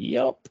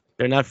 Yep.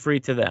 They're not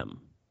free to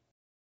them.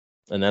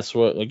 And that's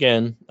what,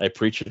 again, I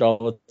preach it all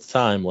the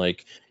time.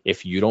 Like,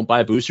 if you don't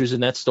buy boosters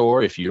in that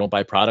store, if you don't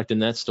buy product in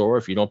that store,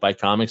 if you don't buy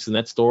comics in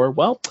that store,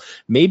 well,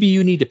 maybe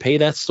you need to pay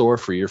that store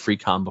for your free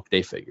comic book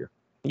day figure.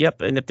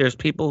 Yep. And if there's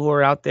people who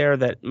are out there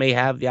that may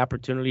have the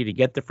opportunity to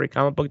get the free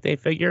comic book day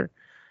figure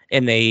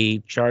and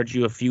they charge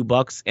you a few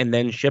bucks and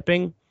then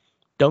shipping,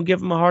 don't give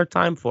them a hard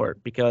time for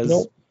it,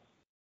 because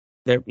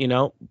they're,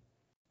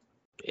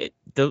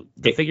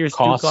 the figures do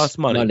cost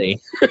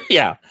money.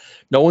 Yeah.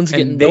 No one's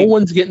getting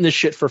this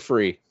shit for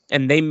free.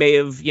 And they may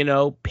have,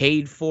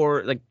 paid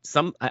for, like,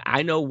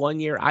 I know one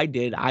year I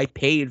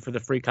paid for the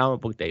free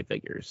comic book day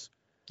figures.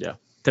 Yeah.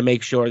 To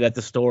make sure that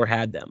the store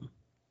had them.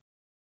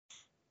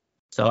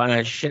 So,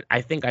 and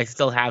I think I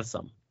still have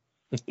some.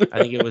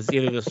 I think it was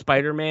either the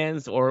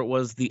Spider-Mans or it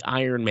was the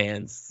Iron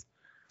Mans.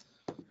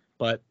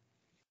 But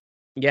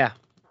yeah.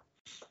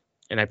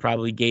 And I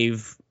probably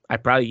gave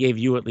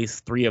you at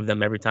least 3 of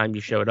them every time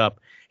you showed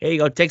up. Here you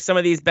go. Take some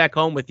of these back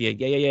home with you.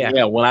 Yeah.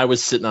 Yeah, when I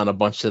was sitting on a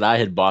bunch that I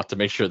had bought to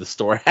make sure the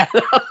store had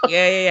them.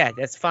 Yeah.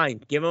 That's fine.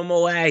 Give them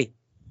away.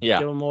 Yeah.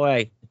 Give them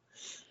away.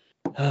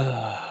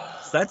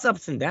 So that's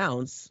ups and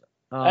downs.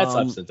 That's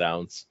ups and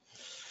downs.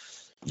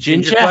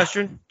 Ginger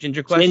question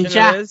it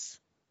is.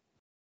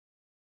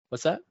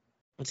 What's that?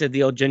 I said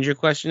the old ginger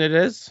question it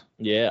is.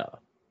 Yeah.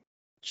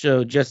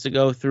 So just to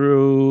go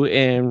through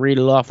and read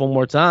it off one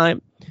more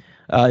time.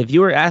 If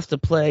you were asked to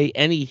play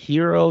any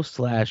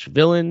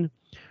hero/villain,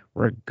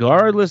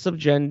 regardless of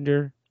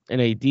gender, in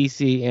a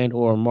DC and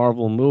or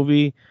Marvel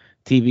movie,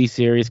 TV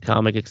series,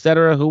 comic,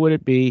 etc., who would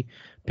it be?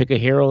 Pick a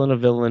hero and a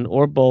villain,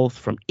 or both,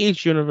 from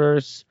each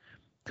universe.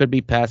 Could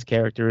be past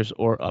characters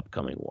or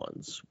upcoming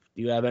ones.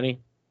 Do you have any?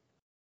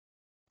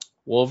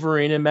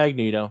 Wolverine and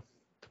Magneto.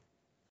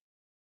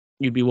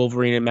 You'd be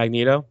Wolverine and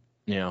Magneto?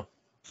 Yeah.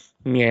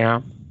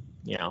 Yeah.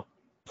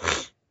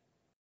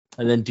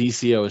 And then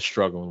DC I was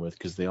struggling with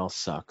because they all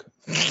suck.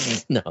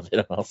 No, they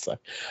don't all suck.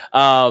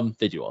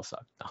 They do all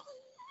suck. No.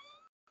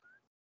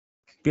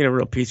 Being a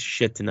real piece of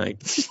shit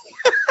tonight. Just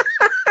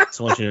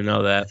want you to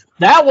know that.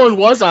 That one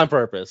was on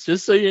purpose,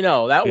 just so you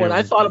know. That one,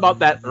 I thought about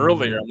that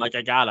earlier. I'm like,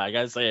 I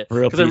gotta say it.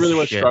 Because I really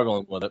was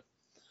struggling with it.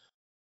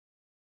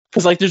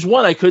 Because, like, there's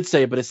one I could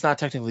say, but it's not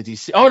technically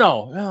DC. Oh,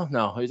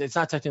 no, it's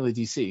not technically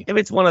DC. If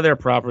it's one of their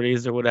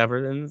properties or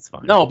whatever, then it's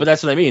fine. No, but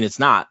that's what I mean. It's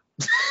not.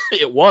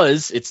 It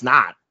was. It's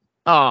not.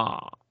 Oh,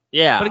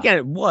 Yeah. but again,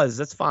 it was.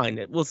 That's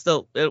fine.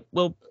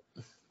 We'll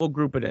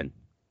group it in.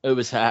 It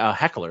was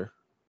Heckler.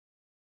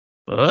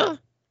 Huh?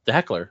 The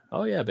Heckler.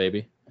 Oh yeah,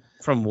 baby.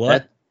 From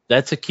what?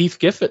 That's a Keith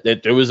Giffen.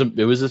 It was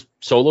a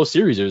solo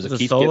series. It was a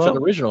Keith Giffen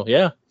original.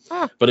 Yeah.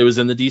 Huh. But it was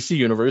in the DC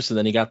universe, and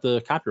then he got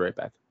the copyright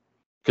back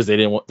because they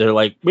didn't want. They're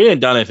like, we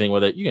ain't done anything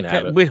with it. You can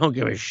have it. We don't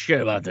give a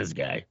shit about this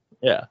guy.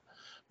 Yeah.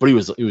 But it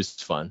was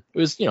fun. It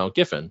was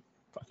Giffen.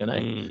 Fucking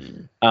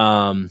A.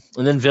 And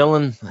then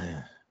villain.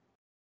 Man.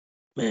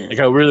 Like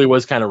I really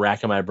was kind of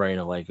racking my brain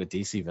of like a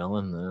DC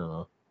villain. I don't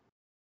know.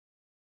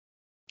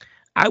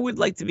 I would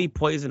like to be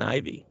Poison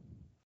Ivy.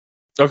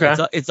 Okay.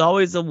 It's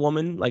always a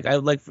woman. Like I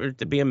would like for it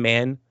to be a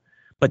man,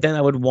 but then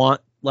I would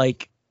want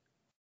like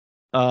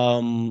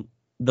the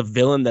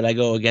villain that I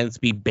go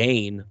against be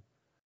Bane.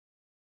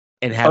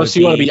 And have so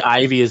you want to be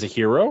Ivy as a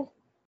hero?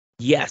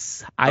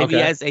 Yes, Ivy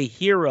as a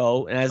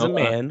hero and as a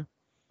man.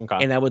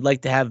 Okay. And I would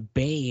like to have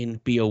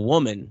Bane be a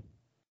woman.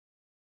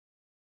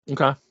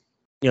 Okay.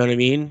 You know what I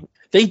mean?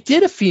 They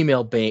did a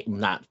female Bane,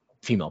 not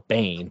female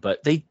Bane,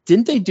 but they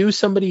do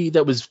somebody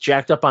that was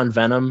jacked up on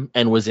Venom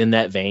and was in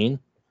that vein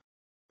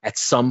at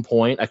some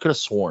point. I could have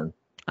sworn.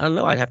 I don't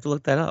know. I'd have to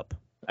look that up.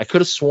 I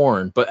could have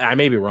sworn, but I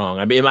may be wrong.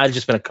 I mean, it might have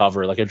just been a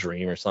cover, like a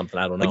dream or something.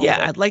 I don't know. But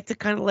yeah, I'd like to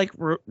kind of like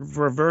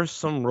reverse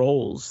some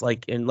roles,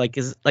 like in like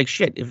is like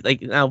shit. If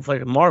like now for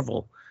like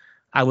Marvel,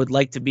 I would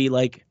like to be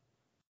like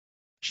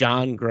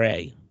John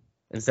Gray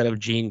instead of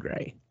Jean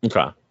Grey.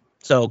 Okay.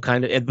 So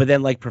kind of, but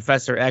then like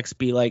Professor X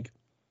be like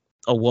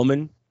a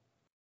woman,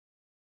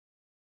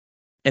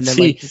 and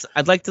then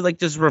I'd like to like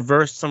just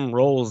reverse some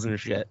roles and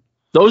shit.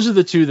 Those are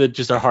the two that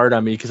just are hard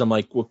on me because I'm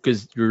like, well,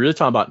 because you're really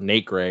talking about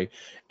Nate Gray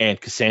and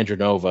Cassandra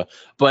Nova,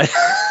 but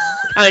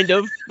kind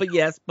of, but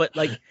yes, but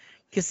like,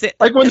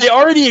 like when they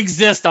already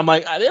exist, I'm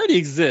like, they already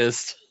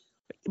exist.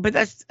 But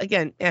that's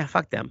again,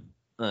 fuck them.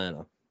 I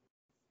know.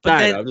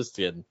 But I'm just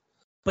kidding.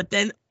 But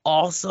then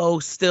also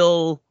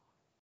still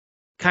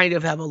kind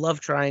of have a love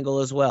triangle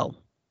as well.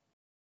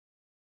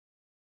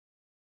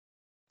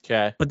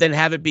 Okay. But then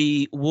have it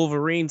be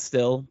Wolverine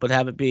still, but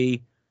have it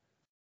be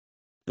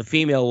the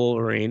female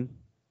Wolverine.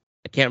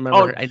 I can't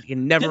remember. I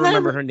can never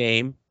remember her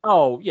name.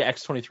 Oh, yeah,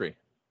 X-23.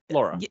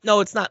 Laura. No,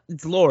 it's not.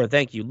 It's Laura.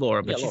 Thank you,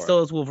 Laura. But she Laura.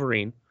 still is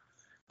Wolverine.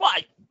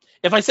 Why?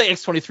 If I say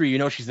X-23, you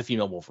know she's the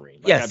female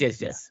Wolverine. Like,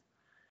 yes.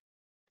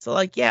 So,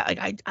 like, yeah, like,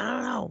 I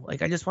don't know.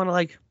 Like, I just want to,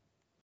 like...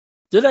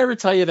 Did I ever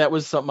tell you that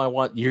was something I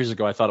want years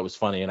ago? I thought it was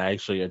funny, and I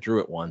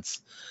drew it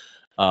once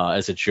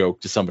as a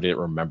joke to somebody that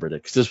remembered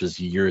it, because this was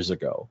years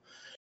ago.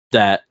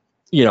 That,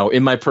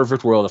 in my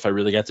perfect world, if I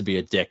really got to be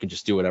a dick and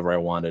just do whatever I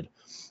wanted,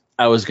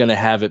 I was going to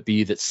have it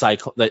be that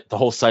the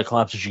whole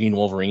Cyclops Jean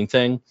Wolverine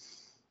thing,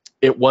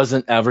 it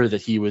wasn't ever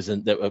that he was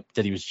that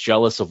he was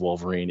jealous of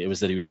Wolverine. It was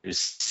that he was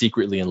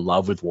secretly in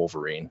love with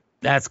Wolverine.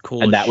 That's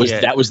cool. And that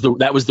was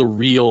the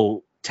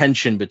real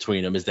tension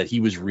between them, is that he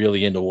was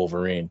really into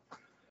Wolverine.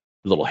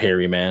 Little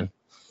hairy man.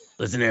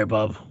 Listen here,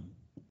 bub.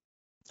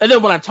 And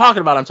then when I'm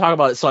talking about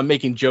it, so I'm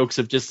making jokes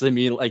of just,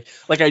 like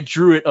I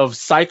drew it of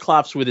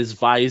Cyclops with his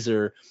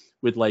visor,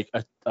 with like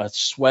a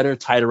sweater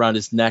tied around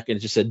his neck, and it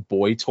just said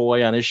boy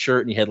toy on his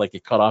shirt, and he had like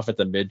it cut off at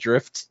the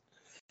midriff.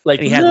 Like,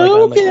 and he had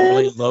like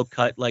really low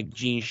cut like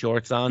jean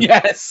shorts on.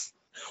 Yes.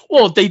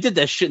 Well, they did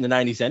that shit in the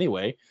 90s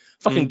anyway.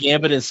 Fucking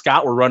Gambit and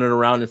Scott were running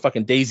around in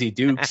fucking Daisy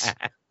Dukes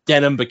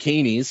denim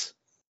bikinis.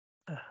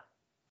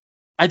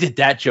 I did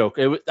that joke.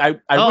 I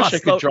wish I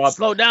could draw.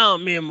 Slow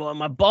down, me and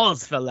my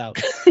balls fell out.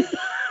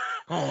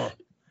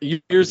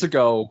 Years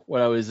ago,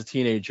 when I was a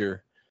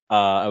teenager,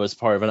 I was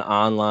part of an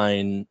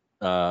online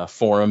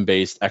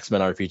forum-based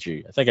X-Men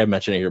RPG. I think I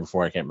mentioned it here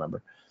before. I can't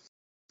remember.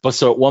 But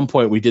so at one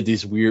point we did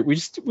these weird.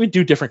 We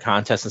do different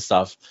contests and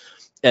stuff.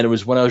 And it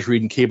was when I was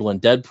reading Cable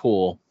and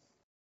Deadpool,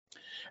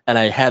 and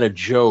I had a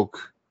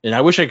joke, and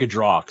I wish I could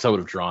draw because I would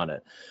have drawn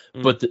it.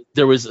 But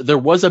there was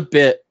a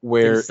bit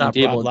where Rob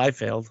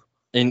Liefeld.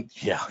 In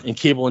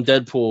Cable and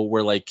Deadpool,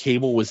 where like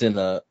Cable was in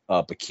a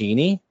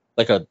bikini,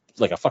 like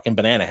a fucking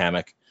banana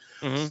hammock.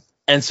 Mm-hmm.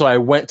 And so I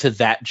went to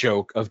that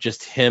joke of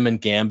just him and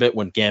Gambit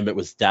when Gambit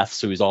was deaf,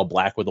 so he's all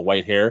black with the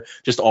white hair,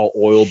 just all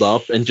oiled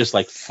up and just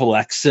like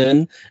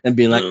flexing and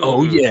being like,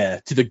 "Oh yeah,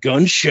 to the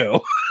gun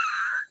show."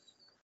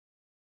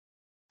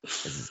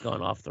 This is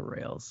going off the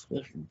rails.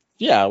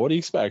 Yeah, what do you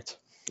expect?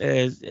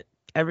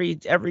 Every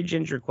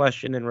ginger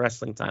question in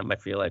wrestling time, I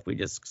feel like we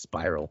just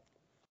spiral.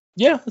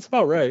 Yeah, that's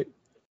about right.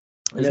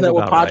 Isn't that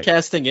what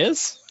podcasting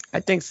is?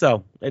 I think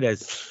so. It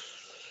is.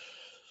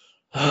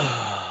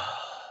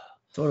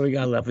 So what do we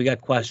got left? We got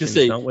questions,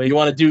 don't we? You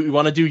want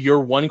to do your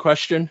one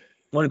question?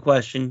 One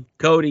question.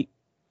 Cody,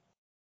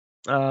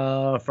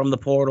 from the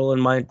portal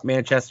in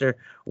Manchester.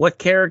 What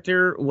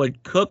character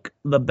would cook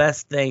the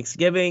best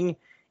Thanksgiving,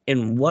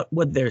 and what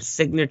would their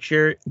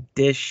signature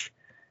dish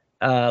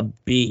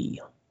be?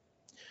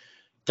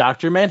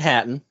 Dr.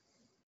 Manhattan.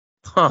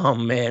 Oh,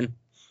 man.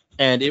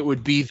 And it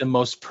would be the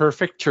most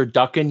perfect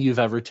turducken you've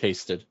ever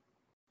tasted.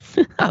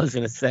 I was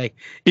going to say.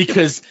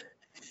 Because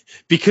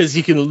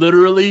he can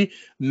literally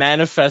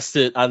manifest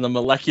it on the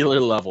molecular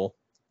level.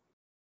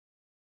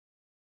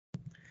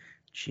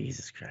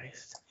 Jesus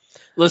Christ.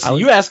 Listen,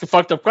 you ask a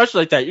fucked up question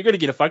like that, you're gonna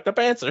get a fucked up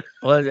answer.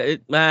 Well,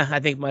 I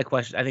think my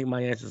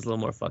answer is a little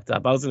more fucked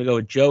up. I was gonna go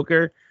with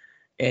Joker,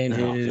 and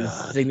his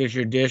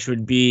signature dish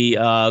would be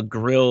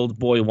grilled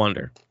boy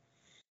wonder.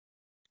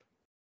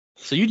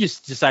 So you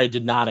just decided to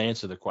not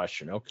answer the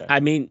question. Okay. I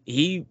mean,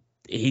 he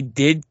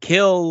did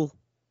kill.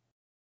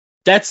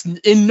 That's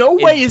in no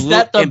way is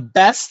that the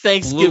best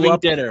Thanksgiving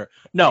dinner.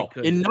 No,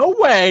 in no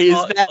way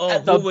is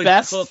that the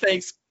best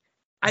Thanksgiving.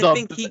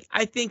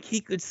 I think he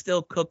could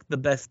still cook the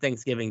best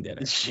Thanksgiving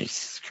dinner.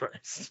 Jesus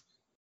Christ.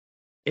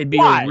 It'd be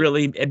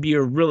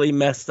a really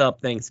messed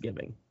up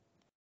Thanksgiving.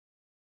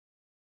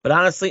 But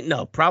honestly,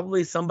 no,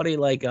 probably somebody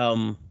like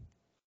for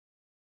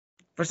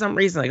some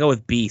reason I go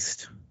with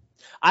Beast.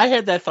 I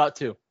had that thought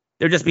too.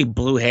 There'd just be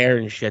blue hair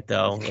and shit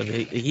though.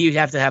 He'd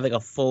have to have like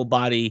a full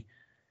body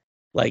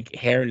like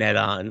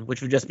hairnet on,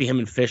 which would just be him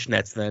in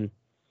fishnets then.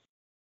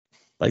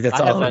 Like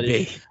that's all it would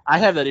be. I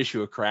have that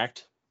issue of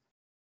Cracked.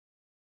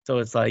 So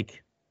it's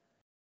like,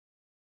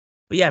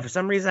 but yeah, for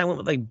some reason I went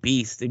with like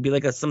Beast. It'd be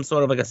like some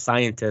sort of like a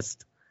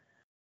scientist,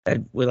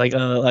 with like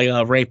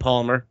a Ray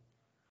Palmer.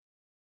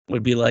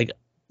 Would be like,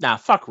 nah,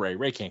 fuck Ray.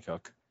 Ray can't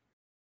cook.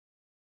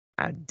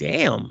 God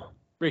damn.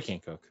 Ray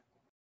can't cook.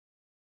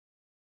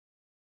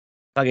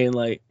 Fucking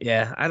like,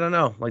 yeah, I don't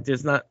know. Like,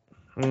 there's not.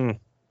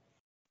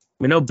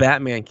 We know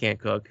Batman can't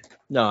cook.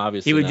 No,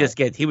 obviously he would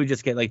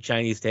just get like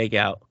Chinese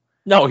takeout.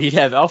 No, he'd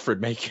have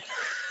Alfred make it.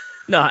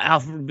 No,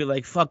 Alfred would be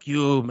like, "Fuck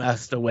you,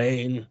 Master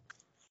Wayne."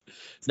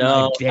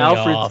 No,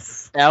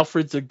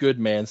 Alfred's a good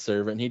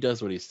manservant. He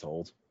does what he's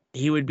told.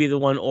 He would be the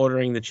one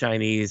ordering the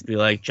Chinese. Be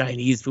like,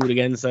 "Chinese food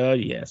again, sir?"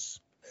 Yes.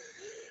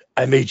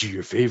 I made you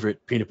your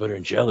favorite peanut butter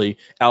and jelly.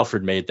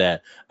 Alfred made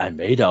that. I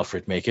made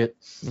Alfred make it.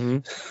 Mm-hmm.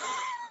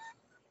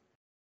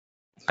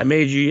 I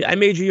made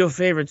you your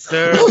favorite,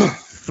 sir.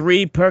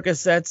 3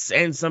 Percocets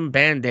and some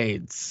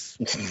Band-Aids.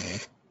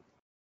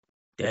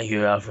 Thank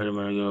you, Alfred. I'm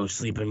gonna go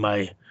sleep in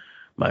my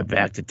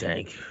back to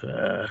tank.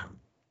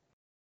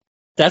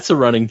 That's a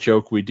running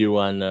joke we do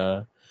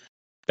on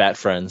Bat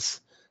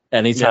Friends.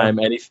 Anytime,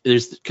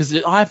 because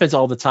it happens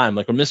all the time.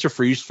 Like when Mr.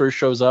 Freeze first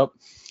shows up,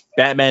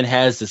 Batman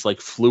has this like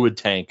fluid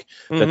tank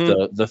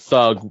that the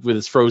thug with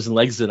his frozen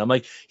legs in. I'm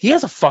like, he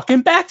has a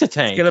fucking back to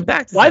tank.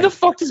 Why the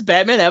fuck does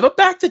Batman have a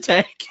back to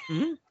tank?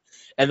 Mm-hmm.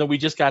 And then we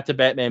just got to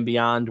Batman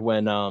Beyond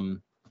when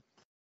oh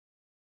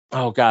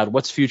god,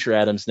 what's Future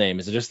Adam's name?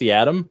 Is it just the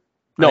Atom?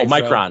 No,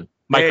 Micron.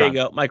 There you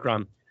go,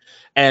 Micron.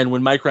 And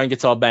when Micron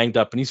gets all banged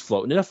up and he's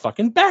floating in a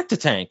fucking back to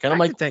tank, and I'm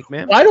like, tank,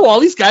 man. Why do all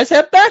these guys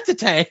have back to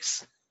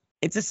tanks?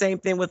 It's the same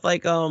thing with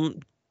like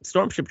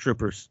Stormship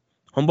Troopers.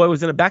 Homeboy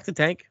was in a back to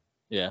tank.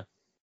 Yeah,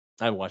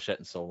 I haven't watched that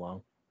in so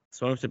long.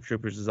 Stormship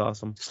Troopers is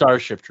awesome.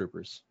 Starship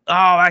Troopers. Oh,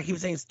 I keep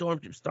saying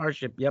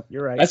Starship. Yep,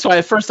 you're right. That's why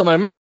at first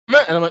I'm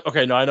like,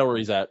 okay, no, I know where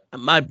he's at.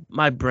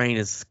 My brain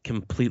is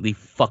completely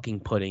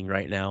fucking pudding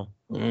right now.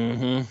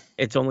 Mm-hmm.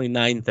 It's only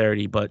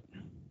 9:30, but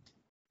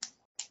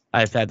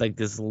I've had like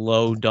this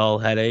low, dull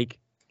headache,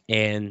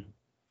 and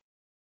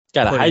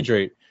gotta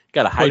hydrate.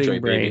 Gotta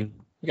hydrate, brain. Baby.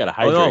 You gotta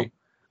hydrate. Oh, no.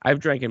 I've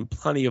drank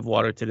plenty of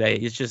water today.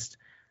 It's just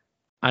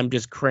I'm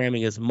just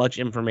cramming as much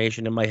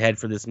information in my head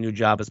for this new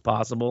job as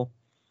possible.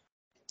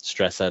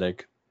 Stress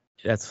headache.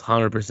 That's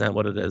 100%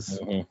 what it is.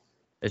 Mm-hmm.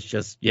 It's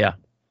just, yeah. All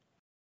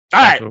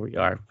That's right. where we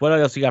are. What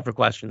else you got for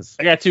questions?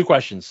 I got 2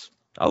 questions.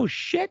 Oh,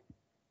 shit.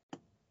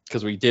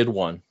 Because we did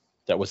one.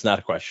 That was not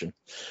a question.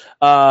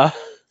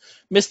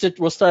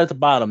 We'll start at the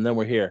bottom, then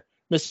we're here.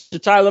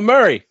 Mr. Tyler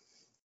Murray.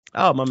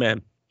 Oh, my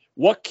man.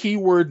 What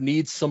keyword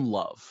needs some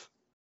love?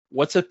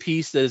 What's a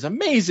piece that is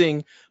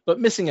amazing, but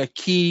missing a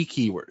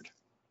keyword?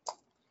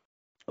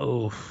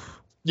 Oh.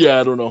 Yeah,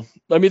 I don't know.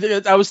 I mean,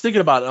 I was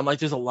thinking about it. I'm like,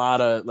 there's a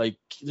lot of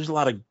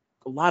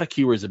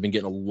keywords that have been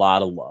getting a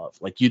lot of love.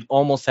 Like you'd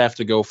almost have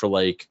to go for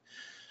like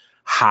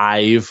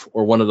Hive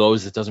or one of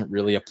those that doesn't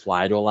really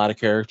apply to a lot of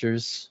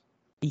characters.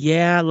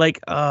 Yeah, like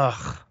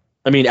I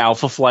mean,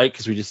 Alpha Flight,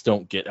 because we just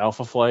don't get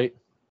Alpha Flight.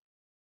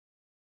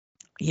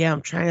 Yeah,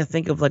 I'm trying to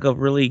think of like a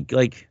really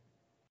like.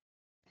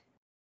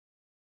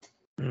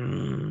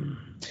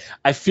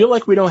 I feel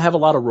like we don't have a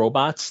lot of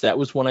robots. That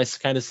was one I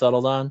kind of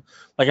settled on.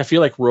 Like I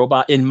feel like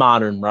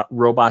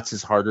robots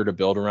is harder to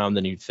build around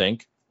than you'd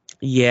think.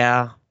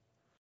 Yeah,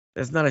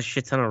 there's not a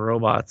shit ton of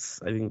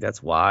robots. I think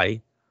that's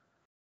why.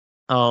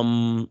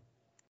 What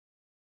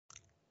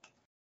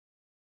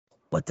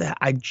the?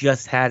 I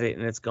just had it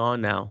and it's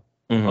gone now.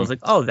 Mm-hmm. I was like,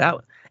 oh, that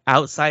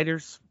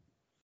Outsiders.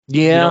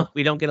 Yeah,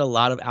 we don't get a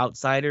lot of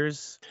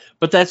Outsiders.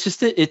 But that's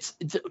just it. It's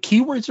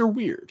keywords are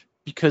weird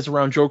because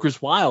around Joker's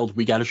Wild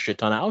we got a shit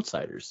ton of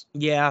Outsiders.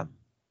 Yeah.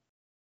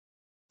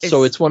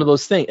 So it's one of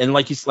those things, and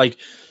like he's like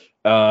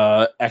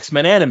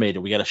X-Men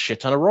animated, we got a shit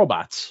ton of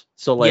robots.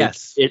 So like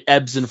it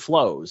ebbs and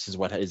flows is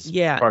what is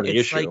part of the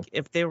issue. Like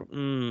if they,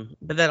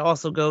 but that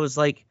also goes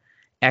like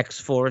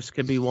X-Force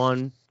could be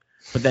one,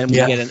 but then we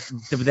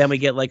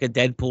get like a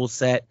Deadpool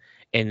set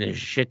and a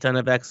shit ton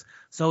of X.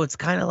 So it's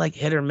kind of like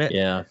hit or miss.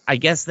 Yeah. I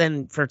guess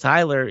then for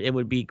Tyler it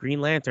would be Green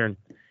Lantern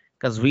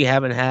because we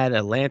haven't had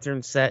a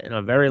Lantern set in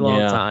a very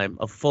long time,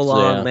 a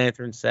full-on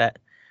Lantern set,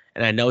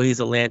 and I know he's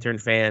a Lantern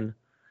fan.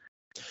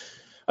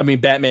 I mean,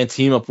 Batman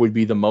team up would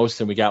be the most,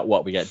 and we got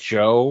what? We got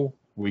Joe.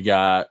 We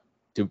got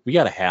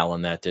a Hal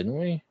in that, didn't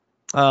we?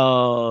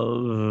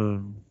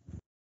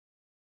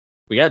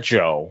 We got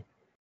Joe.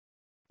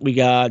 We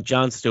got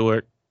Jon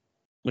Stewart,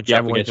 which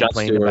everyone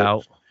complained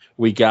about.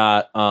 We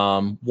got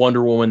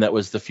Wonder Woman, that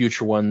was the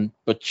future one,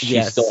 but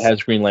she still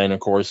has Green Lantern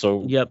Corps,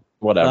 so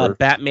whatever.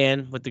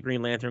 Batman with the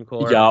Green Lantern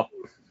Corps.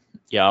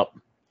 Yep.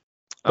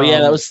 But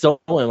yeah, that was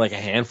still only like a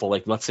handful,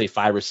 like let's say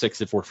 5 or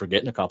 6 if we're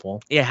forgetting a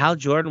couple. Yeah, Hal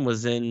Jordan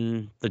was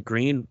in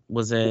Wonder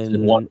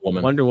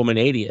Woman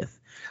 80th.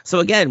 So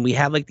again, we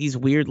have like these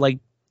weird so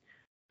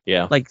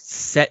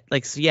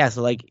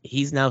like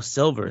he's now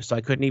Silver, so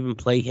I couldn't even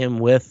play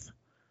him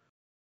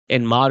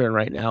in Modern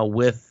right now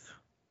with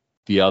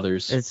the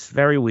others. It's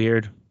very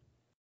weird.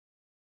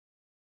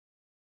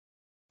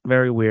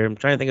 Very weird. I'm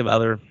trying to think of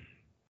other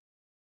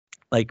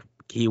like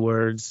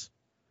keywords.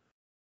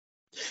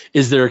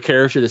 Is there a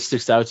character that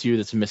sticks out to you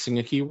that's missing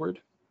a keyword?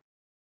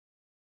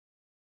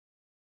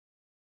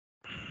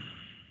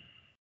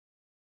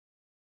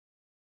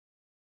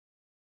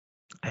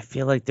 I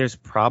feel like there's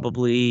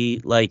probably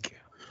like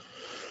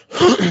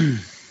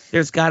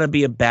there's got to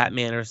be a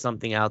Batman or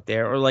something out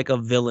there, or like a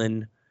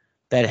villain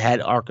that had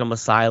Arkham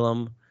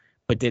Asylum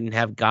but didn't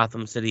have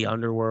Gotham City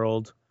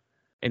Underworld,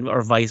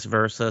 or vice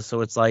versa.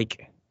 So it's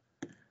like,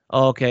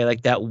 okay,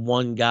 like that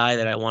one guy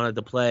that I wanted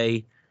to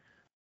play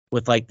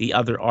with like the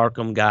other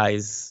Arkham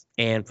guys,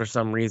 and for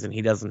some reason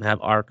he doesn't have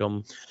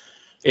Arkham.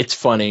 It's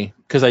funny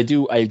because I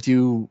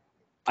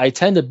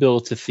tend to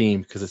build to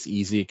theme because it's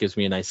easy. It gives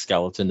me a nice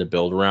skeleton to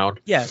build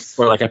around. Yes.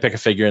 Or like I pick a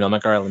figure and I'm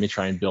like, all right, let me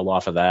try and build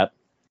off of that.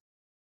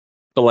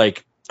 But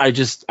like I've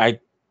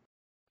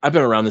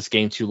been around this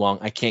game too long.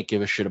 I can't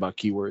give a shit about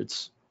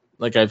keywords.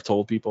 Like I've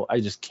told people, I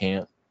just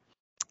can't.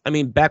 I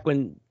mean, back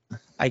when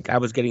I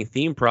was getting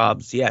theme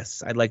probs,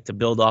 yes, I'd like to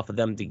build off of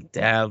them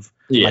to have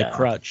my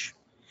crutch.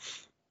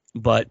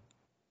 But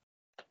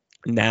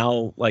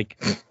now, like,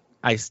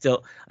 I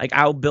still like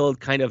I'll build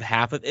kind of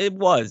half of it.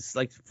 Was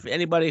like for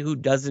anybody who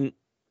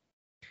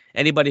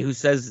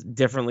says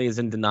differently is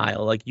in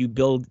denial. Like you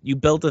built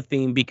a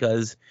theme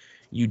because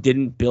you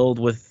didn't build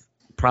with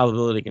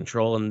probability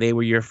control, and they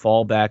were your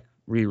fallback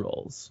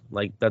rerolls.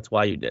 Like that's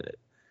why you did it.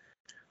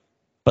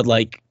 But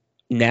like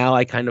now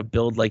I kind of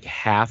build like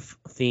half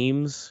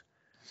themes,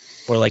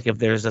 or like if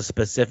there's a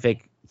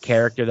specific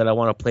character that I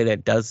want to play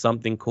that does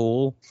something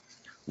cool,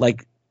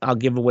 like I'll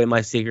give away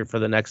my secret for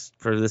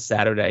this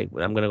Saturday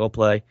when I'm gonna go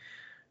play.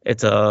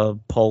 It's a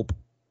pulp,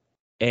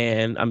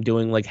 and I'm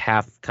doing like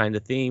half kind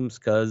of themes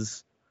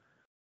because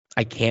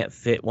I can't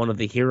fit one of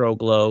the Hero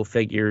Glow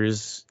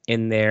figures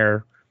in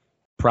there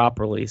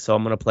properly. So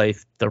I'm gonna play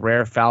the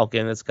rare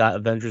Falcon that's got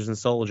Avengers and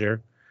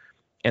Soldier,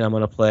 and I'm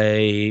gonna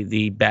play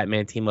the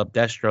Batman team up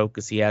Deathstroke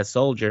because he has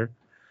Soldier.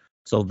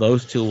 So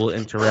those two will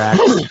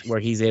interact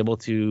where he's able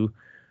to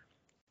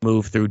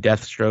move through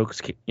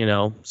Deathstroke's,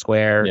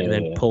 square, and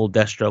then pull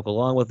Deathstroke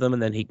along with him,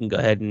 and then he can go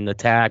ahead and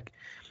attack.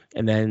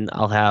 And then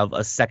I'll have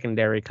a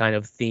secondary kind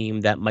of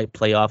theme that might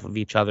play off of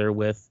each other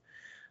with,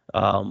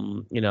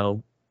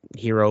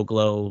 Hero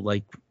Glow,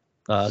 like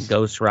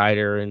Ghost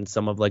Rider and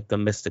some of like the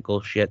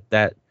mystical shit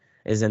that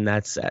is in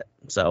that set.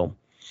 So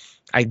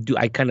I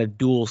kind of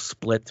dual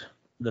split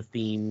the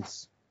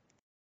themes.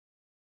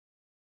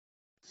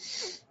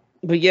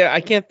 But yeah,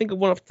 I can't think of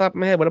one off the top of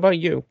my head. What about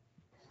you?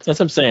 That's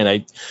what I'm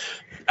saying.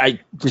 I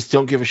just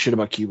don't give a shit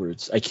about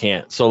keywords. I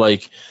can't. So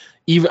like,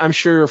 even I'm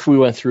sure if we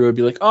went through, it'd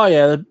be like, oh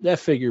yeah, that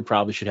figure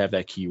probably should have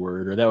that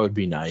keyword, or that would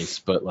be nice.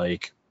 But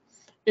like,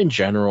 in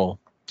general,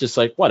 just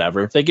like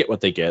whatever. If they get what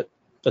they get,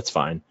 that's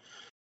fine.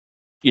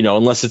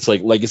 Unless it's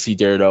like Legacy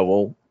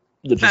Daredevil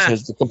that just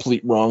has the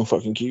complete wrong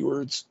fucking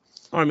keywords.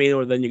 I mean,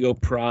 or then you go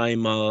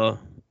Prime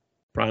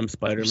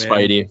Spider-Man.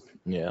 Spidey.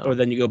 Yeah. Or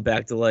then you go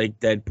back to like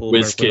Deadpool.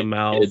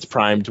 WizKid. It's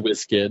primed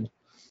WizKid.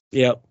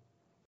 Yep.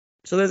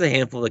 So there's a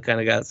handful that kind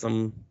of got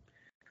some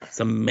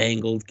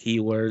mangled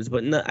keywords,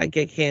 but no, I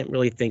can't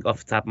really think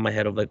off the top of my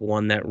head of like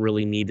one that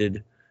really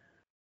needed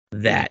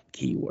that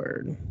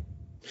keyword.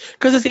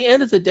 Because at the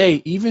end of the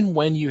day, even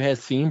when you had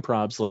theme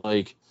props,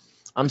 like,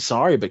 I'm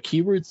sorry, but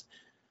keywords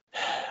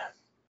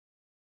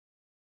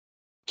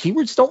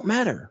don't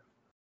matter.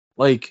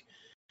 Like,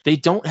 they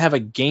don't have a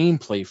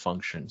gameplay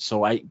function.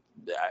 So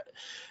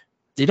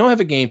they don't have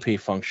a gameplay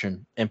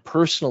function, and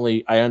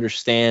personally, I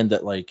understand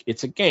that like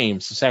it's a game,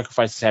 so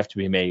sacrifices have to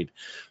be made.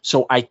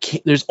 So I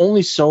can't. There's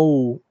only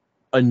so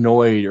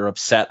annoyed or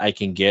upset I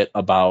can get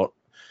about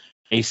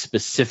a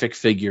specific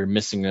figure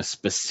missing a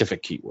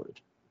specific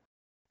keyword.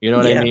 You know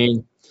what I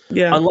mean?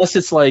 Yeah. Unless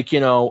it's like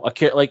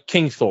like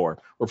King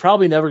Thor. We're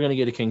probably never gonna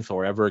get a King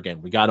Thor ever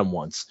again. We got him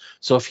once.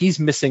 So if he's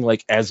missing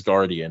like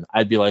Asgardian,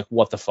 I'd be like,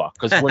 what the fuck?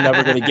 Because we're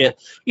never gonna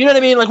get. You know what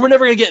I mean? Like we're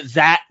never gonna get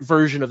that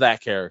version of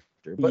that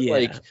character. But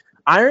like.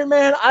 Iron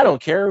Man, I don't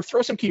care.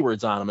 Throw some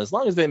keywords on them. As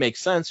long as they make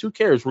sense, who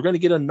cares? We're going to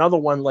get another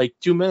one like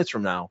 2 minutes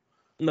from now.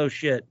 No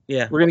shit.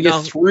 Yeah. We're going to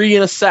get 3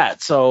 in a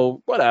set,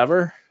 so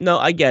whatever. No,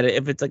 I get it.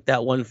 If it's like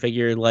that one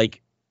figure,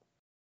 like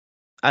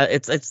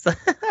it's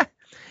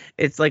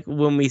It's like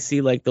when we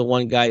see like the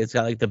one guy that's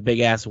got like the big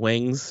ass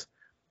wings,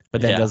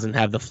 but then doesn't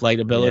have the flight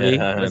ability.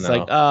 Yeah, I It's know.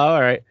 like, oh,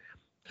 all right.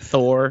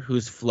 Thor,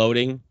 who's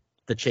floating,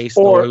 the chase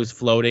Thor, who's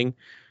floating,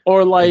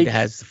 or like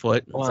has the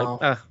foot. It's well,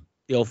 like,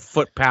 the old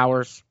foot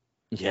powers.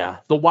 Yeah,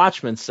 the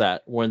Watchmen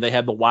set when they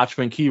had the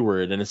Watchmen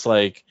keyword, and it's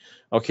like,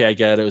 okay, I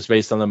get it. It was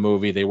based on the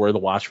movie. They were the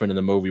Watchmen in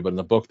the movie, but in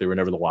the book, they were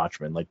never the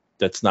Watchmen. Like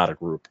that's not a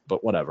group,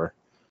 but whatever.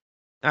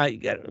 I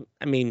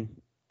mean,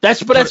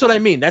 that's what I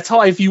mean. That's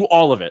how I view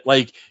all of it.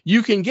 Like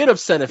you can get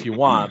upset if you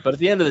want, but at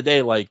the end of the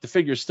day, like the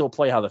figures still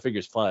play how the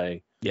figures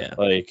play. Yeah.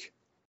 Like,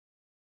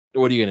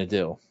 what are you gonna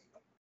do?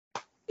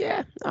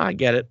 Yeah, I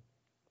get it.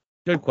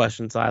 Good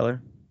question,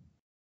 Tyler.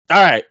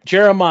 All right,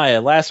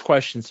 Jeremiah. Last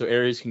question, so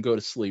Aries can go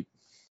to sleep.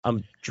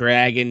 I'm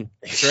dragging.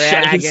 I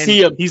can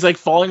see him. He's like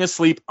falling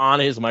asleep on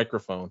his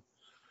microphone.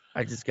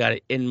 I just got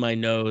it in my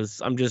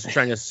nose. I'm just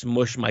trying to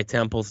smush my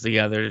temples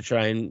together to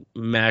try and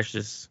mash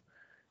this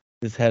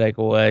headache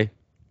away.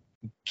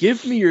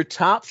 Give me your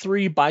top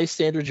 3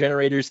 bystander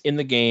generators in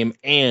the game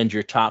and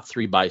your top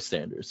 3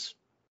 bystanders.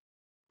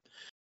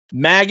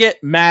 Maggot.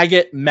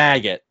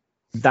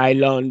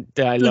 Dylon.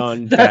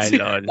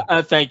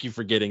 Thank you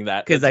for getting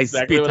that. Because I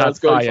exactly spit out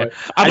fire.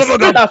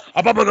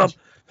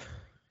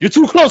 You're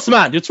too close,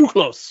 man. You're too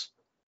close.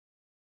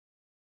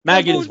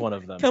 Maggot is one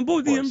of them.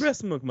 Cambodian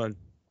breast milk, man.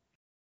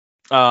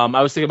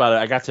 I was thinking about it.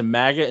 I got to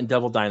Maggot and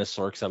Devil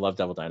Dinosaur because I love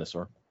Devil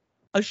Dinosaur.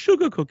 A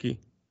sugar cookie.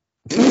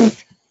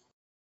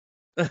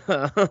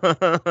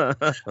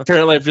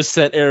 Apparently, I've just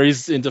sent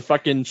Aries into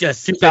fucking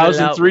just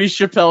 2003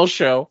 Chappelle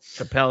Show.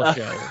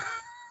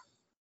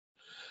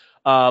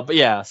 But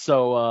yeah,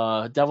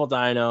 so Devil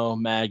Dino,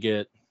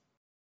 Maggot.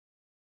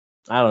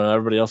 I don't know.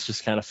 Everybody else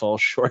just kind of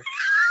falls short.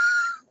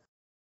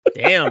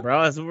 Damn,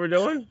 bro, that's what we're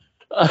doing.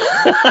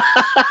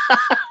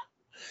 I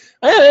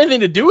had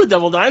anything to do with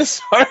Devil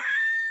Dinosaur.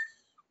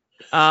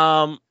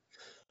 Let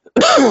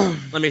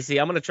me see.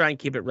 I'm gonna try and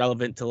keep it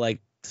relevant to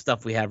like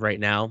stuff we have right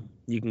now.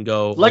 You can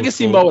go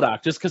Legacy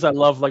MODOK, just because I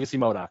love Legacy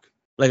MODOK.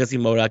 Legacy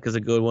MODOK is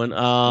a good one.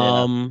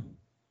 I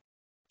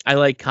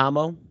like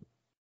Kamo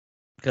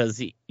because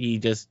he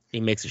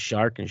makes a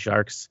shark, and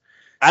sharks.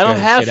 I don't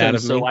have him,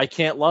 so I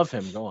can't love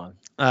him. Go on.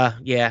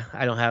 Yeah,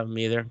 I don't have him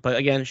either. But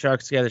again,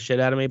 sharks scare the shit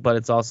out of me. But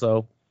it's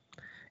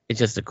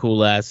just a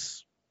cool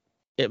ass.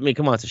 I mean,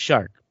 come on, it's a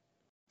shark.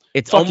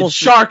 It's fucking almost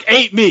shark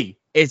ate me.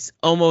 It's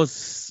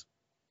almost.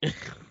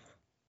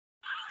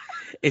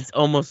 It's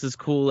almost as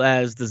cool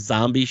as the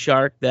zombie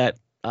shark that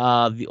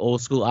the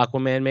old school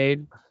Aquaman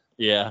made.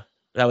 Yeah.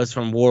 That was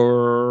from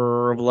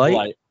War of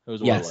Light. It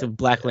was War so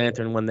Black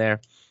Lantern one there.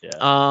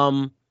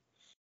 Yeah.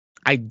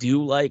 I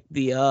do like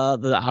the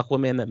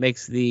Aquaman that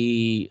makes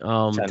the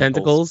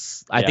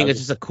tentacles. I think it's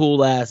just a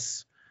cool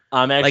ass.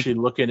 I'm actually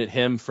looking at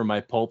him for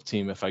my pulp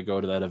team if I go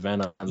to that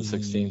event on the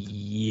 16th.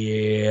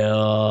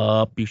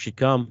 Yeah, you should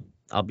come.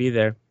 I'll be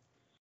there.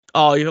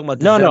 Oh, you're talking about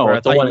December. No,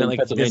 I thought you meant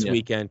like this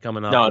weekend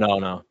coming up.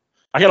 No.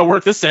 I gotta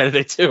work this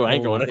Saturday too. I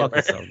ain't going anywhere. Fuck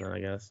yourself then, I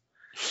guess.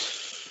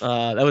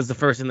 That was the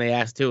first thing they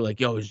asked too. Like,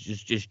 yo, is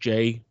just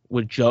Jay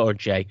would Joe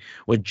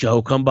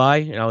come by?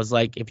 And I was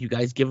like, if you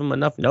guys give him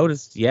enough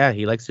notice, yeah,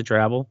 he likes to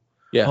travel.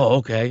 Yeah. Oh,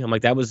 okay. I'm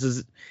like, that was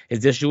his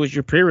issue was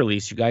your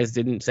pre-release. You guys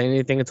didn't say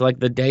anything until like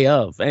the day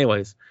of.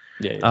 Anyways.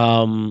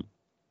 Yeah.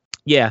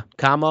 Yeah,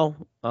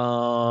 Kamo.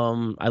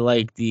 I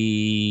like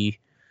the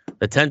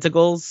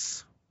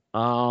tentacles.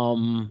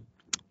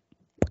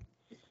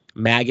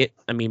 Maggot.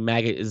 I mean,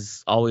 Maggot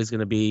is always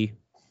going to be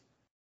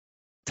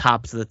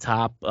top to the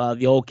top.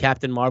 The old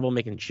Captain Marvel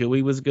making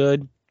Chewie was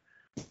good.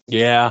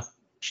 Yeah.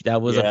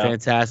 That was a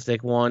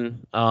fantastic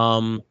one.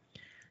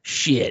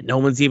 Shit, no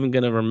one's even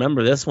going to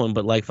remember this one,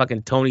 but like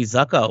fucking Tony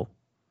Zucco.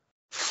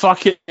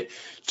 Fuck it.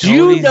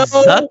 Tony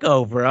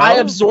Zucco, bro. I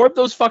absorbed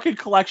those fucking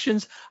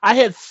collections. I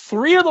had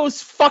 3 of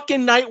those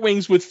fucking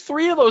Nightwings with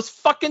 3 of those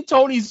fucking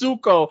Tony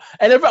Zucco.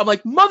 And I'm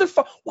like,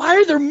 motherfucker, why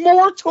are there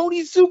more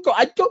Tony Zucco?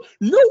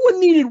 No one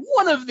needed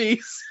one of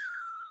these.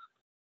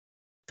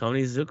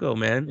 Tony Zucco,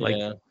 man. Like,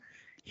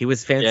 he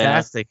was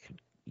fantastic. Yeah.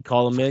 You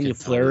call him in, you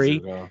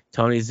flurry.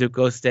 Tony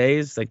Zucco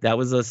stays. Like, that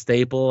was a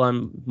staple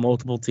on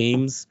multiple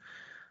teams.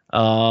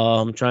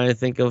 I'm trying to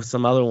think of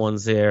some other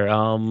ones here.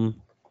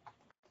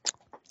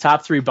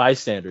 Top 3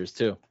 bystanders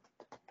too.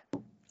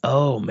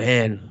 Oh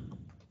man.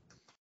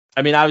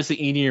 I mean, obviously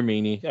Eenie or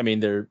Meanie. I mean,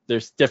 they're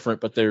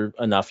different, but they're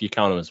enough. You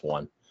count them as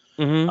one.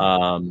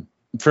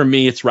 Mm-hmm. For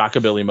me, it's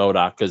Rockabilly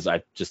MODOK because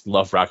I just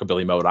love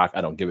Rockabilly MODOK. I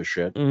don't give a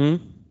shit.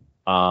 Mm-hmm.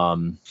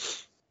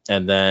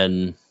 And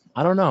then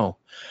I don't know.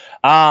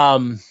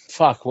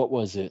 Fuck, what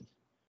was it?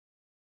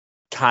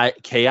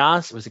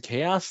 Chaos? Was it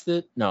Chaos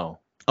that? No.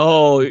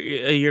 Oh,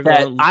 you're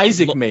that going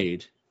Isaac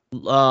made.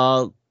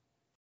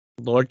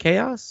 Lord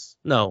Chaos?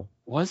 No.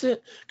 Was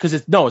it? Because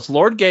it's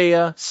Lord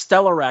Gaia,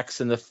 Stellarex,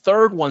 and the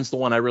third one's the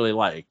one I really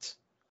liked.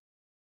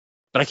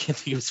 But I can't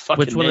think of his fucking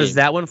Which one name. is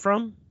that one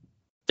from?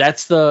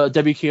 That's the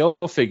WKO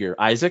figure.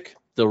 Isaac,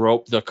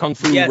 the Kung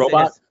Fu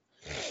robot.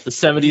 The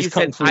 70s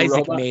Kung Fu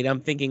Isaac robot. made. I'm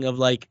thinking of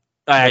like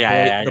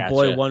the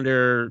Boy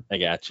Wonder. I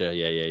gotcha.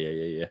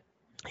 Yeah.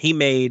 He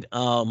made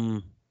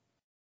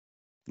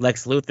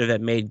Lex Luthor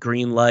that made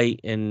Green Light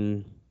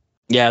and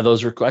Yeah,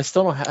 those were. I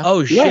still don't have.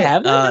 oh Do I shit,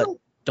 have that now?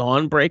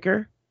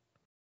 Dawnbreaker.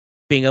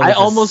 Being able I to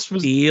almost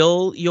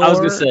steal your. I was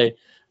gonna say.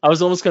 I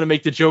was almost gonna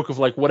make the joke of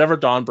like whatever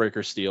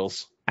Dawnbreaker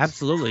steals.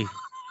 Absolutely.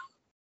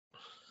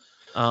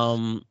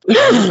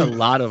 There's a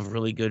lot of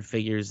really good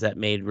figures that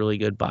made really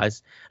good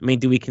buys. I mean,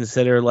 do we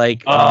consider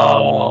like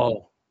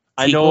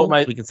I know what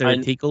my we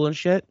consider Tickle and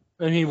shit?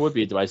 I mean, it would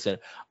be a device.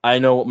 I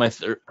know what my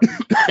third.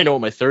 I know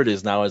what my third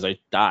is now as I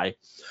die.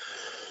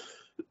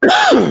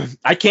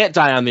 I can't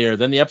die on the air.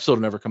 Then the episode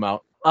will never come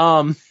out.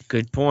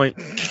 Good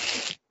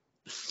point.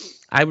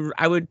 I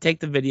would take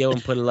the video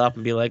and put it up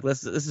and be like,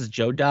 this is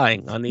Joe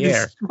dying on the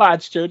air.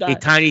 Watch Joe die. He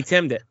Tiny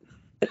Tim'd it.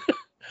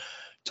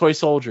 Toy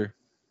Soldier.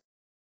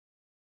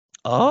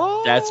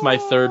 Oh, that's my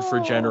third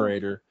for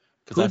generator.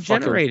 Who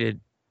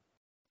generated?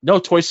 No,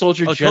 Toy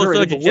Soldier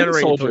generated.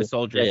 Toy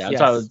Soldier. Yeah,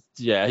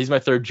 yes. He's my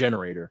third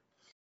generator.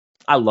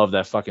 I love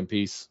that fucking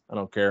piece. I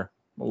don't care.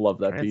 I love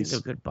that piece. They're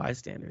good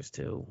bystanders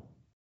too.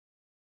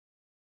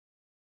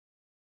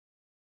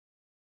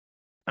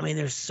 I mean,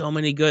 there's so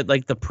many good.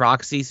 Like the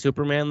Proxy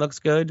Superman looks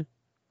good.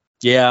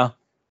 Yeah,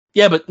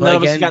 but none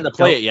of us have gotten to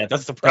play it yet.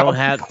 That's the problem.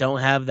 Don't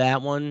have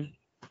that one.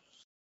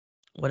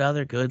 What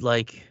other good?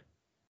 Like,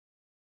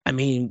 I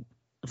mean,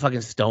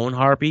 fucking Stone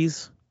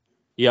Harpies.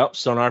 Yep,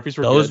 Stone Harpies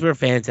were those good. Were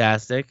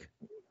fantastic.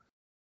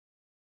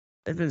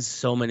 There've been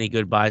so many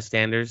good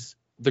bystanders.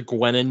 The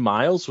Gwen and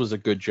Miles was a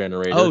good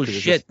generator. Oh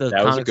shit,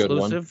 that was a good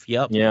exclusive one.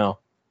 Yep. Yeah.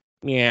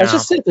 Yeah. I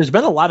just say there's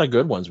been a lot of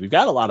good ones. We've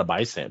got a lot of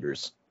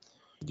bystanders.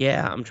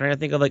 Yeah, I'm trying to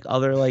think of like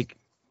other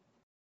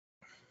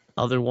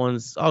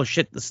ones. Oh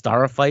shit, the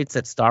Starfights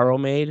that Starro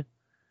made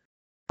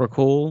were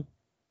cool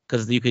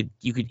because you could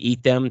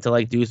eat them to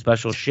like do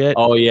special shit.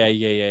 Oh yeah.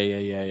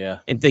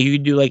 And you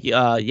could do like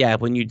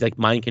when you like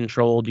mind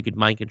controlled, you could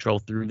mind control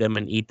through them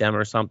and eat them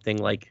or something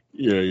like.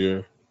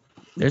 Yeah.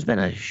 There's been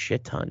a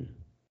shit ton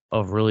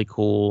of really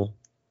cool.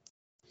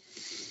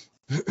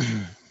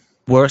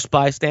 Worst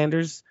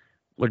bystanders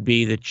would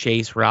be the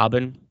Chase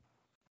Robin.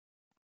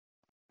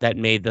 That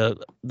made the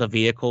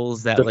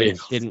vehicles that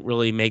didn't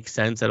really make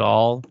sense at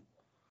all.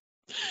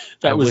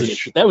 That was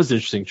an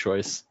interesting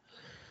choice.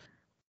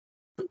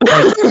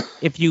 Like,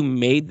 if you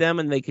made them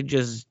and they could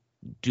just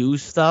do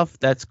stuff,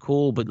 that's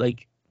cool. But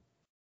like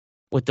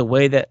with the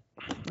way that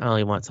I don't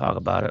even want to talk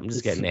about it. I'm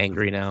just getting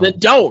angry now. Then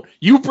don't.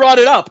 You brought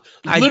it up.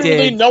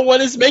 Literally, no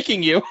one is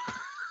making you.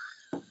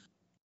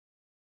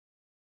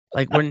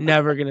 Like we're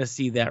never gonna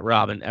see that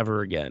Robin ever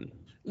again.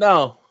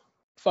 No,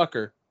 fuck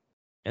her.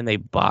 And they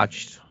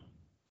botched.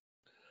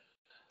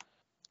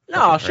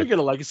 No, she'll get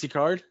a legacy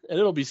card, and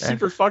it'll be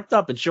super fucked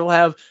up, and she'll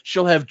have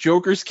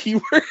Joker's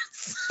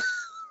keywords.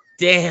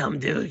 Damn,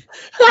 dude.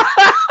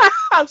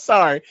 I'm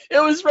sorry.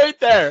 It was right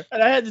there,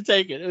 and I had to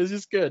take it. It was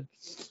just good.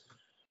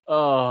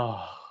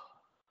 Oh.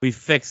 We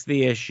fixed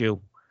the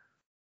issue.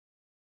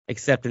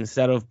 Except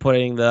instead of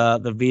putting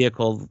the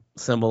vehicle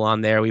symbol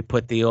on there, we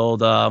put the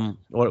old the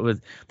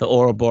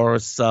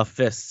Ouroboros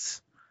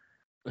fists.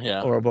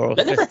 Yeah. Ouroboros.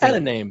 That never had a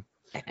name.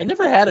 It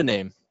never had a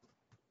name.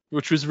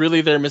 Which was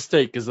really their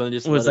mistake, because then they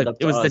just it was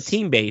the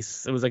team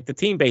base. It was like the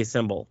team base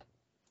symbol.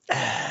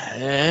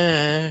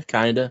 Kinda.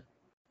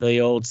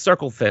 The old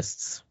circle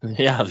fists.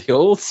 Yeah, the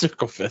old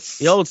circle fists.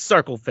 The old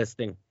circle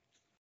fisting.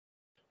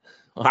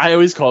 I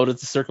always called it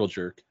the circle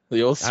jerk.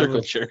 The old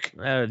circle jerk.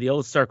 The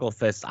old circle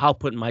fist. I'll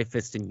put my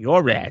fist in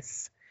your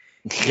ass.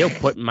 You'll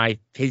put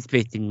his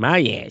fist in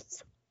my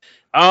ass.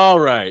 All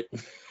right.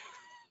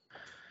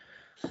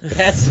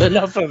 That's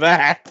enough of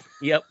that.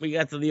 Yep, we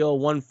got to the old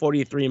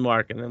 143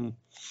 mark, and then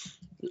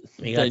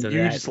we got to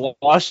you that. Just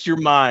lost your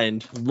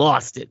mind.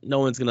 Lost it. No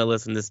one's gonna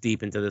listen this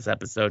deep into this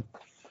episode,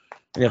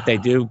 and if they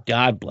do,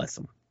 God bless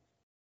them.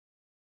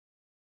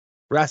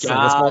 Wrestling.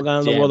 Let's go on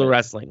in the world of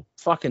wrestling.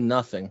 Fucking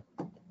nothing.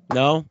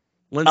 No.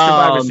 When's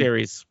Survivor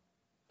Series?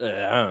 I don't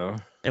know.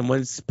 And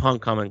when's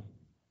Punk coming?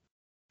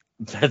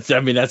 That's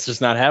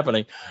just not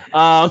happening.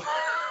 I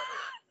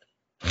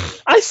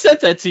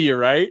sent that to you,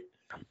 right?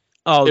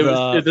 Oh, it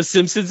was the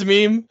Simpsons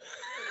meme.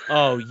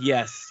 Oh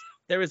yes,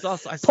 there was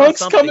also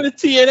Punk's coming to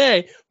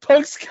TNA.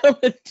 Punk's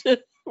coming to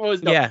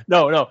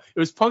No. It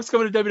was Punk's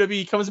coming to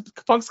WWE.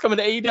 Punk's coming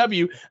to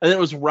AEW, and then it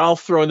was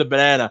Ralph throwing the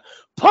banana.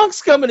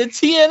 Punk's coming to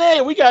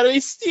TNA. We got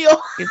Ace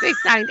Steel. They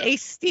signed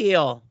Ace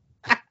Steel.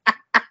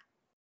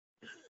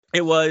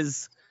 It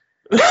was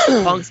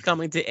Punk's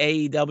coming to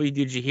AEW.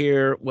 Did you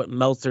hear what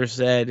Meltzer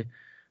said?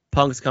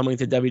 Punk's coming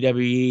to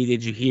WWE.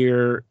 Did you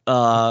hear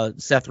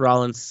Seth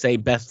Rollins say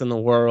best in the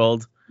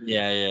world?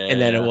 Yeah. And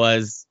then it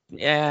was,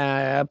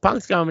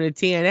 Punk's coming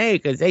to TNA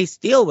because Ace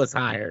Steel was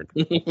hired.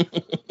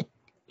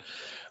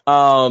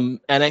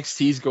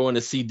 NXT's going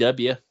to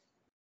CW.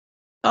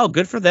 Oh,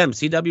 good for them.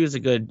 CW is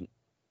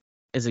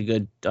a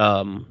good.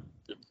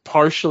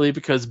 Partially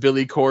because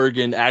Billy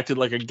Corgan acted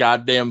like a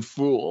goddamn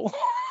fool.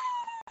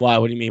 Why?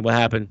 What do you mean? What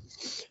happened?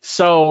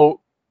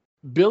 So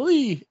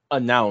Billy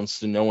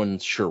announced, and no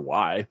one's sure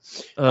why,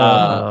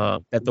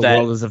 that the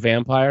world is a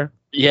vampire.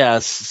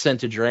 Yes, sent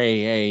to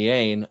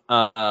Dre.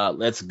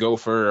 Let's go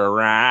for a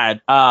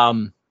ride.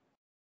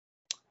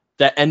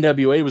 that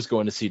NWA was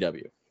going to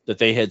CW, that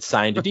they had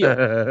signed a deal.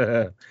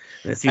 The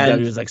CW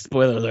was like,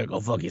 spoiler alert,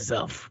 go fuck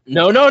yourself.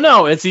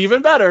 No, it's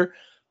even better.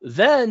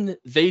 Then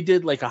they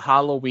did like a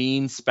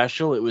Halloween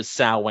special. It was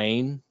Sal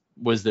Wayne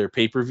was their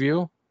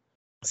pay-per-view.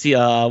 See,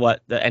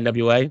 what, the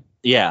NWA?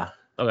 Yeah.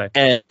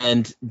 Okay.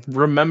 And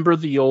remember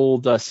the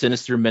old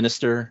Sinister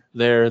Minister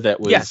there that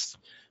was... Yes.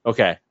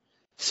 Okay.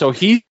 So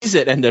he's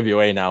at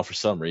NWA now for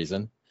some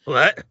reason.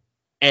 What?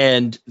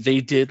 And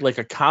they did like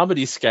a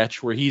comedy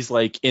sketch where he's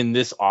like in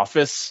this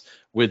office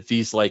with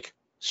these like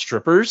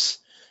strippers,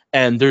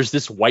 and there's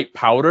this white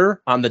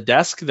powder on the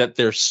desk that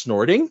they're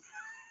snorting.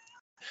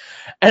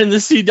 And the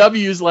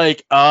CW's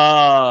like,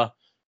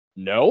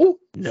 no.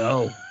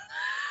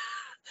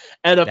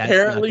 And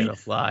apparently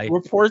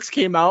reports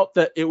came out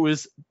that it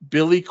was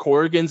Billy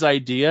Corrigan's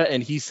idea,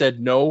 and he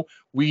said, no,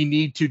 we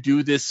need to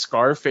do this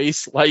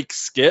Scarface-like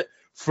skit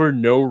for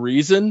no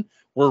reason,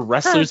 where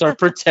wrestlers are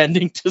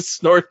pretending to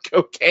snort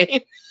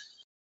cocaine.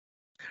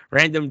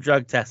 Random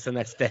drug test the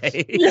next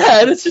day.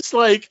 Yeah, and it's just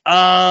like,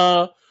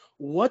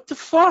 what the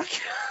fuck?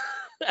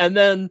 And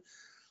then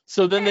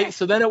so then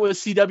it was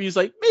CW's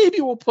like,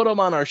 maybe we'll put them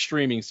on our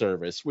streaming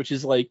service, which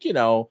is like, you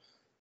know,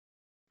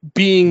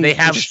 being they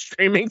have a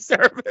streaming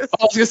service.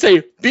 I was gonna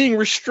say being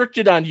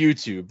restricted on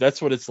YouTube.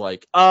 That's what it's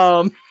like.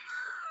 And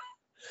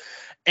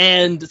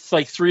it's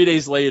like 3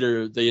 days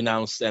later, they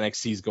announced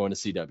NXT's going to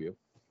CW.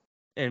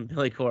 And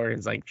Billy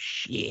Corgan's like,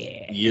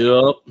 shit.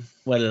 Yep.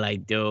 What did I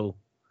do?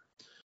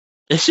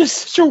 It's just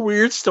such a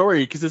weird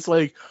story because it's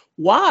like,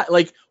 why?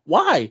 Like,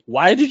 why?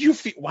 Why did you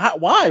feel?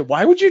 Why?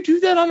 Why would you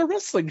do that on a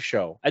wrestling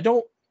show? I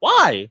don't.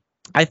 Why?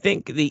 I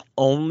think the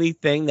only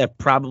thing that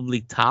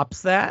probably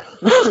tops that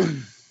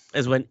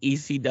is when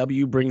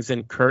ECW brings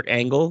in Kurt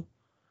Angle,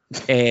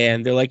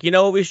 and they're like, you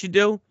know what we should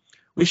do?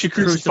 We should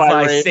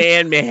crucify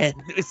Sandman.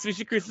 We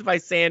should crucify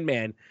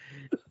Sandman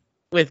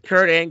with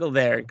Kurt Angle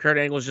there. And Kurt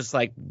Angle's just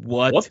like,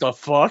 what the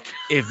fuck?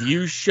 If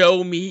you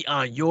show me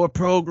on your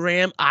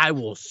program, I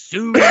will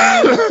sue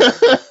you.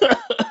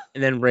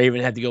 And then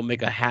Raven had to go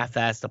make a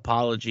half-assed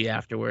apology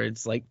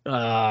afterwards. Like,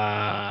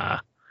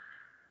 wild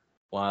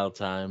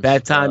times.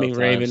 Bad timing,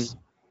 Raven.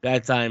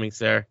 Bad timing,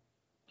 sir.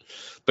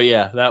 But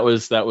yeah, that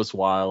was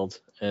wild.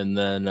 And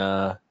then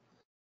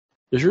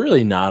there's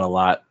really not a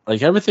lot.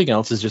 Like, everything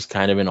else is just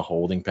kind of in a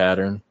holding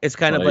pattern. It's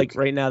kind of like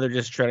right now they're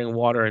just treading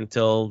water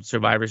until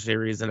Survivor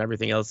Series and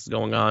everything else is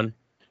going on.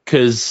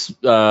 Because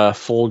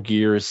Full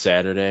Gear is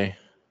Saturday.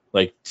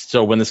 Like,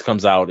 so when this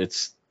comes out,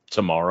 it's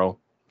tomorrow.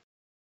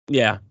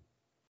 Yeah.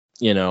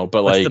 You know,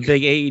 but what's the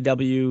big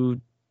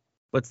AEW?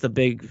 What's the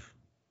big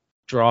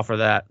draw for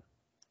that?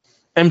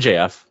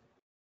 MJF.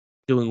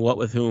 Doing what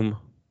with whom?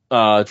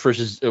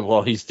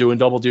 He's doing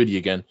double duty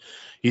again.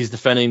 He's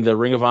defending the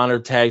Ring of Honor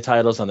tag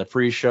titles on the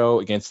pre-show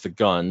against the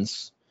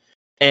Guns.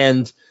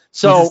 And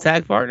so who's his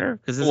tag partner?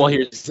 Because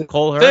here's the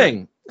Cole Hurt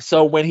thing.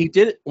 So when he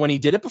did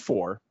it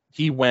before,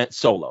 he went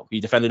solo. He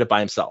defended it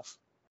by himself.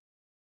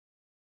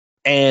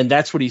 And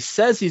that's what he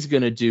says he's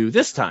going to do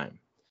this time.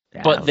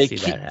 Yeah, but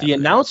the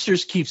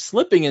announcers keep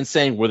slipping and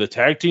saying we're the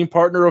tag team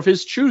partner of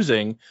his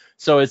choosing.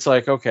 So it's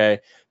like, okay,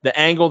 the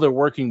angle they're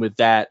working with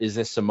that is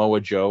that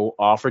Samoa Joe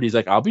offered. He's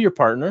like, I'll be your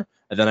partner.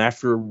 And then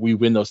after we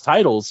win those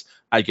titles,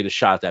 I get a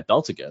shot at that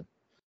belt again.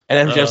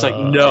 And MJF's like,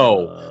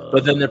 no.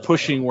 But then they're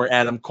pushing where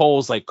Adam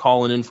Cole's like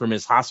calling in from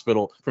his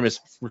hospital, from his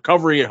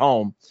recovery at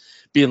home,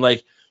 being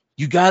like,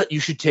 you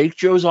should take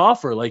Joe's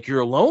offer. Like, you're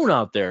alone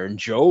out there. And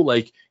Joe,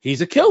 like, he's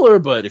a killer,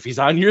 but if he's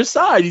on your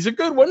side, he's a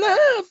good one to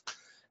have.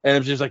 And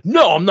I'm just like,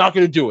 no, I'm not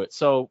going to do it.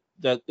 So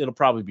that it'll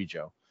probably be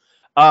Joe.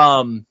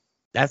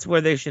 That's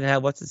where they should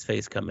have what's his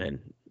face come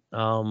in.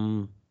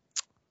 I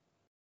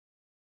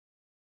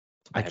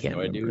can't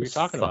remember who you're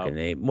talking about.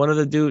 Name. One of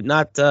the dude,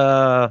 not.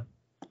 Why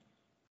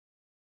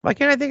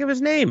can't I think of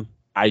his name?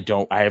 I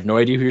have no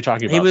idea who you're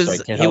talking about.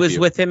 He was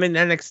with him in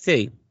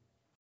NXT.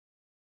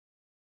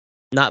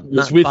 Not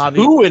with Bobby,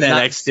 who in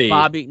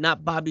NXT?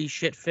 Not Bobby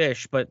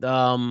Shitfish, but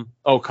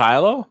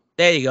Kylo.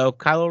 There you go,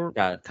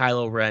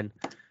 Kylo Ren.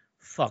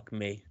 Fuck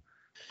me.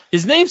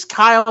 His name's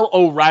Kyle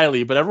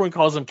O'Reilly, but everyone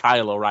calls him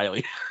Kyle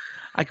O'Reilly.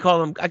 I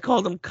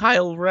called him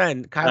Kyle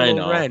Ren.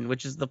 Kylo Ren,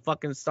 which is the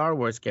fucking Star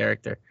Wars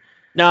character.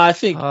 No, I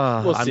think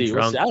we'll see.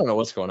 I don't know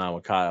what's going on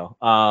with Kyle.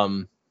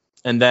 And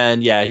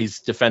then he's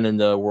defending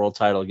the world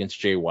title against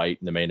Jay White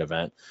in the main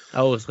event.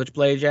 Oh,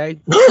 Switchblade Jay.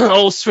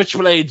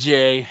 Switchblade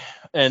Jay.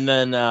 And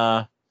then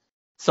the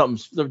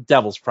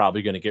devil's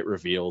probably going to get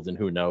revealed, and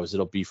who knows?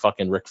 It'll be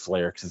fucking Ric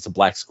Flair because it's a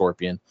Black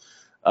Scorpion.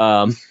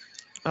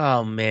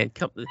 Oh man,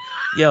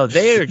 they are.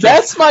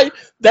 Just...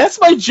 That's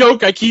my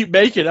joke I keep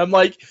making. I'm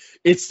like,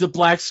 it's the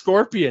Black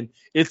Scorpion.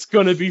 It's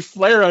gonna be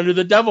Flair under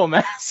the devil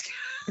mask.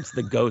 It's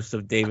the ghost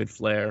of David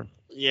Flair.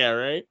 Yeah,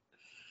 right.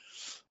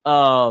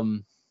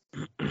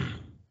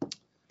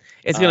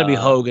 It's gonna be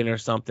Hogan or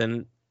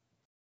something.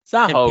 It's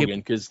not Hogan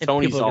because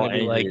Tony's all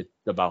angry like,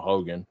 about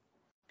Hogan.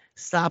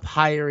 Stop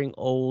hiring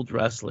old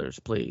wrestlers,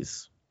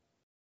 please.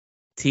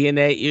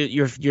 TNA,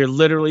 you're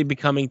literally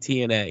becoming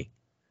TNA.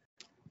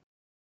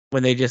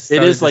 when they just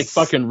it is like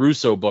fucking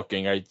Russo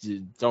booking.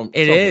 Don't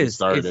get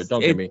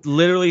me. It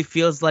literally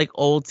feels like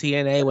old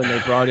TNA when they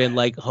brought in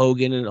like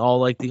Hogan and all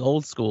like the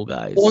old school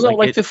guys. Well,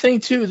 no, the thing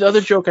too, the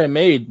other joke I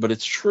made, but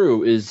it's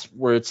true, is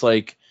where it's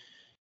like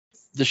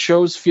the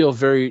shows feel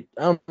very,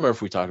 I don't remember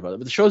if we talked about it,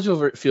 but the shows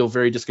feel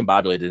very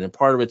discombobulated. And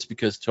part of it's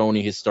because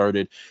Tony has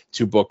started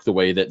to book the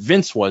way that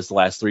Vince was the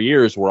last 3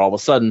 years, where all of a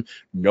sudden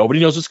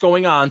nobody knows what's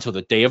going on until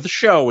the day of the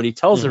show. And he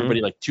tells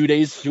everybody like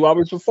 2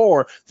 hours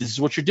before, this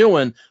is what you're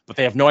doing, but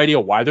they have no idea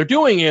why they're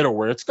doing it or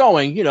where it's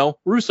going,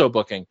 Russo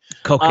booking.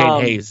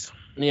 Cocaine haze.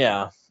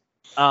 Yeah.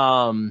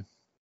 And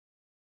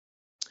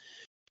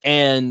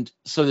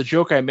so the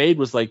joke I made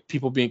was like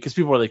because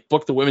people were like,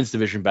 book the women's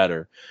division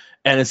better.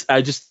 And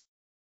I just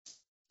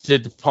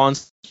did the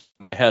pawns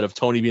in my head of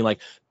Tony being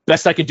like,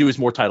 best I can do is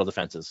more title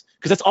defenses,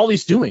 because that's all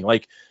he's doing.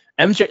 Like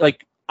MJ,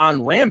 like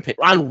on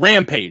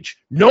Rampage,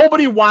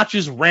 nobody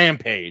watches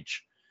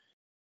Rampage.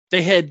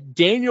 They had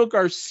Daniel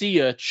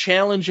Garcia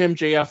challenge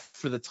MJF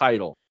for the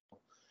title,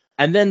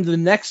 and then the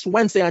next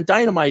Wednesday on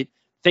Dynamite,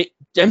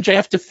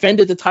 MJF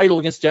defended the title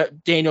against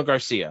Daniel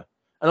Garcia,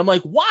 and I'm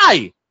like,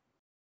 why?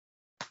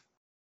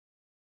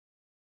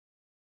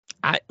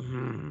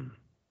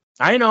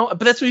 I know, but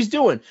that's what he's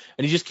doing,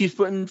 and he just keeps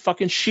putting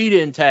fucking Sheeta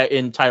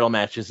in title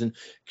matches and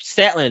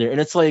Statlander,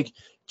 and it's like,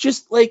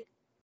 just like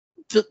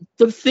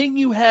the thing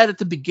you had at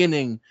the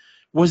beginning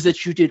was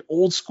that you did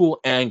old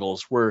school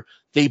angles where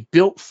they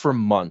built for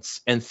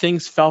months and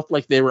things felt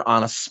like they were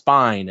on a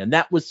spine, and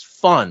that was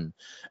fun.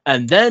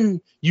 And then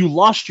you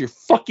lost your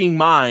fucking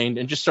mind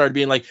and just started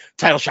being like,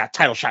 title shot,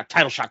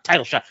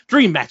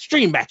 dream match.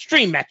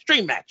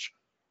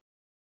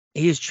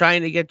 He's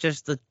trying to get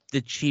just the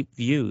cheap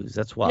views.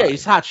 That's why. Yeah,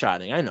 he's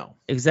hot-shotting. I know.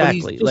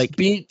 Exactly.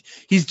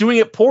 He's doing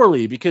it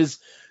poorly, because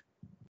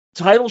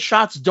title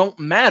shots don't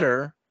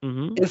matter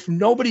if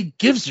nobody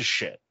gives a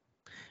shit.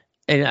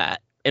 And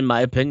in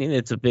my opinion,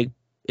 it's a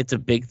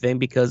big thing,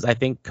 because I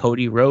think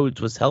Cody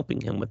Rhodes was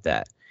helping him with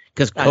that,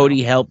 because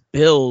Cody helped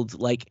build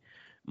like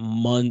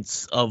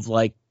months of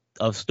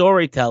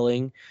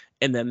storytelling.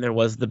 And then there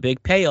was the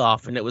big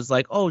payoff, and it was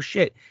like, oh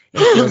shit,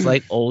 it feels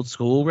like old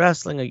school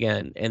wrestling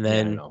again. And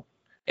then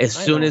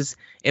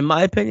in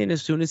my opinion,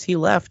 as soon as he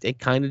left, it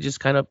kind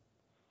of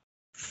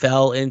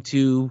fell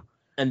into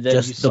and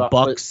then just the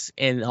Bucks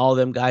and all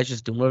them guys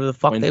just doing whatever the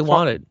fuck they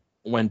wanted.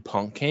 When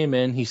Punk came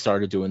in, he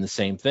started doing the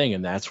same thing,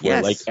 and that's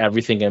where like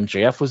everything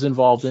MJF was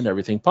involved in,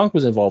 everything Punk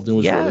was involved in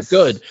was really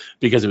good,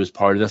 because it was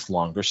part of this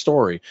longer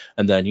story.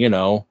 And then,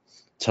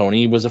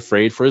 Tony was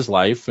afraid for his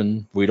life,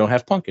 and we don't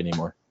have Punk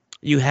anymore.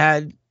 You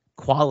had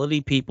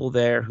quality people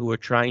there who were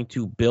trying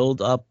to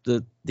build up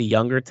the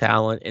younger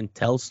talent and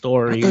tell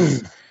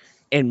stories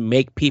and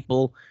make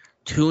people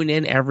tune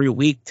in every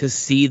week to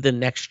see the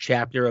next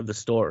chapter of the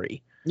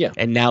story. Yeah.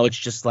 And now it's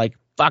just like,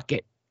 fuck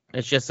it.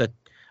 It's just a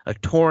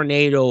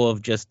tornado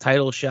of just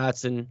title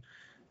shots and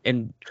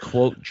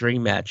quote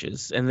dream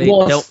matches. And they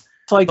don't.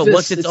 But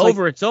once it's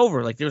over, it's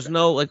over. Like there's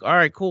no like, all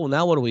right, cool.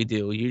 Now what do we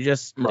do? You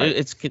just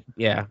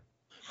yeah.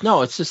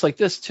 No, it's just like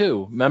this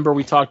too. Remember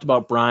we talked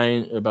about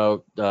Bryan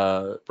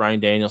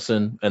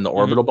Danielson and the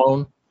orbital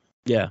bone?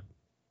 Yeah.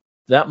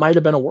 That might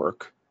have been a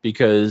work,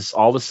 because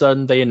all of a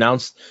sudden they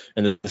announced,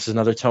 and this is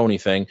another Tony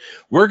thing,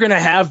 we're going to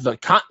have the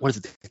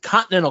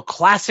Continental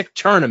Classic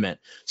Tournament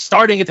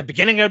starting at the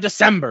beginning of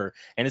December,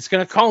 and it's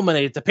going to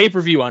culminate at the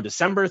pay-per-view on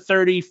December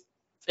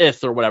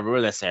 35th or whatever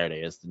that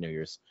Saturday is, the New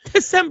Year's.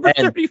 December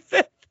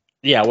 35th.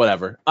 Yeah,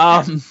 whatever.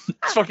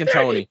 It's fucking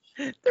Tony.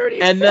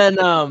 35th. And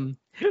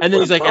then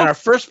he's like, and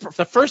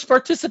the first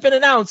participant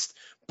announced,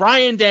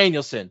 Bryan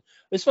Danielson.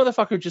 This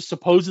motherfucker just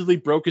supposedly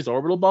broke his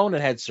orbital bone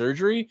and had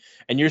surgery,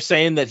 and you're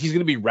saying that he's going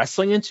to be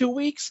wrestling in 2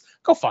 weeks?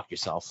 Go fuck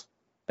yourself.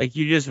 Like,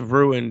 you just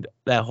ruined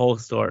that whole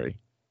story.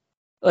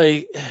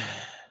 Like,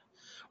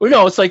 well,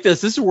 no, it's like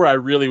this. This is where I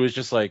really was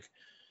just like,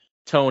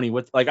 Tony,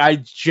 I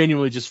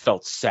genuinely just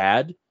felt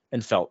sad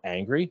and felt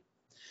angry.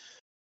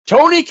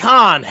 Tony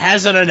Khan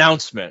has an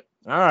announcement.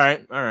 All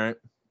right.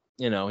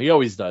 He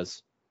always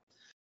does.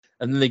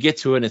 And then they get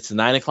to it, and it's the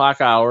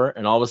 9:00 hour,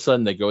 and all of a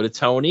sudden they go to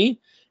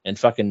Tony and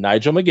fucking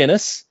Nigel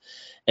McGuinness,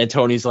 and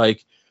Tony's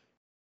like,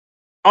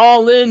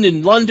 All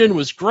In London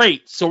was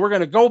great, so we're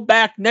going to go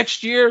back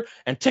next year,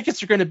 and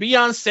tickets are going to be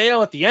on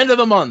sale at the end of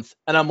the month.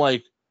 And I'm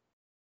like,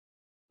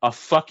 a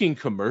fucking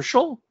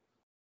commercial?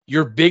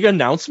 Your big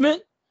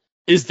announcement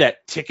is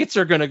that tickets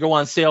are going to go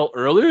on sale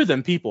earlier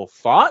than people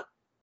thought?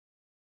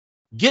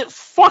 Get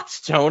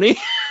fucked, Tony.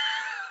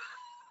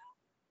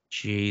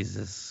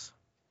 Jesus.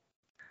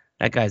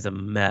 That guy's a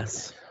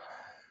mess.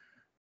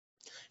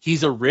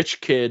 He's a rich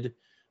kid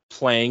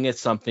playing at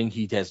something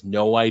he has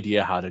no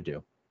idea how to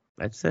do.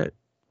 That's it.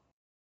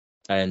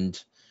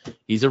 And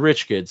he's a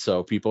rich kid,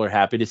 so people are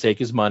happy to take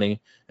his money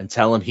and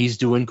tell him he's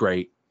doing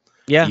great.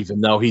 Yeah.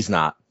 Even though he's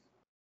not.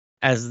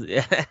 As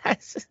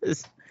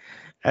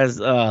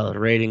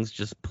ratings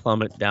just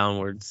plummet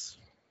downwards.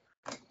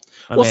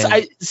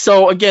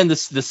 So again, the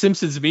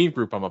Simpsons meme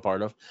group I'm a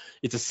part of,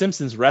 it's a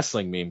Simpsons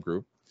wrestling meme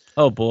group.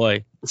 Oh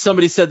boy.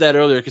 Somebody said that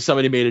earlier because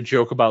somebody made a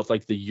joke about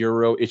like the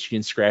Euro Itchy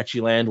and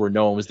Scratchy Land where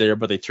no one was there,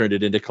 but they turned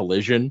it into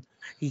Collision.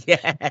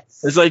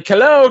 Yes. It's like,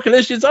 hello,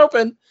 Collision's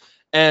open.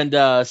 And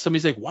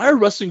somebody's like, why are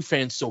wrestling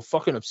fans so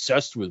fucking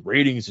obsessed with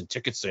ratings and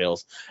ticket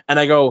sales? And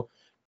I go,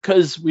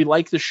 because we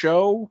like the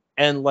show,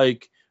 and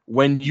like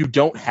when you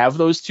don't have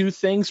those two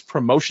things,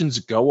 promotions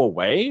go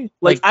away.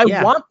 Like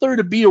I want there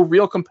to be a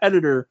real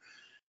competitor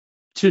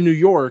to New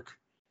York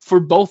for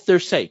both their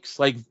sakes.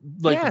 Like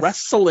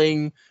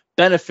wrestling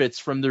benefits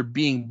from there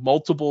being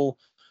multiple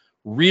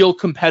real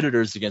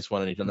competitors against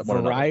one another.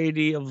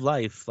 Variety of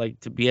life, like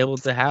to be able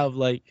to have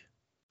like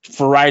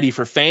variety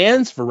for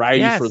fans,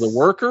 variety for the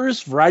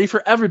workers, variety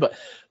for everybody.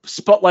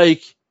 But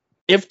like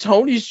if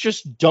Tony's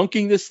just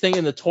dunking this thing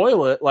in the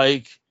toilet,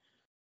 like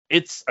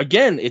it's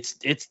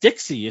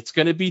Dixie. It's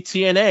going to be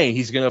TNA.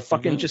 He's going to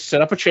fucking just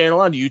set up a channel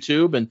on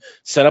YouTube and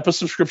set up a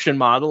subscription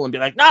model and be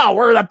like, no,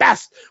 we're the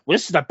best.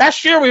 This is the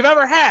best year we've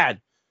ever had.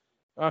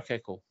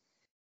 Okay, cool.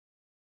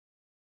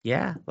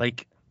 Yeah,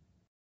 like.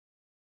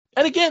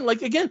 And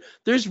again,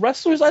 there's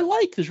wrestlers I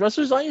like. There's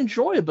wrestlers I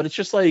enjoy. But it's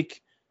just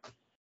like,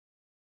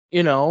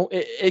 you know,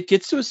 it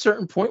gets to a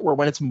certain point where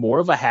when it's more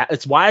of a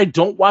it's why I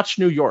don't watch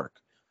New York.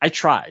 I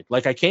tried.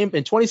 Like I came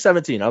in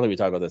 2017. I don't think we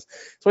talked about this.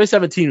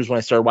 2017 was when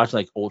I started watching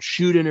like old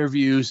shoot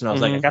interviews, and I was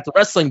like, I got the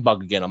wrestling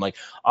bug again. I'm like,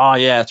 oh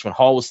yeah, it's when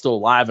Hall was still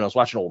alive, and I was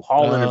watching old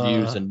Hall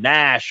interviews and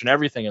Nash and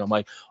everything, and I'm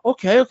like,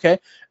 okay.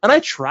 And I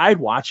tried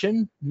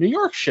watching New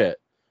York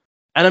shit,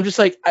 and I'm just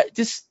like,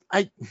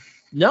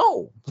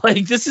 no,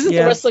 like this isn't the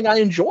wrestling I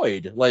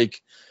enjoyed.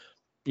 Like,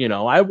 you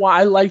know,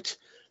 I liked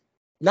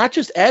not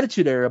just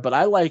Attitude Era, but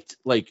I liked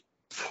like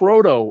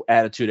proto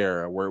Attitude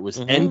Era where it was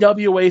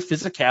NWA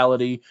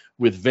physicality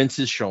with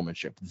Vince's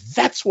showmanship.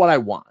 That's what I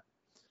want.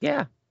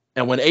 Yeah.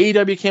 And when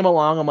AEW came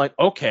along, I'm like,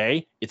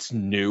 okay, it's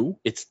new,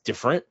 it's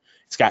different.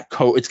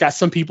 It's got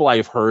some people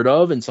I've heard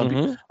of and some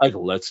people like,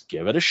 let's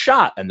give it a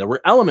shot. And there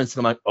were elements, and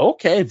I'm like,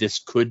 okay, this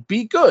could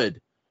be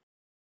good.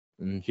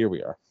 And here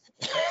we are.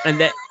 And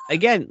then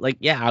again,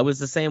 like, I was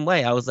the same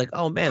way. I was like,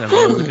 oh man, I'm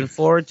really looking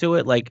forward to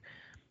it. Like,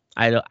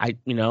 I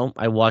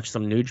watched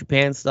some New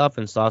Japan stuff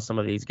and saw some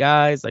of these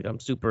guys. Like, I'm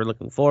super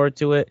looking forward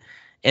to it.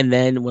 And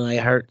then when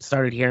I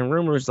started hearing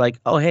rumors like,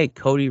 oh, hey,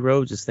 Cody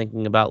Rhodes is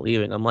thinking about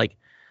leaving, I'm like,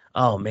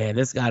 oh man,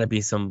 there's got to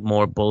be some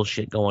more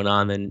bullshit going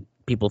on than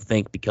people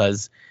think,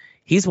 because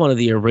he's one of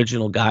the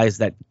original guys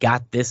that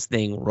got this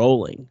thing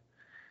rolling.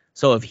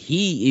 So if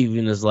he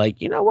even is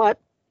like, you know what,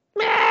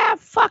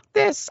 fuck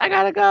this, I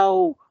gotta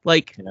go.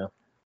 Like,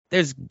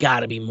 there's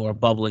got to be more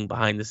bubbling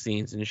behind the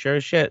scenes. And sure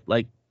as shit,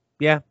 like,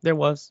 yeah, there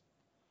was.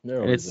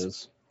 There always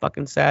is.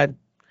 Fucking sad.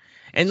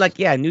 And like,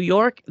 New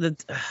York,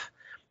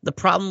 the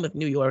problem with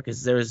New York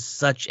is there's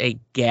such a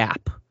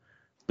gap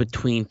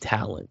between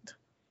talent.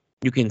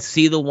 You can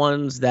see the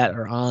ones that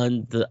are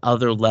on the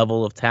other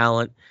level of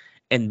talent,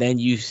 and then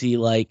you see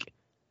like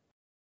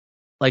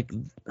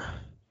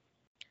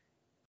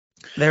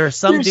there are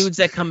some dudes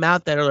that come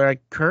out that are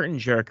like curtain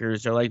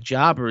jerkers or like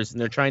jobbers,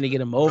 and they're trying to get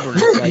them over.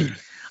 And it's like,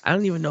 I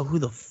don't even know who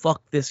the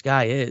fuck this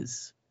guy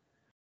is.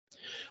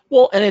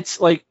 Well, and it's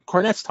like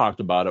Cornette's talked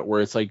about it, where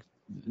it's like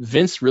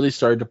Vince really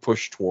started to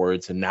push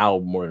towards, and now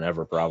more than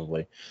ever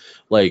probably,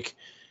 like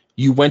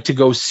you went to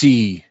go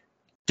see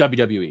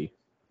WWE.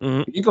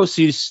 You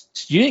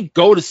didn't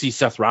go to see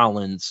Seth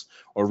Rollins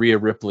or Rhea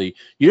Ripley.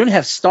 You didn't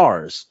have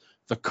stars.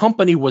 The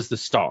company was the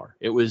star.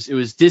 It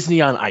was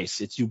Disney on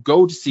Ice. It's you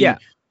go to see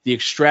the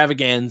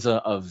extravaganza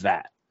of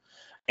that,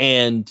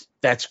 and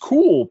that's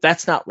cool.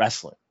 That's not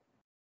wrestling.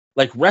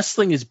 Like,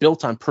 wrestling is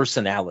built on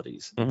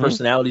personalities.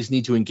 Personalities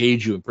need to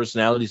engage you, and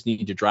personalities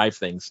need to drive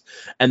things.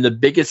 And the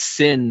biggest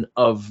sin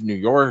of New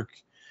York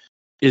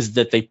is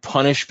that they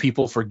punish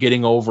people for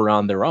getting over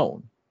on their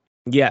own.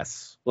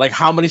 Yes. Like,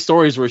 how many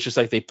stories where it's just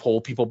like they pull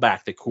people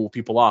back, they cool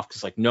people off,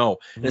 because like, no.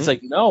 And it's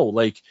like, no,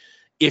 like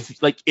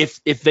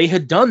if they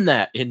had done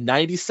that in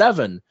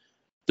 97,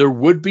 there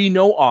would be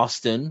no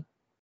Austin.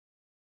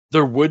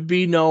 There would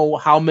be no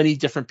how many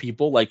different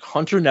people. Like,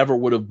 Hunter never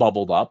would have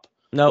bubbled up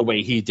the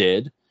way he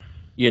did.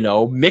 You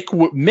know,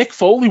 Mick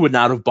Foley would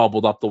not have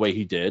bubbled up the way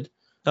he did.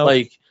 Nope.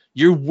 Like,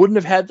 you wouldn't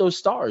have had those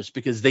stars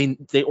because they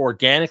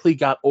organically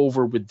got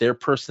over with their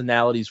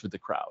personalities with the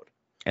crowd.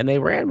 And they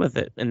ran with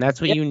it. And that's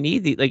what you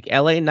need. Like,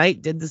 LA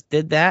Knight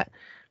did that.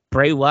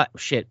 Bray Wyatt,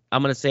 shit,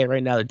 I'm going to say it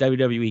right now. The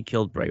WWE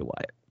killed Bray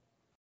Wyatt.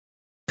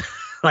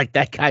 Like,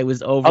 that guy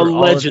was over.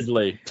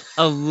 Allegedly.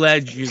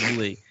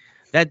 Allegedly.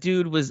 That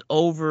dude was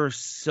over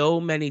so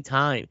many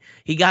times.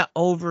 He got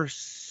over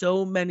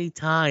so many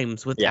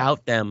times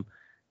without them.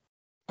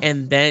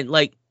 And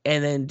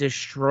then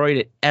destroyed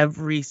it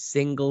every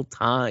single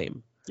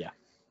time. Yeah.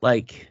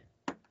 Like,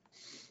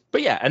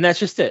 but yeah, and that's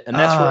just it. And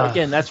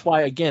that's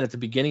why at the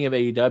beginning of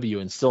AEW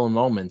and still in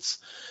moments,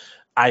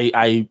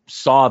 I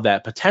saw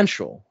that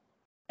potential.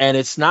 And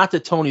it's not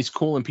that Tony's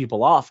cooling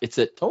people off. It's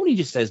that Tony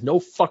just has no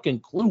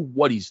fucking clue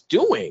what he's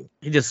doing.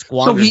 He just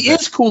squanders.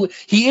 So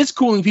he is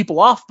cooling people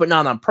off, but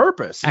not on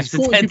purpose. He's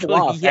cooling people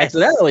off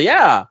accidentally.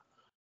 Yeah.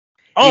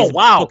 Oh,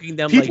 wow.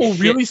 People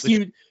really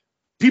seem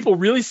people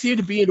really seem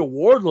to be into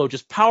Wardlow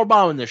just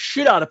powerbombing the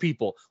shit out of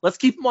people. Let's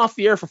keep him off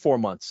the air for 4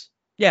 months.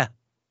 Yeah.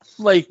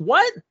 Like,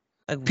 what?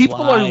 Like, people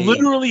why? are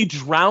literally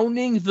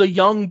drowning the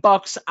Young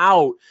Bucks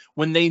out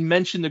when they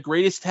mention the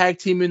greatest tag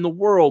team in the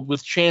world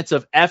with chants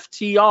of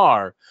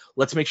FTR.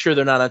 Let's make sure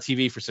they're not on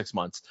TV for 6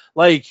 months.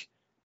 Like,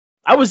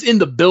 I was in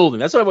the building.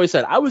 That's what I've always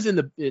said. I was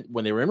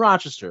when they were in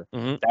Rochester.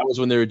 Mm-hmm. That was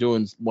when they were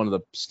doing one of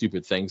the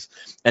stupid things.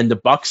 And the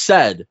Bucks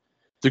said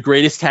the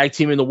greatest tag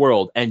team in the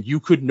world. And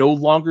you could no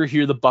longer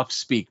hear the Bucks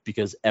speak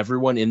because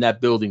everyone in that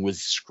building was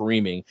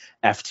screaming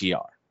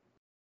FTR.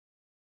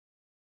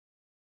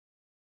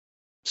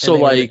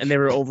 So and they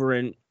were over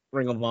in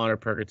Ring of Honor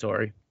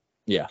Purgatory.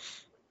 Yeah.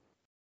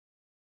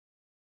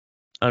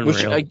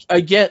 Unreal. Which I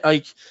get,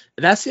 like,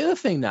 that's the other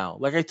thing now.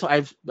 Like I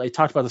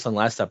talked about this on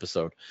last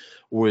episode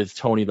with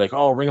Tony, like,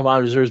 oh, Ring of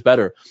Honor deserves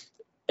better.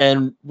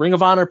 And Ring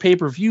of Honor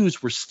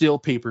pay-per-views were still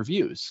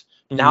pay-per-views.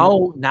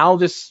 Mm-hmm. Now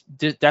this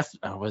Death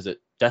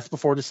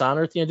Before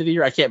Dishonor at the end of the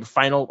year? I can't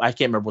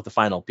remember what the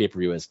final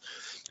pay-per-view is.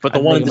 But the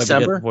one in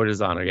December, Death Before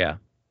Dishonor, yeah.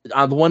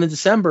 The one in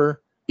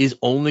December is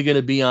only going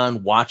to be on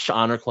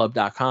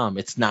watchhonorclub.com.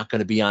 It's not going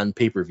to be on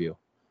pay-per-view.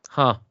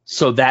 Huh.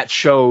 So that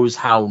shows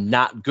how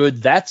not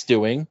good that's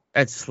doing.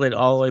 That slid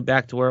all the way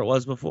back to where it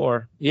was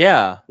before.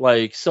 Yeah,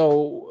 like,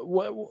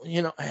 so,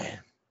 you know,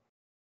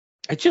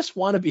 I just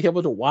want to be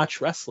able to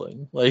watch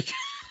wrestling. Like,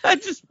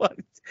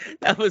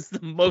 that was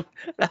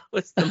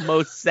the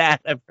most sad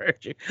I've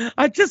heard you.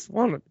 I just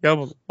want to be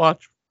able to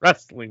watch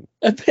wrestling.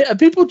 And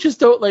people just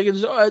don't like it.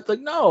 Like,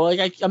 no,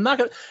 like, I'm not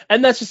gonna.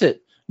 And that's just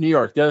it. New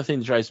York. The other thing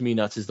that drives me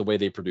nuts is the way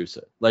they produce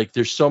it. Like,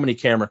 there's so many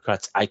camera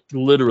cuts. I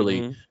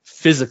literally,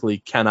 physically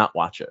cannot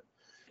watch it.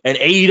 And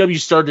AEW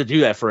started to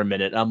do that for a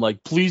minute. I'm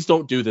like, please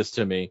don't do this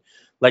to me.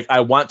 Like, I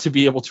want to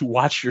be able to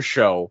watch your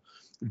show.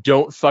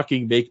 Don't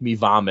fucking make me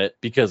vomit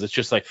because it's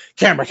just like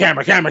camera.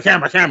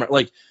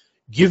 Like,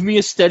 give me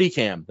a steady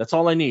cam. That's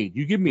all I need.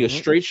 You give me a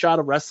straight shot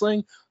of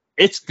wrestling.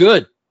 It's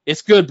good.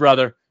 It's good,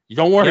 brother. You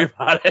don't worry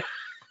about it.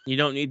 You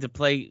don't need to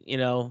play,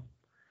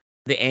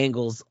 the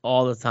angles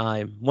all the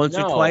time. Once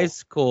or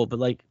twice, cool. But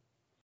like,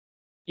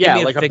 yeah,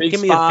 like a big give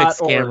me spot a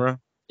fixed camera.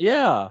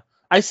 Yeah.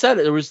 I said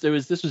it.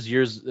 This was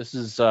years. This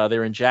is they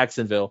were in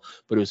Jacksonville,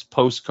 but it was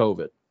post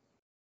COVID,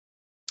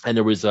 and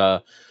there was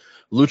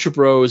Lucha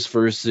Bros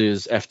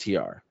versus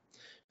FTR,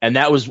 and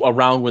that was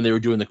around when they were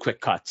doing the quick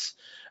cuts.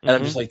 And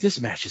I'm just like,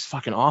 this match is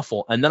fucking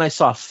awful. And then I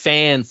saw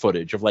fan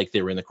footage of, like,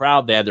 they were in the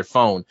crowd, they had their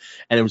phone,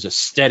 and it was a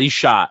steady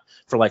shot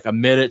for like a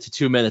minute to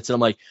 2 minutes. And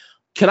I'm like,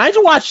 can I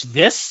just watch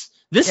this?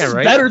 This is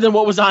better than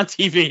what was on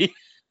TV.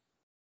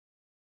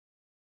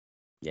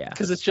 Yeah,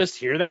 because it's just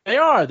here they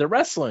are. They're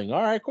wrestling.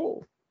 All right,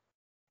 cool.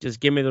 Just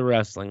give me the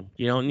wrestling.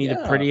 You don't need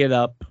to pretty it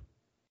up.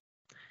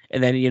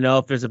 And then,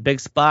 if there's a big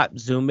spot,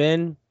 zoom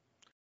in.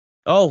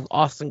 Oh,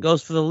 Austin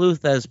goes for the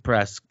Luthez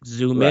press.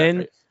 Zoom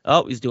in.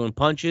 Oh, he's doing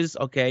punches.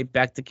 Okay,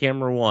 back to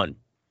camera one.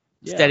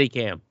 Yeah. Steady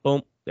cam.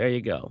 Boom. There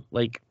you go.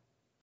 Like,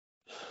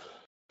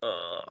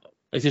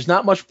 there's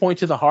not much point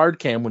to the hard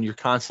cam when you're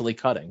constantly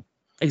cutting.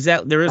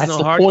 Exactly. There is That's no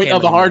the hard point cam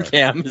of the hard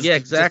cam. Yeah,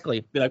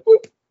 exactly. Be like,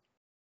 whoop.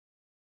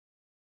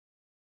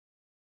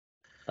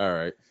 All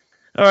right.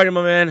 All right,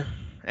 my man.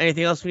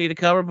 Anything else we need to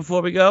cover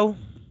before we go?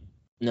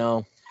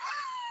 No.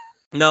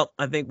 Nope.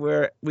 I think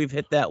we've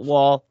hit that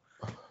wall.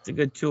 It's a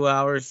good 2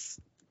 hours.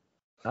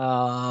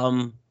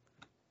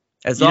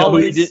 As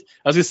always,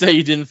 I was gonna say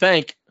you didn't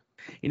thank.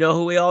 You know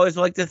who we always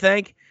like to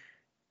thank?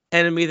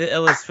 Enemy the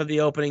Illest for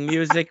the opening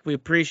music. We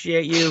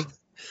appreciate you.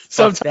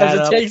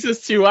 Sometimes it takes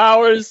us 2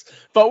 hours,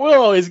 but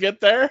we'll always get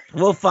there.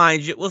 We'll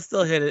find you. We'll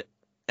still hit it.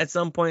 At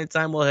some point in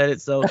time, we'll hit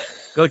it. So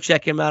go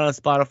check him out on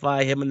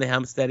Spotify. Him and the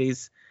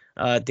Hempsteadies.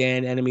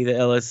 Dan, Enemy the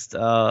Illest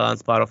on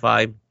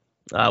Spotify.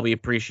 We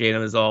appreciate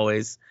him as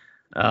always.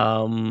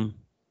 I've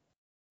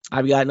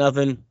got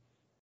nothing.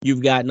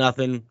 You've got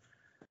nothing.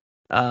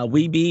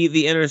 We be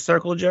the Inner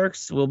Circle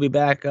Jerks. We'll be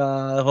back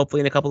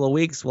hopefully in a couple of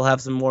weeks. We'll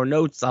have some more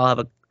notes. I'll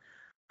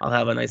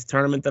have a nice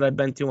tournament that I've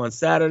been to on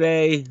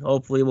Saturday.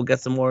 Hopefully we'll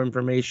get some more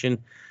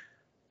information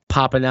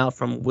popping out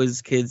from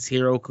WizKids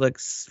Hero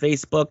Clicks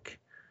Facebook.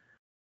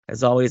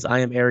 As always, I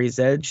am Aries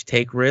Edge.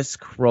 Take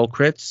risk, roll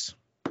crits.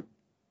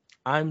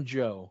 I'm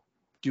Joe.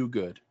 Do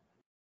good.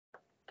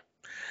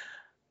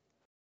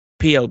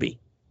 POB.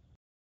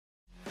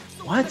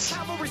 What?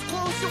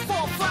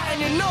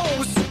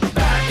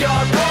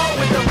 Backyard brawl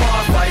with the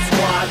bar fight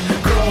squad.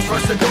 Girls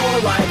rush the door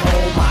like,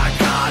 oh my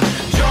god.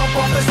 Jump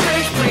off the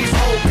stage, please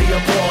hold the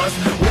applause.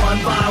 One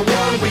by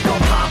one, we gon'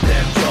 pop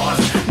them jaws.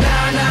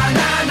 Na na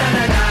na na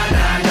na na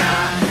na na.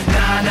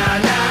 Na na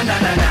na na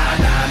na na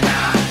na na.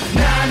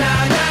 Na na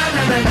na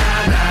na na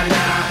na na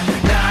na.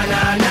 Na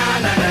na na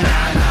na na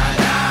na na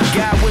na.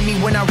 God with me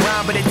when I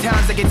rhyme, but at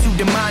times I get too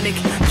demonic.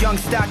 Young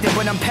Stockton,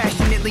 but I'm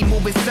passionately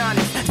moving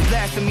sonics.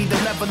 Blasting me the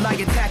level I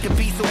attack a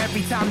beat. So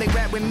every time they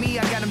rap with me,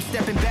 I got them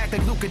stepping back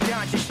like Luka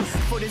Doncic.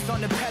 Foot is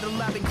on the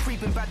pedal, I've been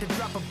creeping, about to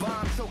drop a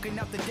bomb, choking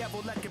out the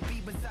devil like a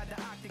bee beside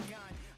the octagon.